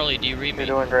is Charlie, do you read me?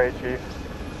 You're doing great, Chief.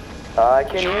 I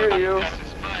can hear you.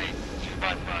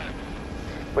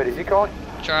 Wait, is he calling?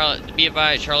 Charlie, be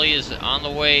advised, Charlie is on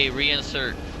the way,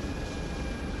 reinsert.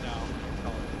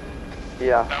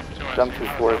 Yeah, jump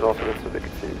 2-4 is also that's a big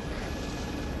city.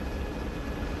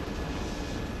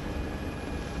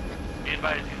 Be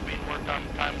advised, he's being worked on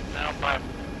time now, 5.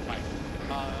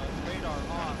 Radar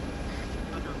on.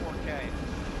 Under 4K.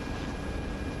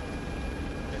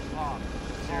 It's off.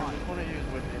 Here, which one of you is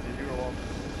with me? Did you roll?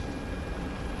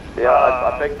 Yeah,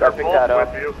 I picked that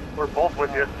up. With you. We're both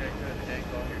with you.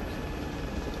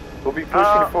 We'll be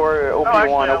pushing for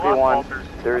OP1, OP1.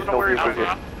 There's no vehicles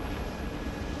here.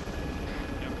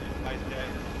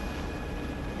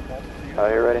 You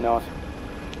already know us.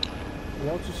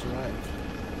 Walters arrived.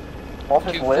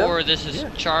 2-4, this is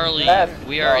Charlie.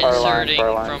 We are inserting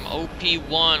from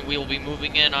OP1. We will be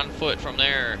moving in on foot from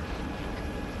there.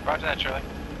 Roger that, Charlie.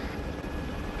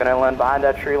 Gonna land behind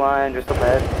that tree line just up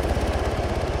ahead.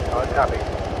 Copy.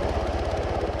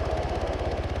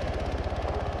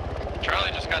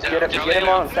 Charlie just got Get him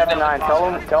on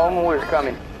 7-9. Tell him we're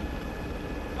coming.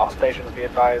 All stations, be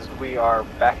advised, we are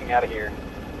backing out of here.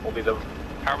 We'll be How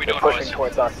are we doing, pushing boys?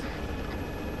 towards us.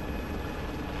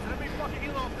 Enemy fucking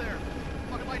helo up there.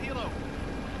 Fucking light helo.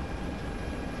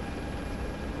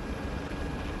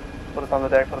 Put us on the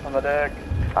deck, put us on the deck.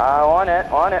 On it,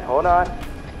 hold on.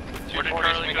 Get out.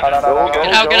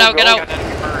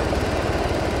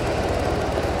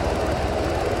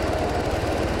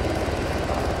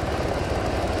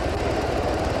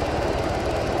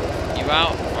 You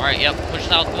out? Alright, yep, push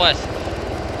southwest.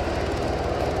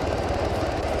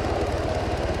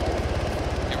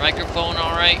 Your microphone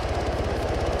alright?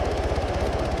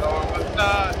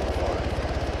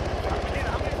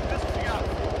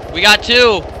 We got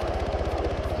 2.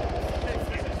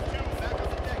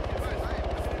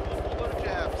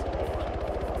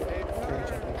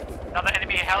 Another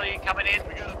enemy heli coming in.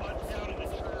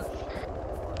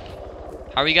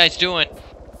 How are you guys doing?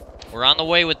 We're on the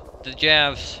way with the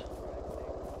Javs.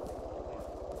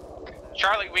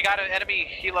 Charlie, we got an enemy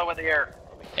helo in the air.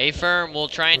 A firm, we'll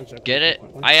try and get it.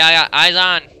 Aye, eyes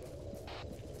on.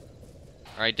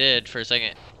 Or I did for a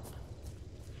second.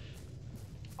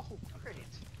 Oh, great.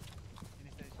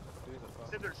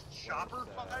 there's chopper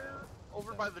fire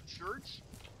over by the church?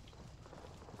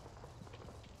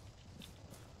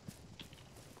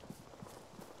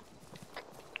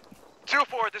 Two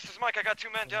 4, this is Mike. I got 2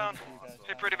 men down.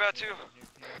 Hit pretty bad too.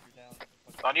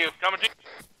 On you. Coming.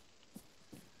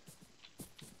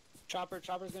 Chopper's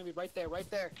gonna be right there, right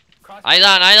there. Cross.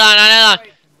 Aydon.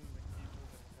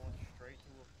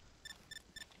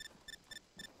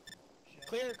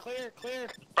 Clear.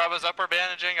 Bravo's upper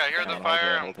bandaging. I hear the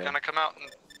fire. I'm gonna come out and.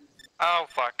 Oh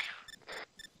fuck.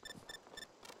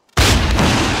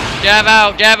 Jab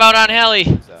out on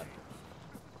heli.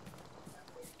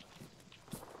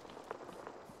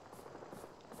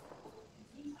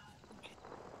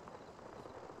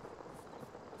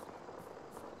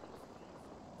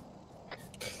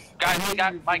 Guys, we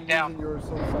got Mike down. Low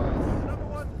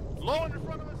in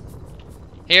front of us.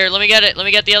 Here, let me get it. Let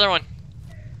me get the other one.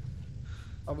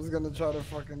 I was gonna try to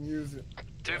fucking use it.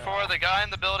 2-4, the guy in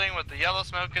the building with the yellow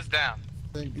smoke is down.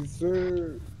 Thank you,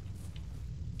 sir.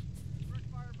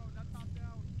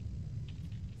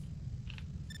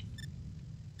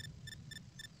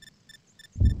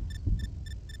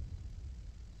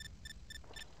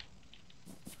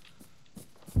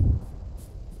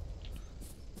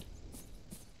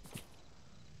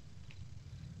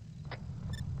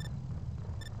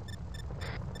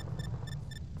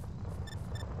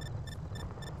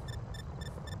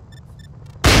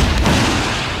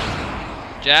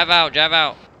 Jab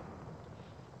out.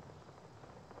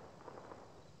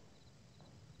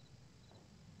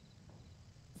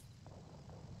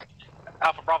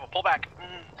 Alpha Bravo, pull back.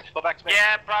 Pull back to me.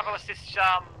 Yeah, Bravo assist,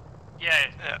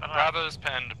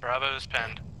 Bravo's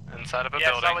pinned. Inside of a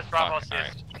building. Yeah, so is Bravo Fuck,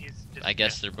 assist. Right. I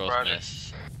guess they're both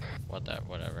miss.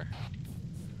 Whatever.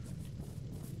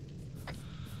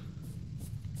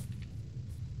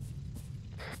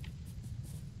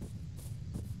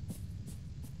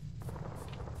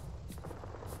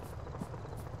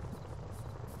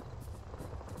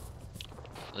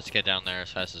 Let's get down there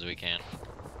as fast as we can.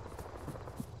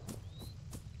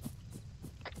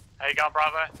 How you going,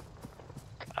 Bravo?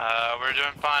 We're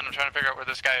doing fine. I'm trying to figure out where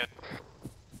this guy is.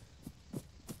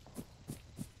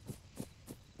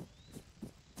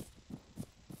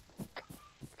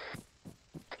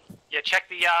 Yeah, check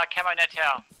the camo net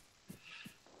tower.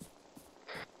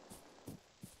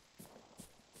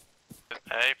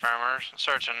 Hey, farmers,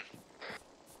 searching.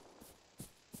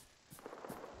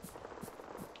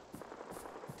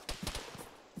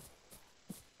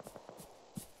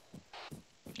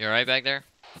 You alright back there?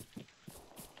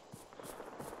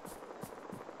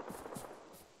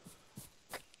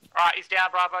 Alright, he's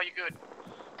down, Bravo, you good?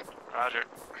 Roger.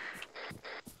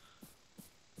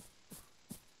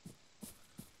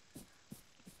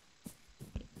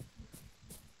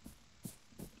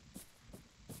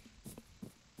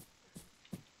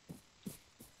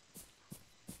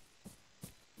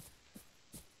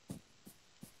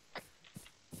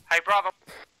 Hey, Bravo.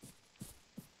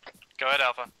 Go ahead,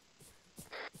 Alpha.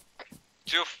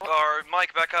 2-4,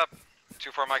 Mike, back up.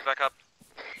 2-4, Mike, back up.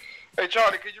 Hey,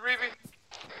 Charlie, could you read me?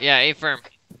 Yeah, A-firm.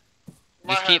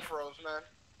 My Just hand keep. froze, man.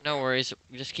 No worries.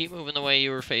 Just keep moving the way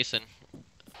you were facing.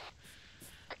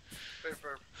 Hey,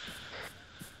 firm.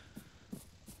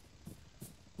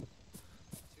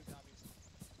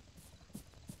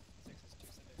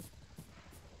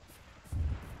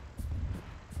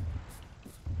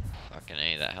 Fucking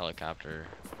A, that helicopter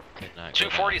did not go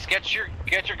 240s, get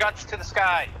your guns to the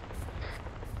sky.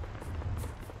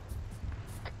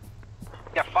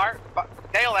 Yeah, fire,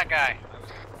 nail that guy.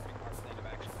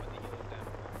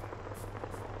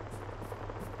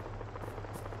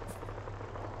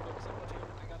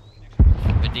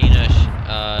 Medina,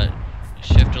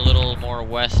 shift a little more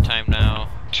west time now.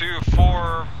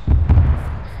 2-4.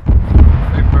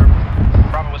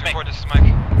 Bravo with me. 2-4, this is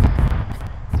Mike.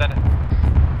 Send it.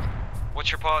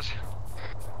 What's your pause?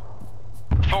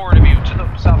 Forward of you to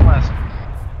the southwest.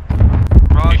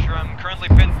 Roger, I'm currently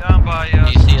pinned down by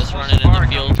you see us running in the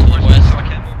field to the west? So I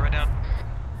can't move right now.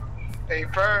 Hey,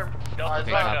 firm.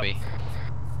 Okay, copy.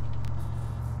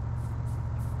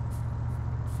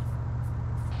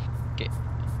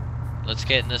 Let's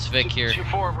get in this Vic here.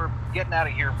 2-4, we're getting out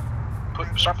of here.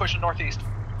 Start pushing northeast.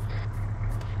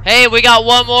 Hey, we got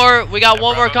one more. We got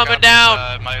one more coming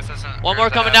down. My assistant. One more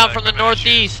coming down from the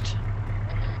northeast.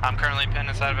 I'm currently pinned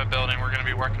inside of a building. We're going to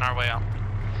be working our way out.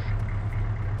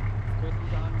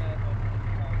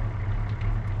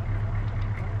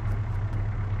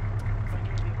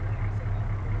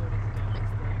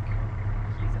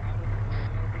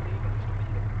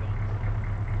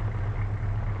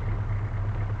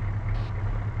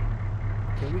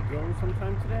 Can we go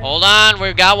sometime today? Hold on,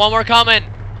 we've got one more coming.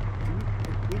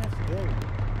 We have to go.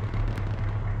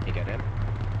 You get him?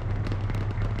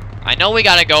 I know we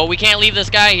gotta go. We can't leave this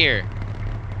guy here.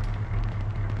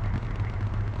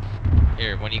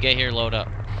 Here, when you get here, load up.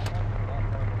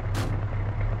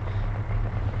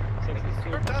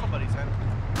 Where Battle Buddies at?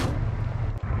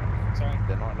 Sorry.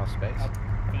 There's not enough space. I'll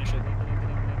finish it.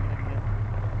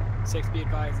 6, be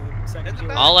advised. Second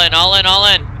kilo. All in, all in, all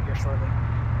in. Here shortly.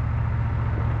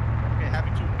 Okay,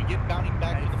 happy to begin bounding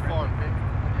back to the farm.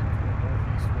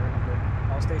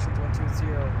 All stations 120,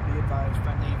 be advised,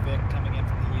 friendly Vic coming in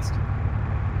from the east.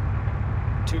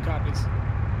 2 copies.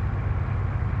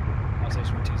 All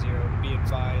station 120, be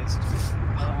advised,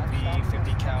 Humvee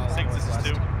 50 cal. 6, this is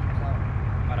 2.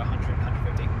 About 100,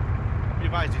 150. Be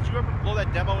advised, did you ever blow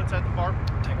that demo inside the farm?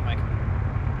 Take a mic.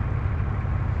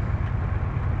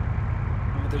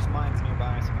 Remember, there's mines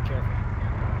nearby, so be careful.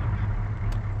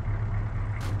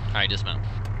 Alright, dismount.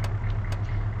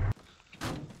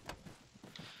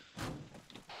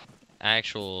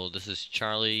 Actual, this is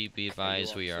Charlie. Be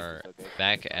advised, we are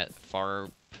back at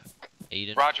FARP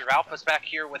Aydon. Roger, Alpha's back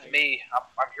here with me.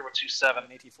 I'm here with 2-7.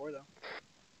 AT4 though.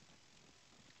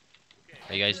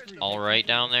 Are you guys alright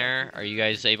down there? Are you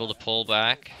guys able to pull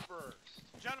back?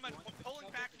 Gentlemen, we're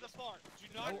pulling back to the farm. Do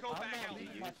not go back out.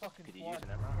 Could you use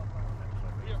an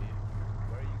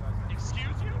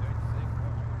Excuse you?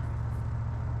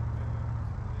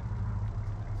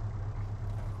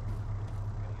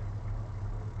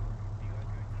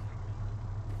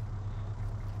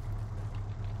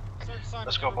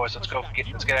 Let's go, boys. Let's go.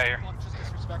 Let's get out of here.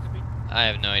 I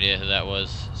have no idea who that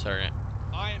was, Sergeant.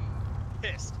 I'm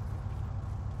pissed.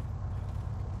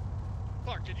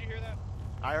 Clark, did you hear that?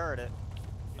 I heard it.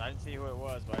 I didn't see who it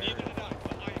was, but I heard Neither it. did I,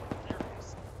 but I am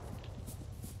furious.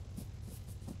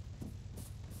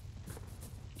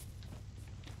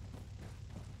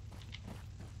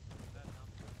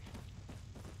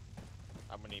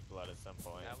 I'm gonna need blood at some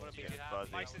point. Yeah, what It's a getting big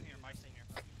fuzzy. Mike's in here, Mike's in here.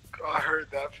 I heard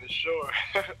that for sure.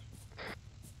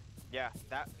 Yeah,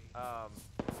 that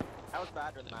was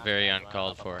bad. Very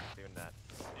uncalled for. Doing that.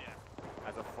 Yeah.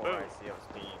 As a 4, I see it was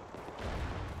Dean.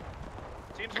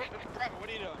 Teams, Bravo, what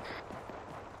are you doing?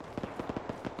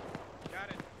 Got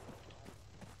it.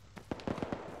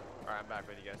 Alright, I'm back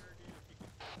with you guys.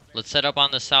 Let's set up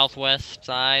on the southwest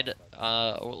side,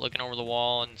 looking over the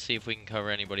wall, and see if we can cover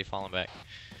anybody falling back.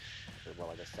 Well,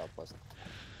 I guess southwest.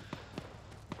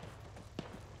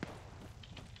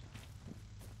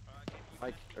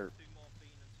 Mike, or...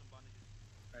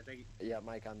 Yeah,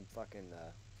 Mike, I'm fucking,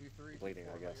 bleeding,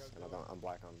 I guess, and I'm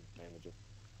black on bandages.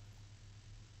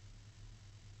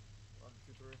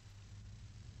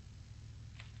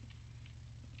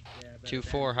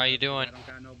 2-4, how you doing? I don't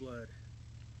got no blood.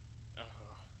 That's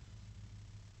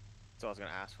what I was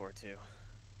gonna ask for too.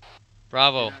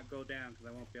 Bravo. Do not go down because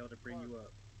I won't be able to bring you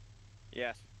up.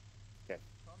 Yes. Okay.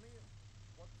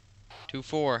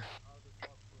 2-4.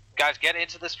 Guys, get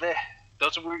into this Vic.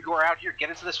 Those of you who are out here, get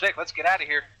into this Vic. Let's get out of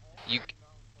here.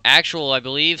 Actual, I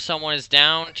believe someone is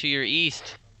down to your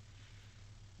east.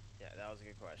 Yeah, that was a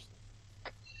good question.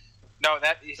 No,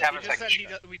 that he's having a He just second said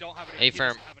shot. we don't have any. A he firm.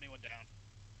 doesn't have anyone down.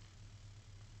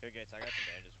 Good Gates, I got some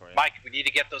bandages for you. Mike, we need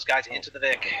to get those guys into the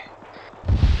Vic.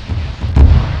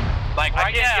 Like I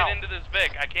right can't now. get into this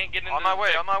Vic. I can't get into On my this way,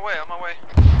 Vic. on my way, on my way.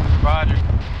 Roger.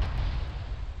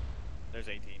 There's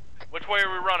 18. Which way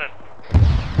are we running?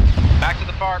 Back to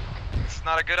the farm. It's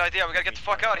not a good idea. We gotta get the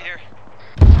fuck out of here.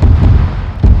 I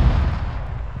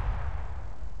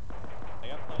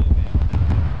got plenty of ammo down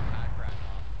there. Pack ran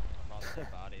off from all the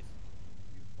dead bodies.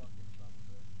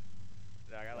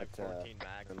 Yeah, I got like 14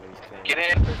 mags. Get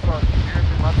in.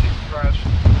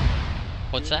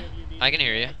 What's that? I can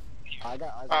hear you. I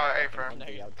got A-firm. out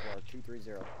to our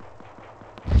 230.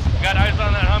 We got eyes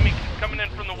on that Humvee coming in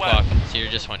from the west. Fuck, Seer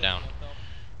just went down.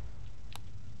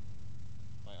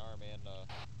 My arm and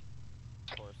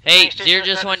Hey, Seer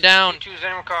just went down. T2 is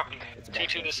anyone copy?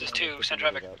 T2, this is 2. Send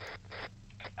traffic.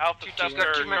 Alpha T2's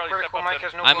got 2 minute critical. Mike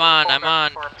has no I'm blood. on, I'm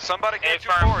on. Somebody get A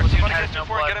firm, 2-4. Somebody get 2-4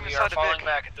 and get him we inside are the falling Vic.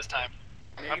 back at this time.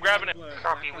 I'm grabbing it.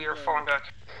 Copy, we are falling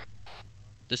back.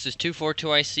 This is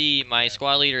 242IC. My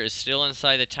squad leader is still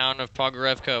inside the town of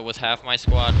Pogorevka with half my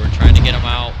squad. We're trying to get him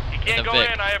out He in can't the go Vic.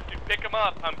 in. I have to pick him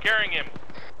up. I'm carrying him.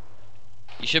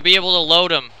 You should be able to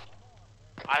load him.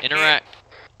 I Interact.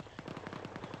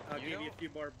 I'll give you a few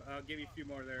more. I'll give you a few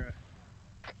more there.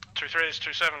 2-3 is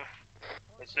 2-7.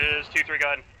 This is 2-3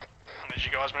 gun. As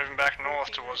you guys moving back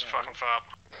north towards the fucking FARP.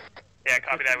 Yeah,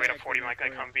 copy that. We had a 40 Mike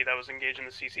Humvee that was engaging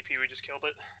the CCP. We just killed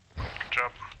it. Good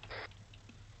job.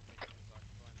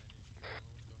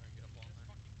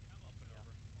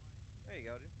 There you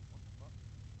go, dude.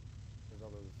 There's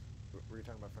all those. Were you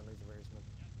talking about friendlies of Smith?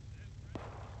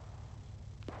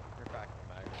 You're back in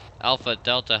the mag. Alpha,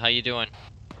 Delta, how you doing?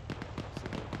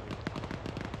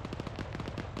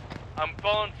 I'm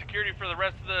following security for the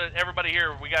rest of everybody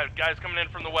here. We got guys coming in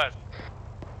from the west.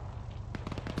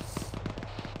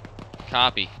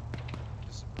 Copy.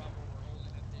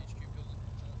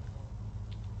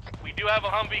 We do have a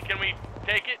Humvee. Can we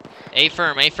take it?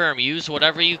 A-firm, use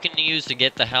whatever you can use to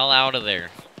get the hell out of there.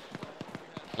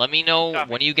 Let me know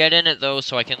when you get in it, though,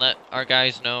 so I can let our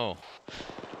guys know.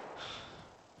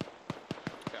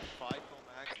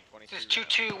 This is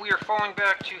 2-2. We are falling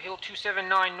back to Hill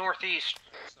 279 northeast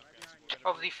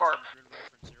of the FARP.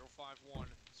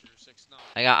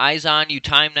 I got eyes on you.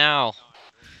 Time now.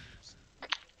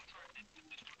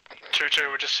 2-2,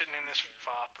 we're just sitting in this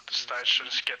FARP at the stage to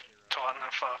just get tight in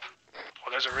that FARP.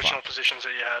 Well, those original positions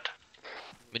that you had.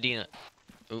 Medina.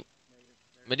 Ooh.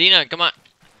 Medina, come on.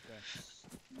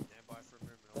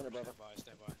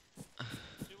 Stand by.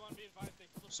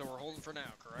 So we're holding for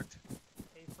now, correct?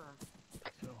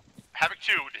 Havoc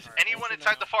 2, does anyone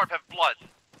inside the FARP have blood?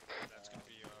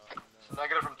 So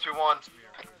negative from 2-1.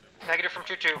 Negative from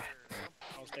 2-2.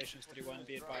 All stations 3-1,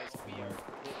 be advised. We are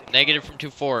Negative from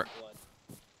 2-4.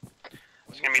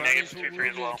 It's gonna be negative 2-3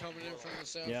 as well. Coming in from the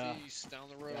southeast, down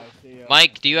the road.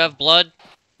 Mike, do you have blood?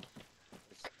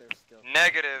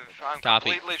 Negative. I'm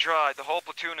Copy. completely dry. The whole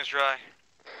platoon is dry.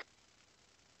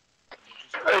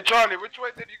 Hey Charlie, which way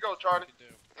did you go, Charlie?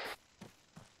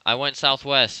 I went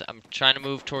southwest. I'm trying to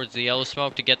move towards the yellow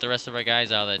smoke to get the rest of our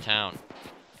guys out of the town.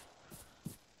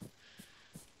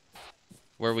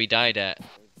 Where we died at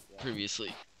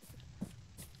previously.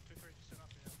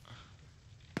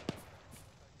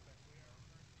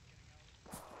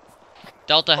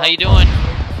 Delta, how you doing?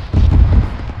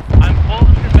 I'm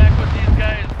pulling back with these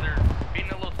guys. They're being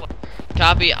a little slow.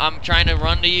 Copy. I'm trying to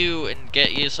run to you and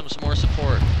get you some more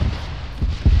support.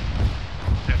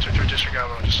 Yeah, 2-3, disregard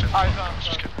what I just said.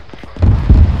 Just kidding.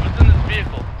 What's in this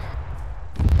vehicle?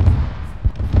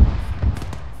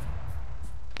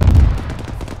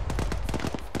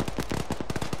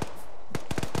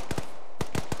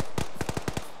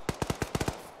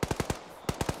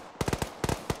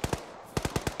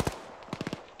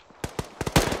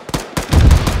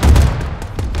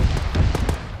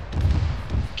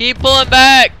 Keep pulling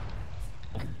back!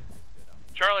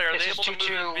 Charlie, are This they is able to move 2-2. this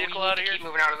We vehicle need out to of here? keep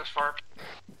moving out of this FARP.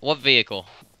 What vehicle?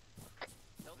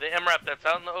 The MRAP that's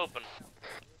out in the open.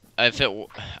 If it,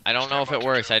 I don't know if it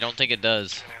works. I don't think it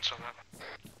does.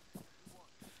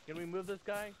 Can we move this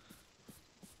guy?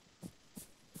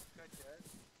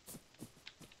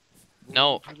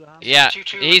 No. Yeah,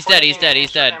 2-2, he's dead. He's dead.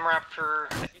 He's dead. MRAP for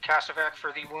Cassavac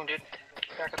for the wounded.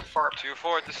 Back at the FARP.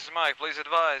 2-4, this is Mike. Please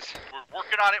advise. We're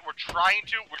working on it. We're trying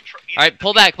to. All right,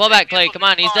 pull back, Clay. Come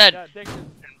on, he's dead.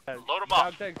 Load him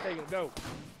up. Take it. Go.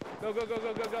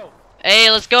 Go. Hey,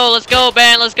 let's go,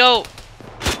 Ben. Let's go.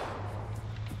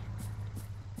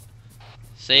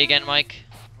 Say again, Mike.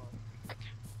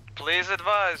 Please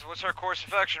advise. What's our course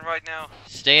of action right now?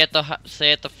 Stay at the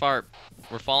FARP.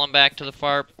 We're falling back to the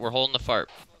FARP. We're holding the FARP.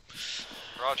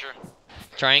 Roger.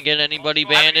 Try and get anybody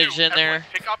bandaged in there.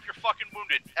 Pick up your fucking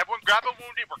wounded. Everyone grab a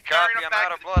wounded. We're carrying Copy, them I'm back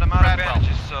out of to blood. I'm out of Bradwell.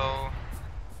 bandages, so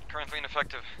currently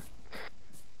ineffective.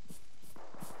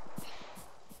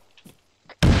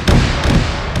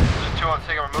 Just 2-1,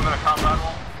 we're moving a combat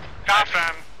wall.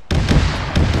 Confirm.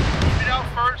 Move it out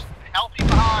first. Healthy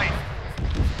behind.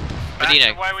 Back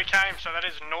the way we came, so that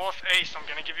is northeast. I'm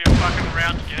gonna give you a fucking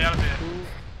route to get out of there.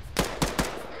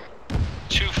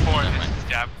 2-4, this is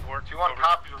Davenport. 2-1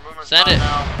 copy, we're moving Send it.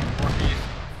 now, northeast.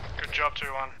 Good job,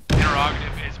 2-1.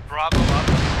 Interrogative, is Bravo up?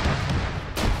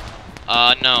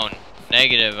 Unknown.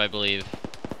 Negative, I believe.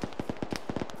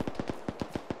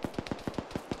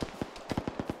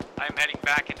 I'm heading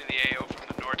back into the AO from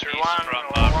the northeast 2-1, from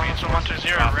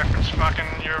 120, reference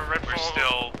fucking your Red We're Bull.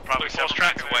 still probably Blue Force 7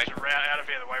 track minutes away. route out of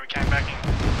here the way we came back in.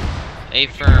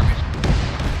 A-firm.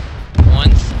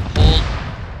 Once, hold.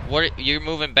 What? You're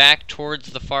moving back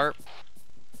towards the FARP?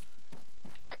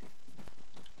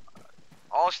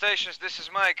 All stations, this is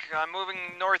Mike. I'm moving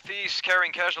northeast,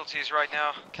 carrying casualties right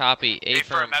now. Copy.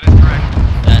 A-firm. That is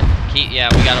correct. Yeah,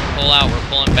 we gotta pull out. We're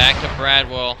pulling back to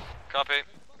Bradwell. Copy.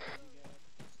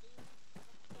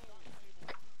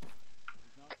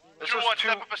 2-1,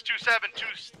 step up as 2-7,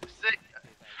 2-6.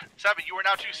 You are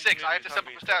now 2-6. I have to step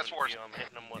up as task force. I'm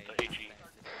hitting them with the HE.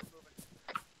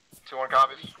 2-1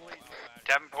 copies.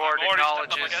 Davenport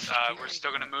acknowledges. We're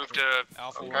still gonna move to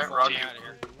Alpha. Okay, roger.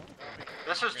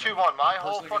 This is 2-1. My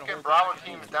whole fucking Bravo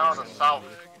team's down to the south.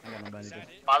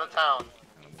 By the town.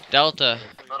 Delta.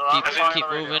 Keep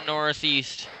moving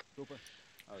northeast.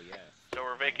 So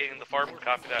we're vacating the FARP.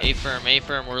 Copy that.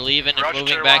 A-firm. We're leaving and Roger,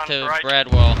 moving 2-1, back to right.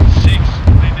 Bradwell. 6.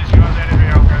 Leave these guys out of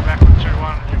here. I'll go back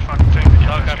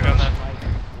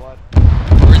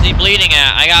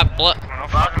I got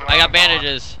I got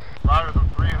bandages. Roger, the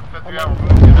 3 and 50 hour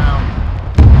moving you now.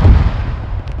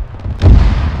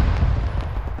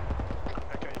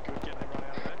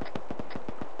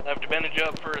 I have to bandage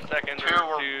up for a second.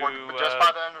 We're just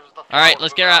by the end of the Alright,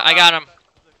 let's get out. I got him.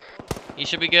 He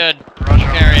should be good.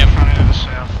 Carry him.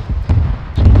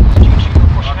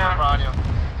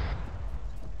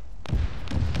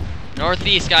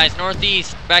 Northeast, guys,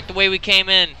 northeast. Back the way we came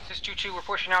in. This is 2-2, we're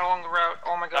pushing out along the route.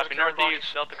 Oh my god, Copy,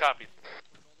 northeast, Delta copies.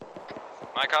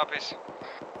 My copies.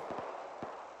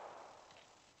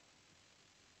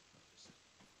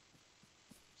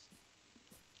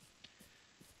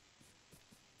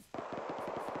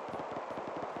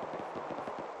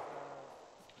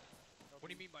 What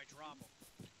do you mean by drop them?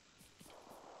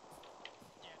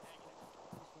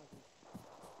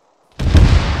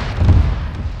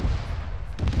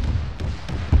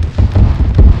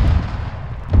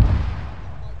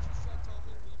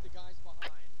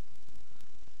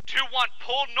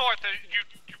 Pull north,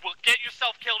 you will get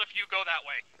yourself killed if you go that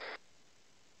way.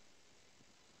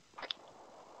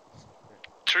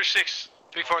 2-6.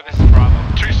 3-4, this is Bravo.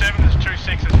 2-7, this is 2-6,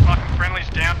 there's fucking friendlies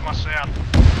down to my south.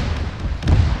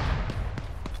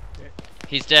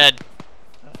 He's dead.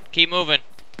 Keep moving.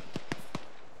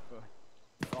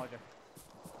 Roger.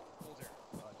 Hold there.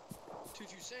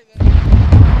 2-2, say that.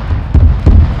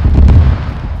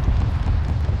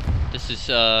 This is Say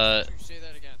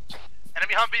that again.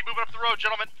 Enemy Humvee moving up the road,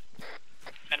 gentlemen.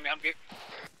 Enemy Humvee.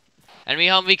 Enemy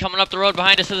Humvee coming up the road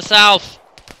behind us to the south.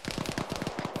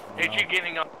 HE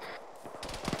getting up.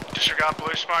 Disregard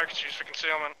blue smoke, it's used for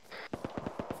concealment.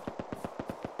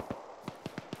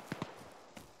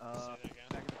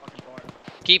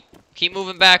 Keep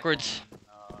moving backwards.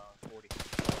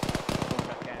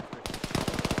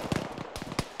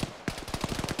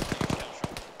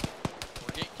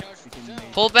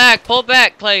 Pull back,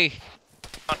 Clay.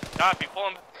 Copy, pull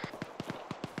him.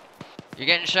 You're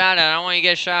getting shot at. I don't want you to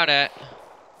get shot at.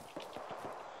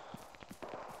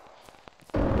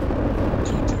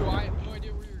 2-2, I have no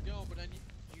idea where you're going, but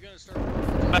you gotta start.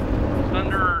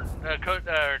 Thunder, code,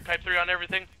 type 3 on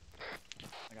everything.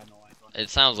 I got no lights on. It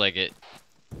sounds like it.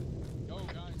 Go,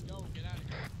 guys, go, get out of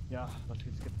here. Yeah, let's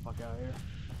just get the fuck out of here.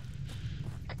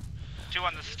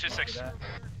 2-1, this is 2-6.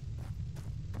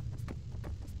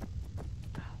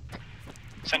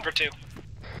 Send for 2.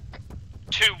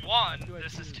 2-1,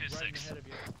 this is 2-6.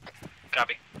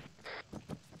 Copy.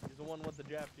 He's the one with the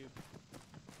jab tube.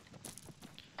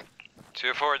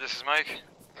 2-4, this is Mike.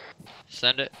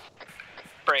 Send it.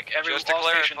 Break. Every all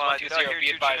stations 120, be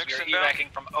advised, we are evacing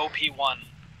from OP1.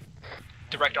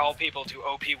 Direct all people to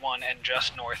OP1 and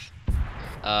just north.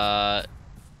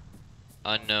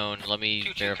 Unknown. Let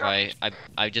me verify.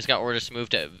 I just got orders to move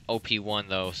to OP1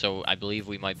 though, so I believe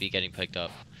we might be getting picked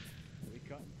up.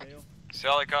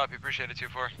 Solid copy, appreciate it,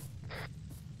 2-4.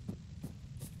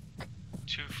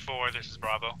 2-4, this is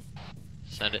Bravo.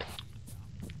 Send it.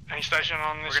 Any station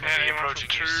on this? We're going to be approaching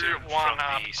you soon from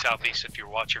the southeast if you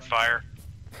watch your fire.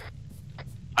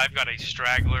 I've got a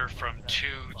straggler from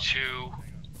 2-2,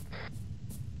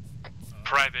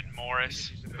 Private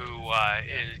Morris, who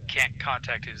can't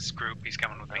contact his group. He's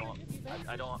coming with me.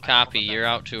 Copy. You're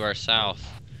out to our south.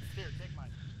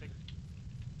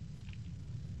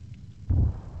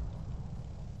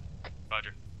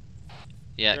 Roger.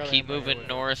 Yeah, keep moving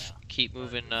north. Keep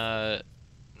moving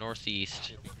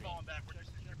northeast.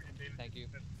 Thank you.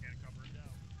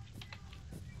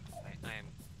 I am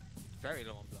very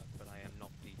low on blood, but I am not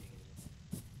bleeding.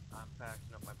 I'm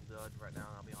packing up my blood right now,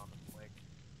 and I'll be on the way.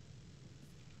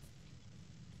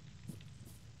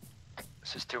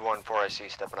 This is 214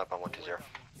 IC stepping up on 120.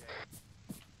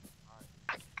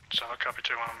 Solid copy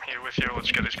 2-1. I'm here with you.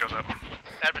 Let's get these guys up.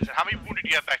 Edmonton, how many wounded do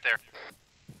you have back there?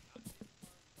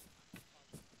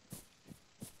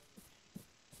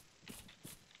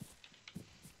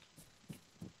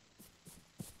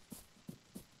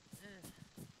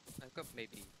 I've got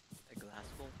maybe a glass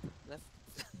full left.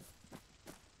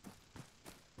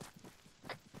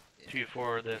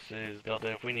 2-4, this is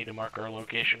Delta. If we need to mark our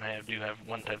location, I do have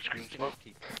one type screen smoke.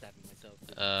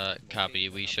 Copy.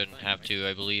 We shouldn't have to.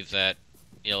 I believe that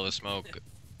yellow smoke,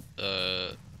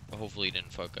 hopefully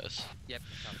didn't fuck us. Yep.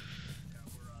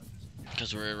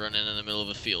 Because we're running in the middle of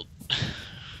a field.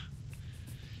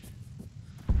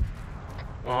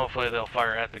 Well, hopefully they'll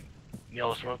fire at the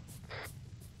yellow smoke.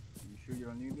 You sure you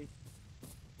don't need me?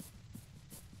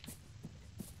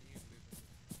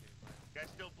 You guys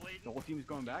still bleeding? The whole team's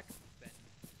going back?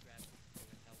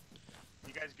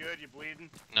 You guys good? You bleeding?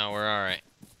 No, we're alright.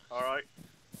 Alright.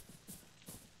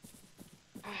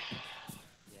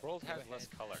 World has less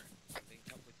color.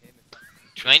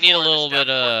 Might need a little bit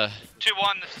 2-1,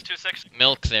 this is 2-6.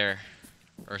 milk there,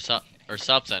 or something.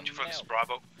 2-4, this is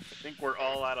Bravo. I think we're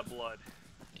all out of blood.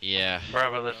 Yeah.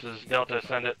 Bravo, this is Delta,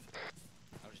 send it.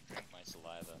 I'll just drink my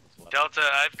saliva. Delta,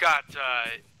 I've got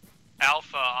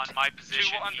Alpha on my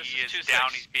position. 2-1, this He is is 2-6. down,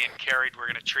 he's being carried, we're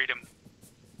gonna treat him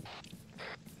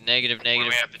Negative. when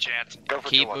we have the chance.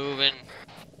 Keep moving.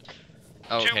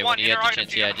 Oh, okay, when you have the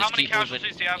chance, yeah, just keep moving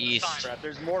east.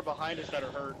 There's more behind us that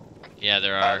are hurt. Yeah,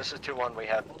 there are. This is 2-1, we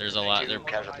have There's a lot. 2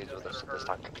 casualties with us this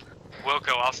time.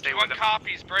 Wilco, I'll stay with him.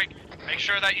 Copies, break. Make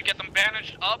sure that you get them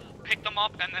bandaged up, pick them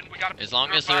up, and then we gotta... As long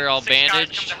as they're all bandaged,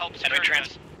 we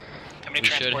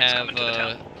should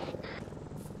have,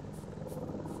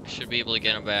 should be able to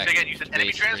get them back. Say again, you said to enemy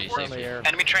base pretty transports? safely.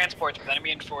 Enemy transports with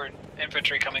enemy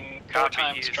infantry coming 4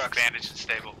 times trucks. Bandaged and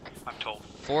stable, I'm told.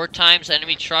 4 times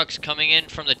enemy trucks coming in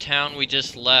from the town we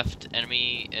just left.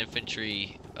 Enemy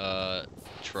infantry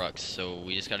trucks. So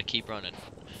we just gotta keep running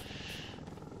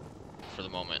for the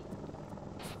moment.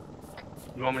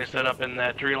 You want me to set up in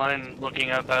that tree line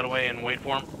looking out that way and wait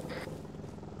for him?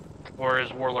 Or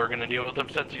is Warlord gonna deal with him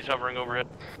since he's hovering overhead?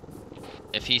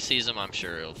 If he sees them, I'm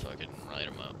sure he'll fucking light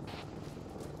him up.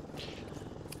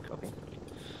 Copy.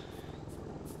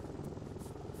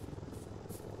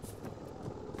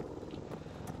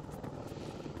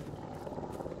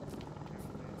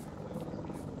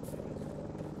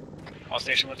 All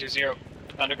station 120,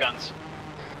 under guns.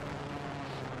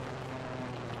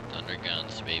 Thunder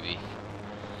guns, baby.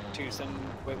 2-7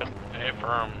 equipment.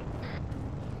 Affirm.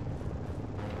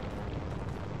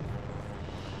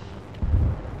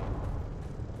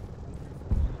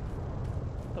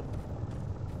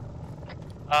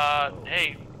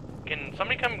 Hey, can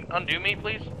somebody come undo me,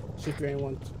 please? Shift drain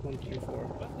 124.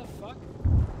 What the fuck?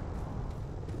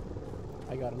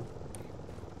 I got him.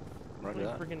 Roger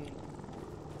that. Freaking...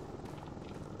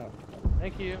 Oh.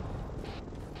 Thank you.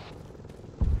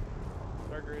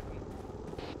 Start grazing.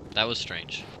 That was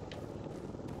strange.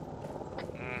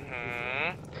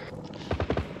 Mm-hmm.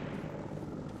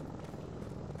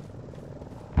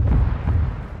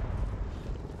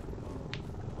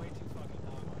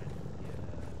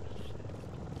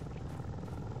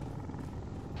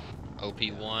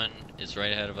 OP1 is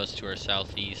right ahead of us to our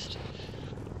southeast.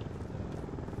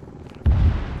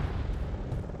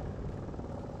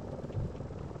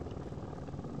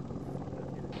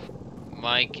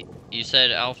 Mike, you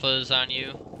said Alpha's on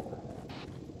you?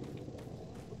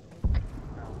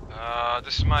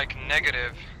 This is Mike,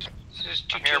 negative.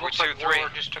 I'm here with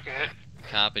 2-3. Just took a hit.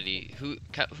 Copy.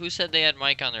 Who said they had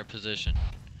Mike on their position?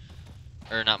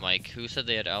 Or not Mike, who said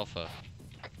they had Alpha?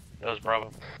 That was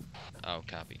Bravo. Oh,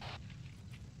 copy.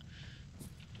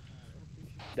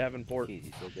 Davenport.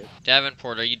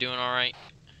 Davenport, are you doing alright?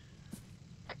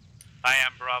 I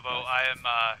am Bravo,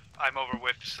 I'm over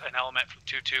with an element from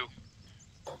 2-2.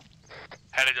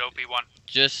 Headed to OP1.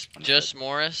 Just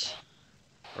Morris?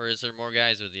 Or is there more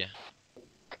guys with you?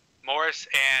 Morris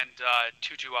and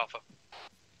 2-2 Alpha.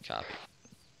 Copy.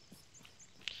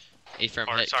 Affirm,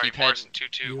 Sorry, Morris and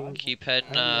 2-2. Keep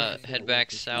heading, head back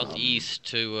southeast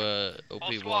to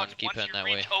OP1. Keep heading that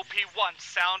way. Reach OP1,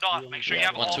 sound off. Make sure you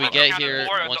have Once all we the get counted here,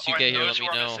 more once of you get here, those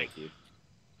let me who are know. missing.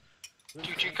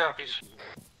 2-2 copies.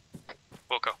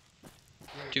 Wilco.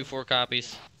 2-4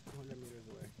 copies.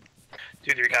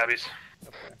 2-3 copies.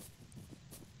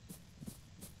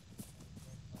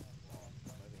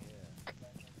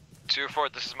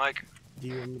 2-4, this is Mike.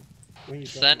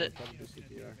 Send it.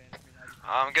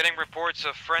 I'm getting reports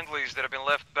of friendlies that have been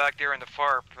left back there in the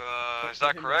FARP. Is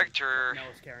that correct, or?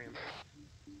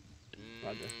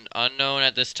 Unknown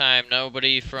at this time.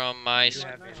 Nobody from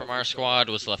our squad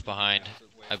was left behind,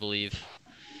 I believe.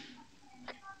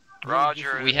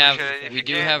 Roger. We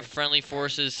do have friendly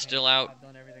forces still out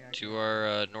to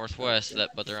our northwest,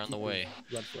 but they're on the way.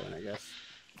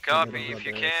 Copy. If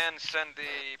you can, send the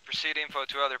proceed info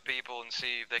to other people and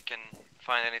see if they can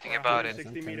find anything about it.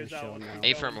 60 meters out.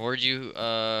 Affirm, where'd you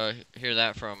hear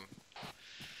that from?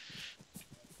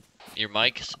 Your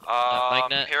mics? Mic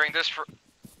net? Hearing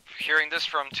this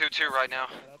from 2-2 right now.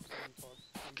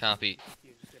 Copy.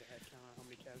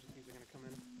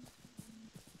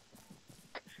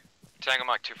 Tango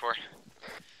Mike 2-4.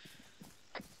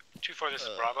 2-4, this is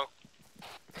Bravo.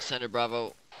 Center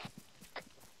Bravo.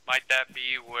 Might that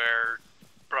be where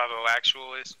Bravo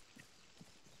actual is?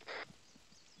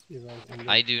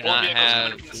 I do not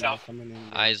have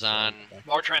eyes on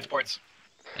More transports.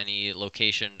 any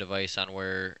location device on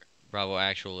where Bravo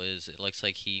actual is. It looks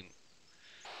like he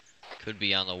could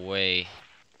be on the way.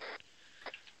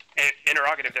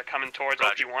 Interrogative, they're coming towards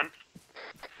OP1.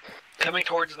 Coming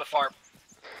towards the FARP.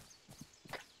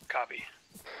 Copy.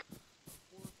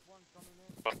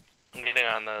 I'm getting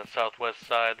on the southwest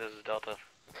side. This is Delta.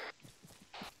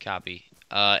 Copy.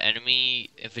 Enemy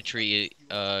infantry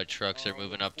trucks are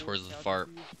moving up towards the FARP.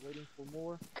 Waiting for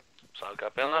more. So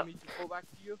copy on that. Me to go back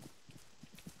to you.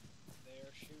 They're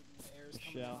shooting airs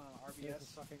coming on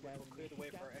RBS. We'll clear the way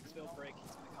for our exfil break.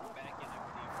 He's going to come back in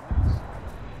after the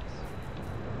RBS.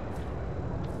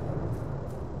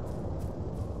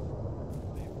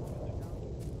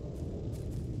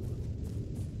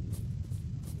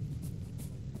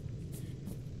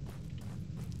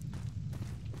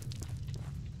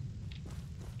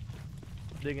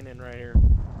 Digging in right here.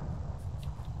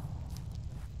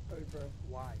 Hey, bro.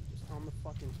 Why? Just tell him to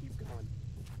fucking keep going.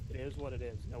 It is what it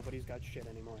is. Nobody's got shit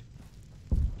anymore.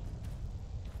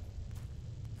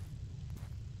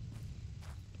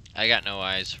 I got no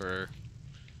eyes for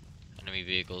enemy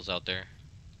vehicles out there.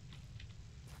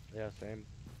 Yeah, same.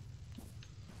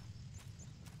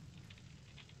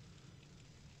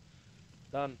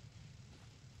 Done.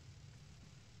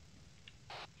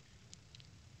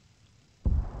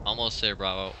 Almost there,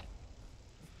 Bravo.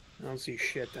 I don't see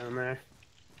shit down there.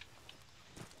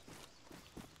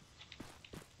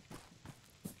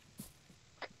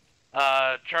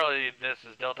 Charlie, this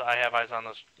is Delta. I have eyes on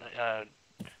those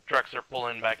trucks. They're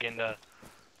pulling back into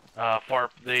FARP.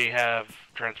 They have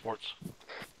transports.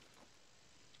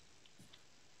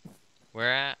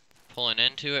 Where at? Pulling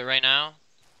into it right now?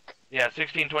 Yeah,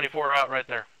 1624 out right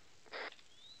there.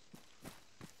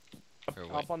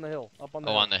 Up on the hill. Up on the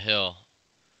Oh, hill. on the hill.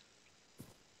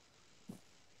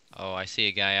 Oh, I see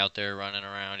a guy out there running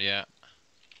around, yeah.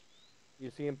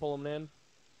 You see him pulling in?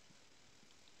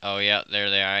 Oh, yeah, there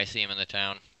they are. I see him in the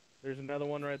town. There's another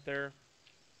one right there.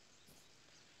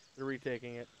 They're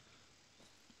retaking it.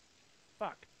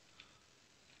 Fuck.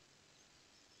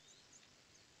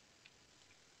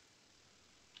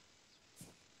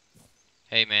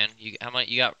 Hey, man, how much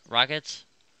you got rockets?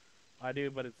 I do,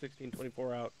 but it's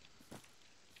 1624 out.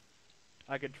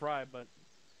 I could try, but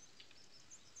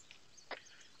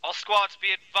All squads, be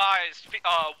advised.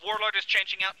 Warlord is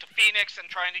changing out to Phoenix and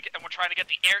we're trying to get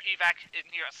the air evac in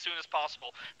here as soon as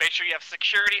possible. Make sure you have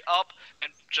security up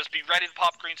and just be ready to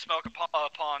pop green smoke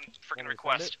upon freaking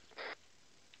request.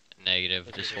 Negative,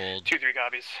 just hold. 2-3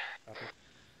 copies. Copy.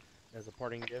 As a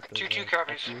parting gift. 2-2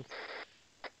 copies.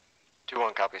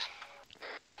 2-1 copies.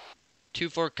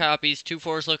 2-4 copies.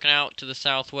 2-4's looking out to the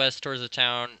southwest towards the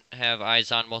town. Have eyes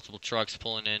on multiple trucks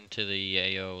pulling into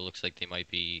the AO. Looks like they might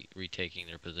be retaking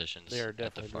their positions. They are at the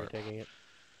definitely FARP. retaking it.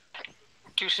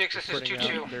 2-6, this is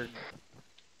 2-2.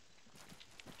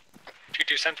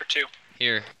 2-2, send for 2.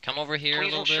 Here, come over here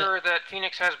Please a little ensure bit. that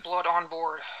Phoenix has blood on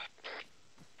board.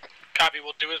 Copy,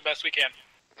 we'll do as best we can.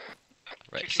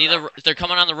 Right. See, they're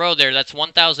coming on the road there. That's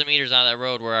 1,000 meters on that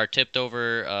road where our tipped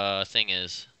over thing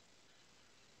is.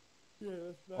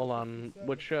 Hold on,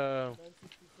 which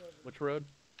road?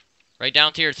 Right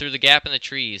down here through the gap in the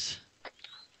trees.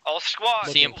 All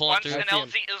squads, See him pulling once through? an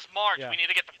LZ is marked, Yeah. we need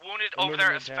to get the wounded I'm over there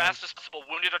moving as it fast as possible.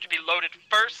 Wounded are to be loaded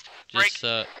first. Break. Just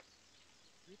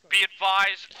Be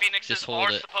advised, Phoenixes just hold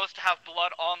are it. supposed to have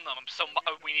blood on them, so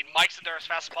we need mics in there as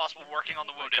fast as possible working on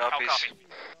the wounded. How copy?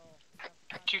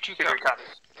 2-2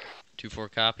 copies.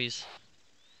 2-4 copies.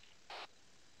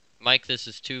 Mike, this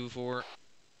is 2-4.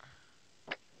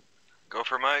 Go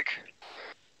for Mike.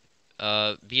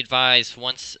 Be advised,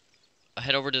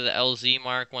 head over to the LZ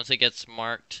mark once it gets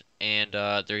marked, and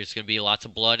there's going to be lots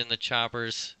of blood in the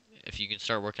choppers. If you can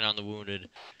start working on the wounded.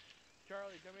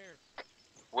 Charlie, come here.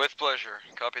 With pleasure.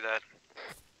 Copy that.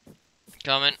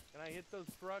 Coming. Can I hit those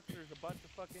trucks? There's a bunch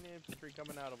of fucking infantry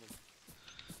coming out of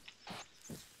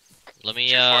them. Let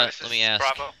me ask.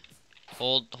 Bravo.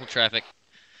 Hold traffic.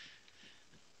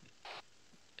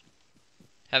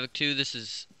 Havoc 2, this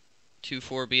is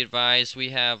 2-4, be advised. We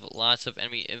have lots of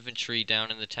enemy infantry down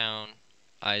in the town.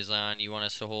 Eyes on. You want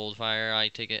us to hold fire? I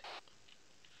take it.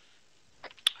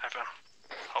 Have a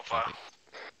hold fire.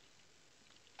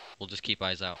 We'll just keep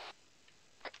eyes out.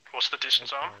 What's the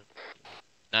distance on?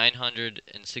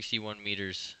 961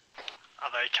 meters. Are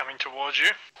they coming towards you?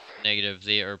 Negative.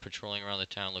 They are patrolling around the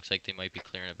town. Looks like they might be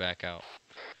clearing it back out.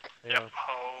 Yeah, Yep,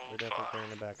 hold they're definitely fire.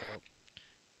 clearing it back out.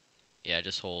 Yeah,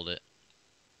 just hold it.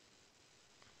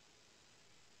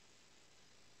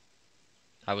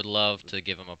 I would love to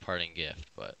give him a parting gift,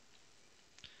 but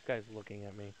This guy's looking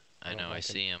at me. I know, don't I like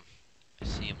see him. I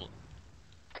see him.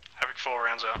 Havoc 4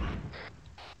 rounds out.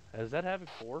 Is that Havoc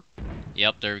 4?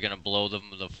 Yep, they're gonna blow them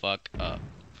the fuck up.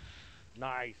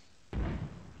 Nice.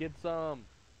 Get some.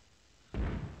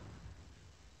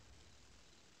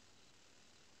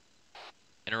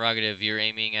 Interrogative, you're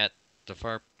aiming at the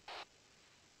FARP?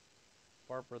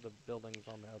 FARP or the buildings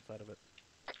on the outside of it.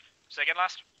 Second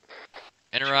last.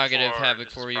 Interrogative, 2-4, Havoc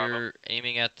this is 4, Bravo. you're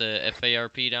aiming at the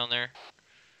FARP down there?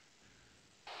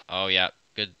 Oh yeah,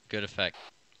 good effect.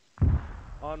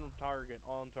 On target,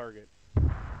 on target.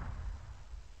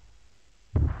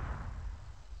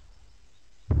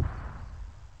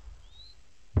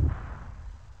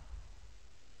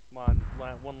 Come on,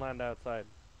 one land outside.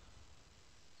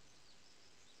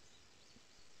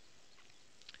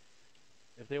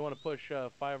 If they want to push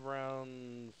 5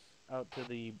 rounds out to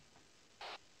the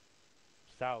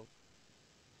south.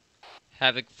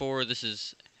 Havoc 4, this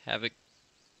is Havoc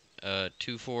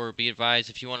 2-4. Be advised,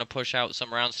 if you want to push out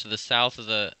some rounds to the south of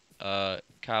the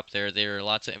cop there are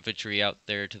lots of infantry out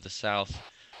there to the south,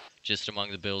 just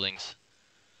among the buildings.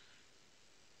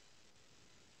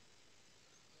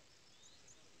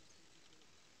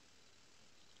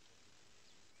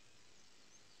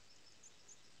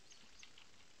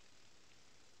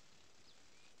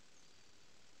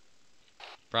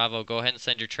 Bravo, go ahead and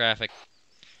send your traffic.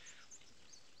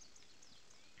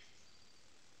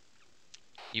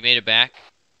 You made it back,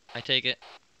 I take it?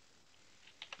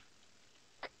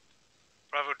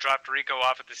 Bravo dropped Rico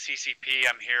off at the CCP.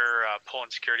 I'm here pulling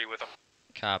security with him.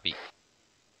 Copy.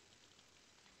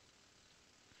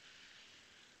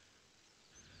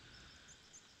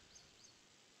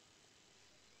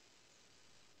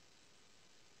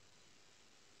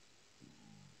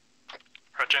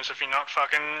 Gents, if you're not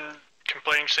fucking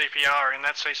completing CPR in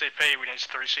that CCP, we need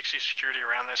 360 security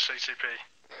around this CCP.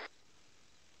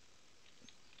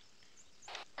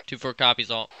 2-4 copies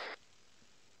all.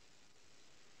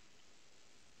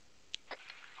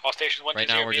 All stations 1 Right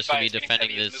 2 0, now we're just going to be advised,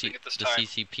 defending Phoenix Heavy the is moving at this time.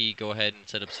 CCP. Go ahead and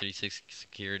set up city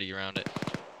security around it.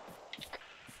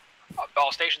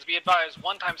 All stations be advised,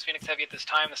 1 times Phoenix Heavy at this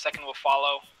time, the second will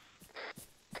follow.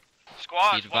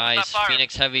 Squad, Be advised,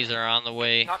 Phoenix Heavies are on the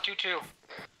way. Not 2-2.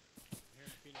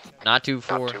 Not 2-4.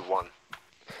 Not 2-1.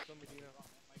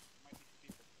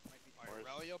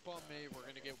 Rally up on me, we're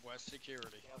gonna get west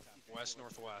security. West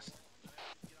northwest.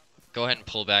 Go ahead and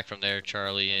pull back from there,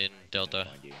 Charlie and Delta.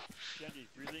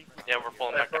 Yeah, we're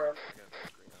pulling back.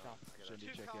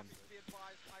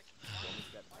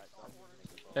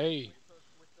 Hey.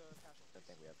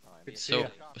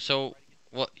 So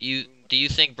what do you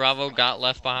think Bravo got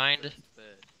left behind?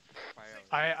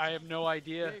 I have no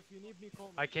idea.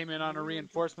 I came in on a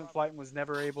reinforcement flight and was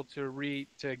never able to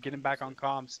get him back on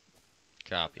comms.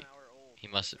 Copy. He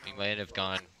might have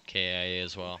gone KIA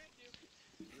as well.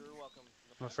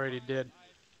 I'm afraid he did.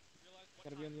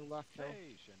 Gotta be on your left, though.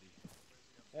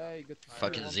 Hey, good.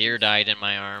 Fucking Zir died in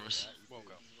my arms.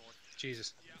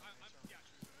 Jesus.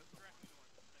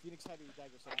 Phoenix Heavy,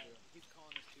 Dagger 7-0. He's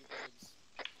calling us 2 birds.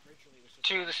 Originally it was just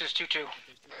 2, this is 2-2.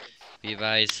 Be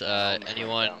advised,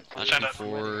 anyone on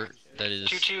 2-4 that is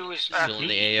 2-2 is still in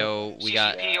the AO, we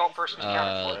got CCP, all persons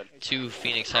accounted 2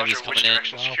 Phoenix Heavies coming in,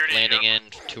 landing in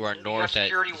to our north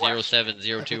at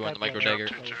 0702 on the micro dagger.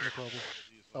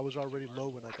 I was already low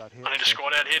when I got hit. I need a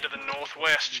squad out here to the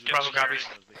northwest. Bravo copies.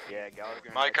 Yeah,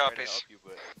 my copies.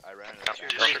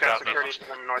 Security to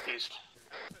the northeast.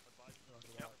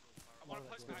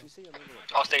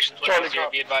 All stations 1 0,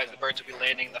 be advised the birds will be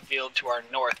landing in the field to our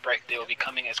north. Break. They will be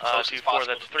coming as close as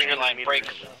possible to the tree line. Break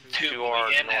 2 will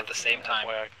begin at the same time.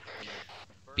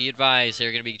 Be advised,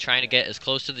 they're going to be trying to get as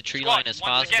close to the tree line as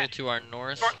possible to our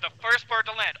north. The first bird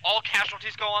to land. All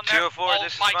casualties go on there. 2-4,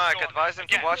 this is Mike. Advise them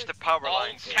to watch the power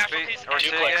lines. Or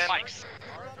say again.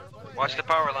 Watch the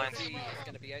power lines.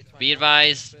 Be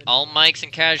advised, all mics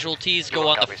and casualties go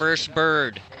on the first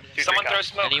bird. Someone throw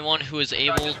smoke. Anyone who is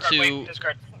able to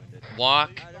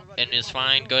walk and is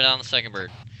fine, go down the second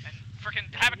bird. Freaking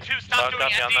Havoc 2, stop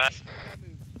doing empties.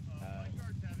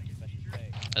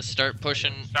 Let's start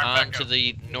pushing on to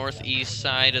the northeast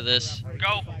side of this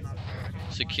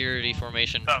security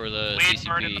formation for the Lead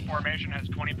bird in the CCP. formation has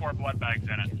 24 blood bags in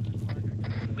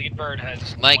it. Lead bird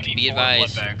has Mike, 24 be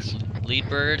advised, blood bags. lead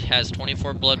bird has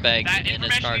 24 blood bags That in its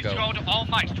information needs cargo. to go to all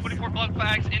mics. 24 blood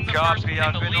bags in the Copy, first, in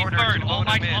I've the been lead ordered bird. to All load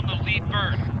them mics in. on the lead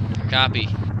bird. Copy.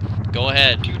 Go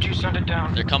ahead. 2-2, send it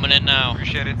down. They're coming in now.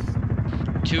 Appreciate it.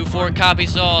 2-4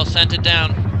 copies all, sent it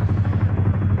down.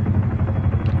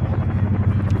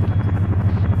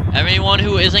 Everyone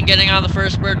who isn't getting on the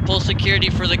first bird, pull security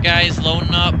for the guys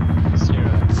loading up.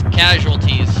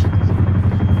 Casualties.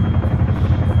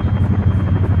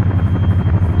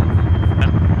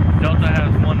 Delta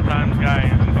has 1 times guy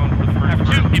and going for the first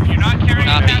bird. 2, if you're not carrying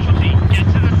a casualty, get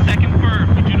to the second bird.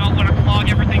 We do not want to clog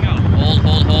everything up.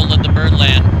 Hold, let the bird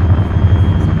land.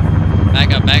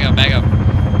 Back up.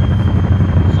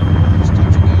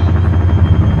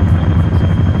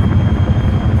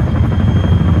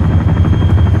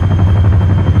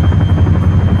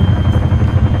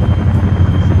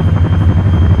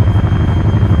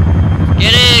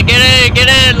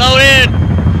 in!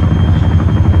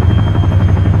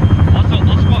 Also,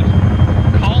 all squads,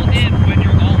 call in when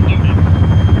you're all loaded.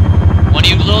 When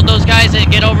you load those guys in,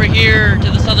 get over here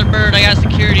to the southern bird. I got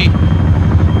security.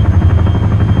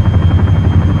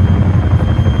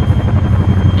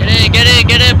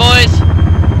 Get in, boys.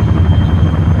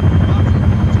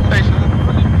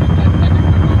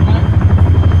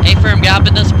 Hey, firm, get up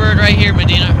in this bird right here,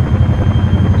 Medina.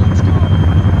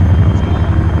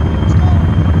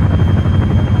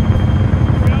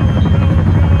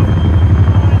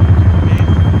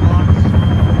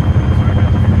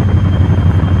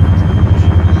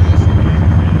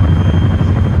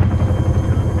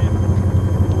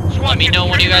 Let me know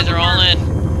when you guys are all in.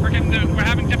 We're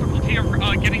having difficulty of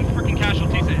getting freaking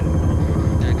casualties in.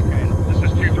 This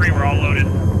is 2-3, we're all loaded.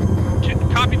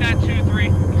 Copy that,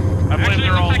 2-3. I believe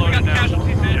they're all loaded now.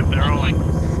 Yep, they're all in.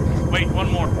 Wait,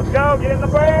 one more. Let's go, get in the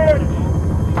bird!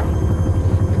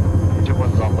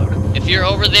 2-1's all loaded. If you're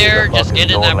over there, just get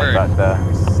in that bird. I'm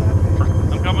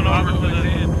coming over to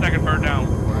the second bird now.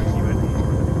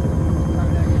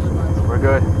 We're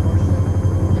good.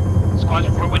 Squads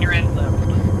report when you're in.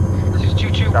 This is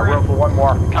 2-2. Got room for one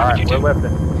more. Alright, we're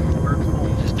lifting.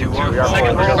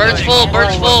 Bird's full,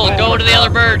 Go to the other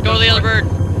bird, Copy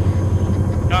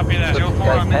that. 2-4,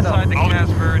 I'm inside the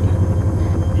cast bird.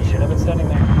 You should have been standing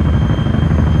there.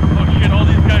 Oh shit, all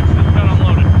these guys just got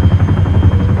unloaded.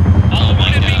 All of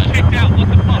one is being kicked out, what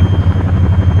the fuck?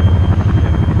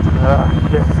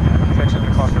 Shit. Section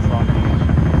the cluster bomb.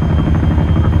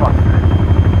 Fuck.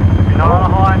 You're not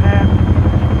on a line, man.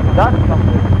 That's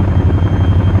something.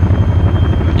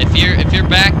 If you're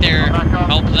back there,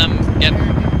 help them get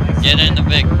in the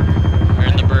Vic or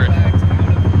in the bird.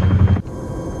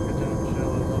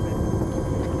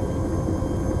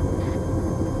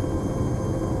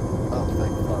 Oh,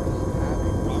 thank God.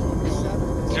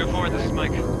 2-4, this is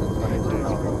Mike.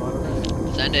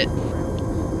 Send it.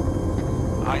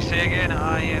 I say again,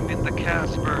 I am in the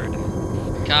cast bird.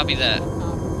 Copy that.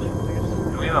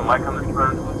 Do we have a mic on this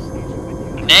bird?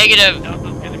 Negative.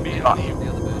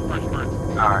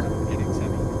 Alright.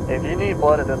 If you need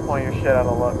blood at this point, you're shit out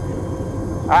of luck.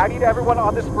 I need everyone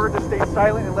on this bird to stay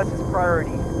silent unless it's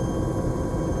priority.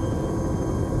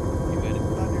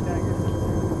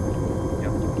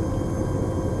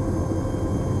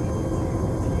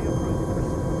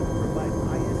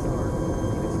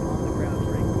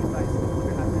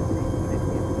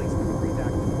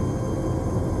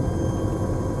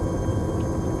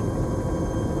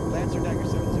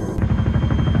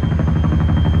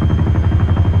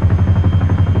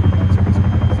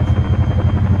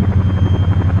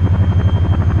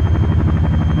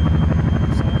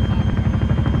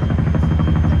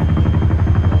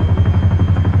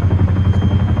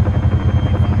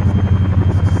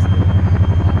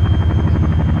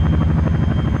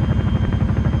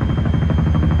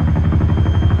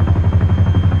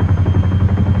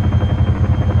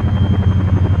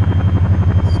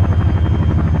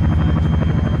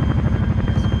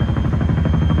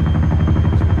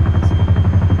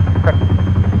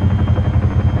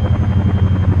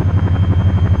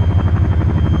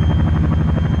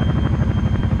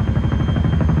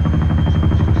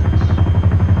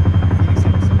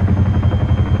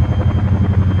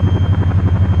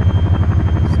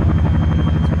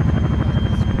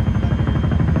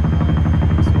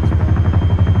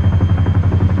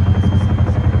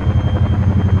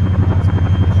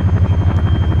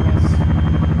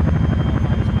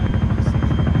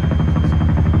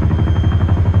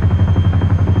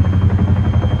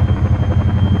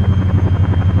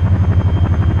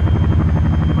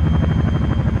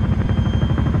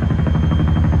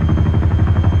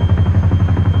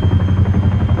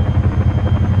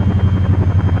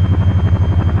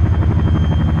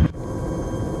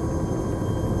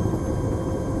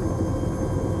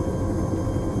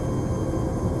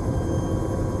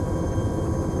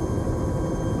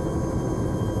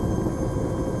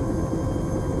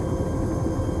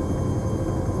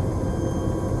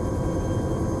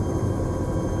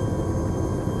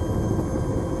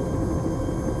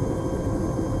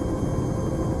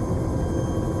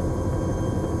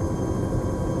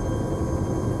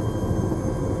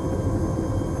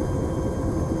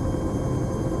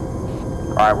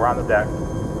 Alright, we're on the deck.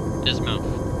 Dismount.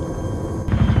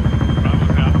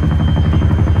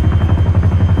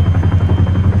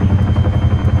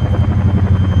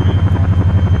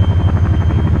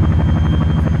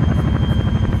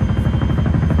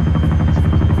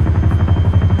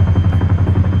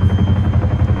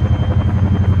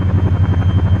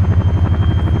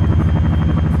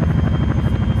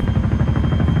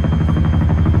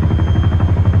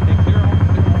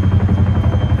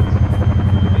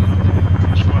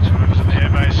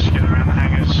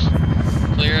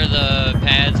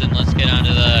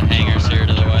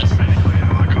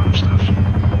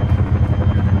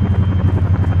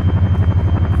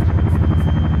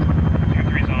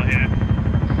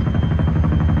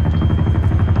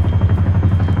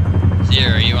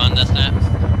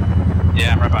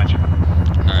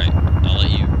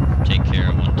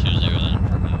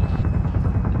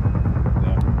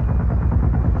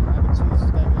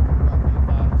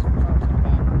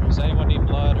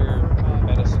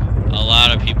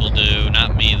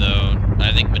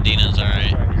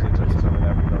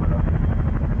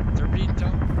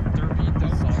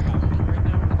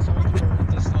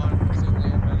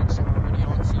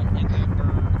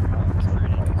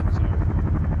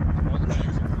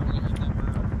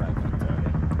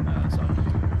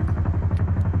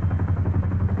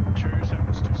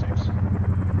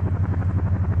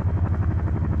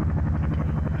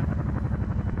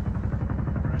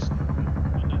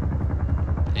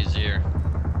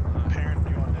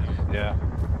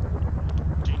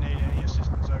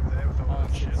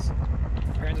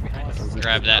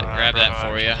 Grab that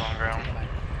for you.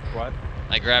 What?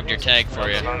 I grabbed your tag for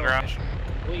you.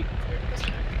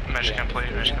 Mission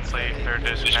complete, mission complete. Third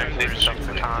disconnect, yourself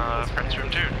to Prince Room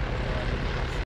 2.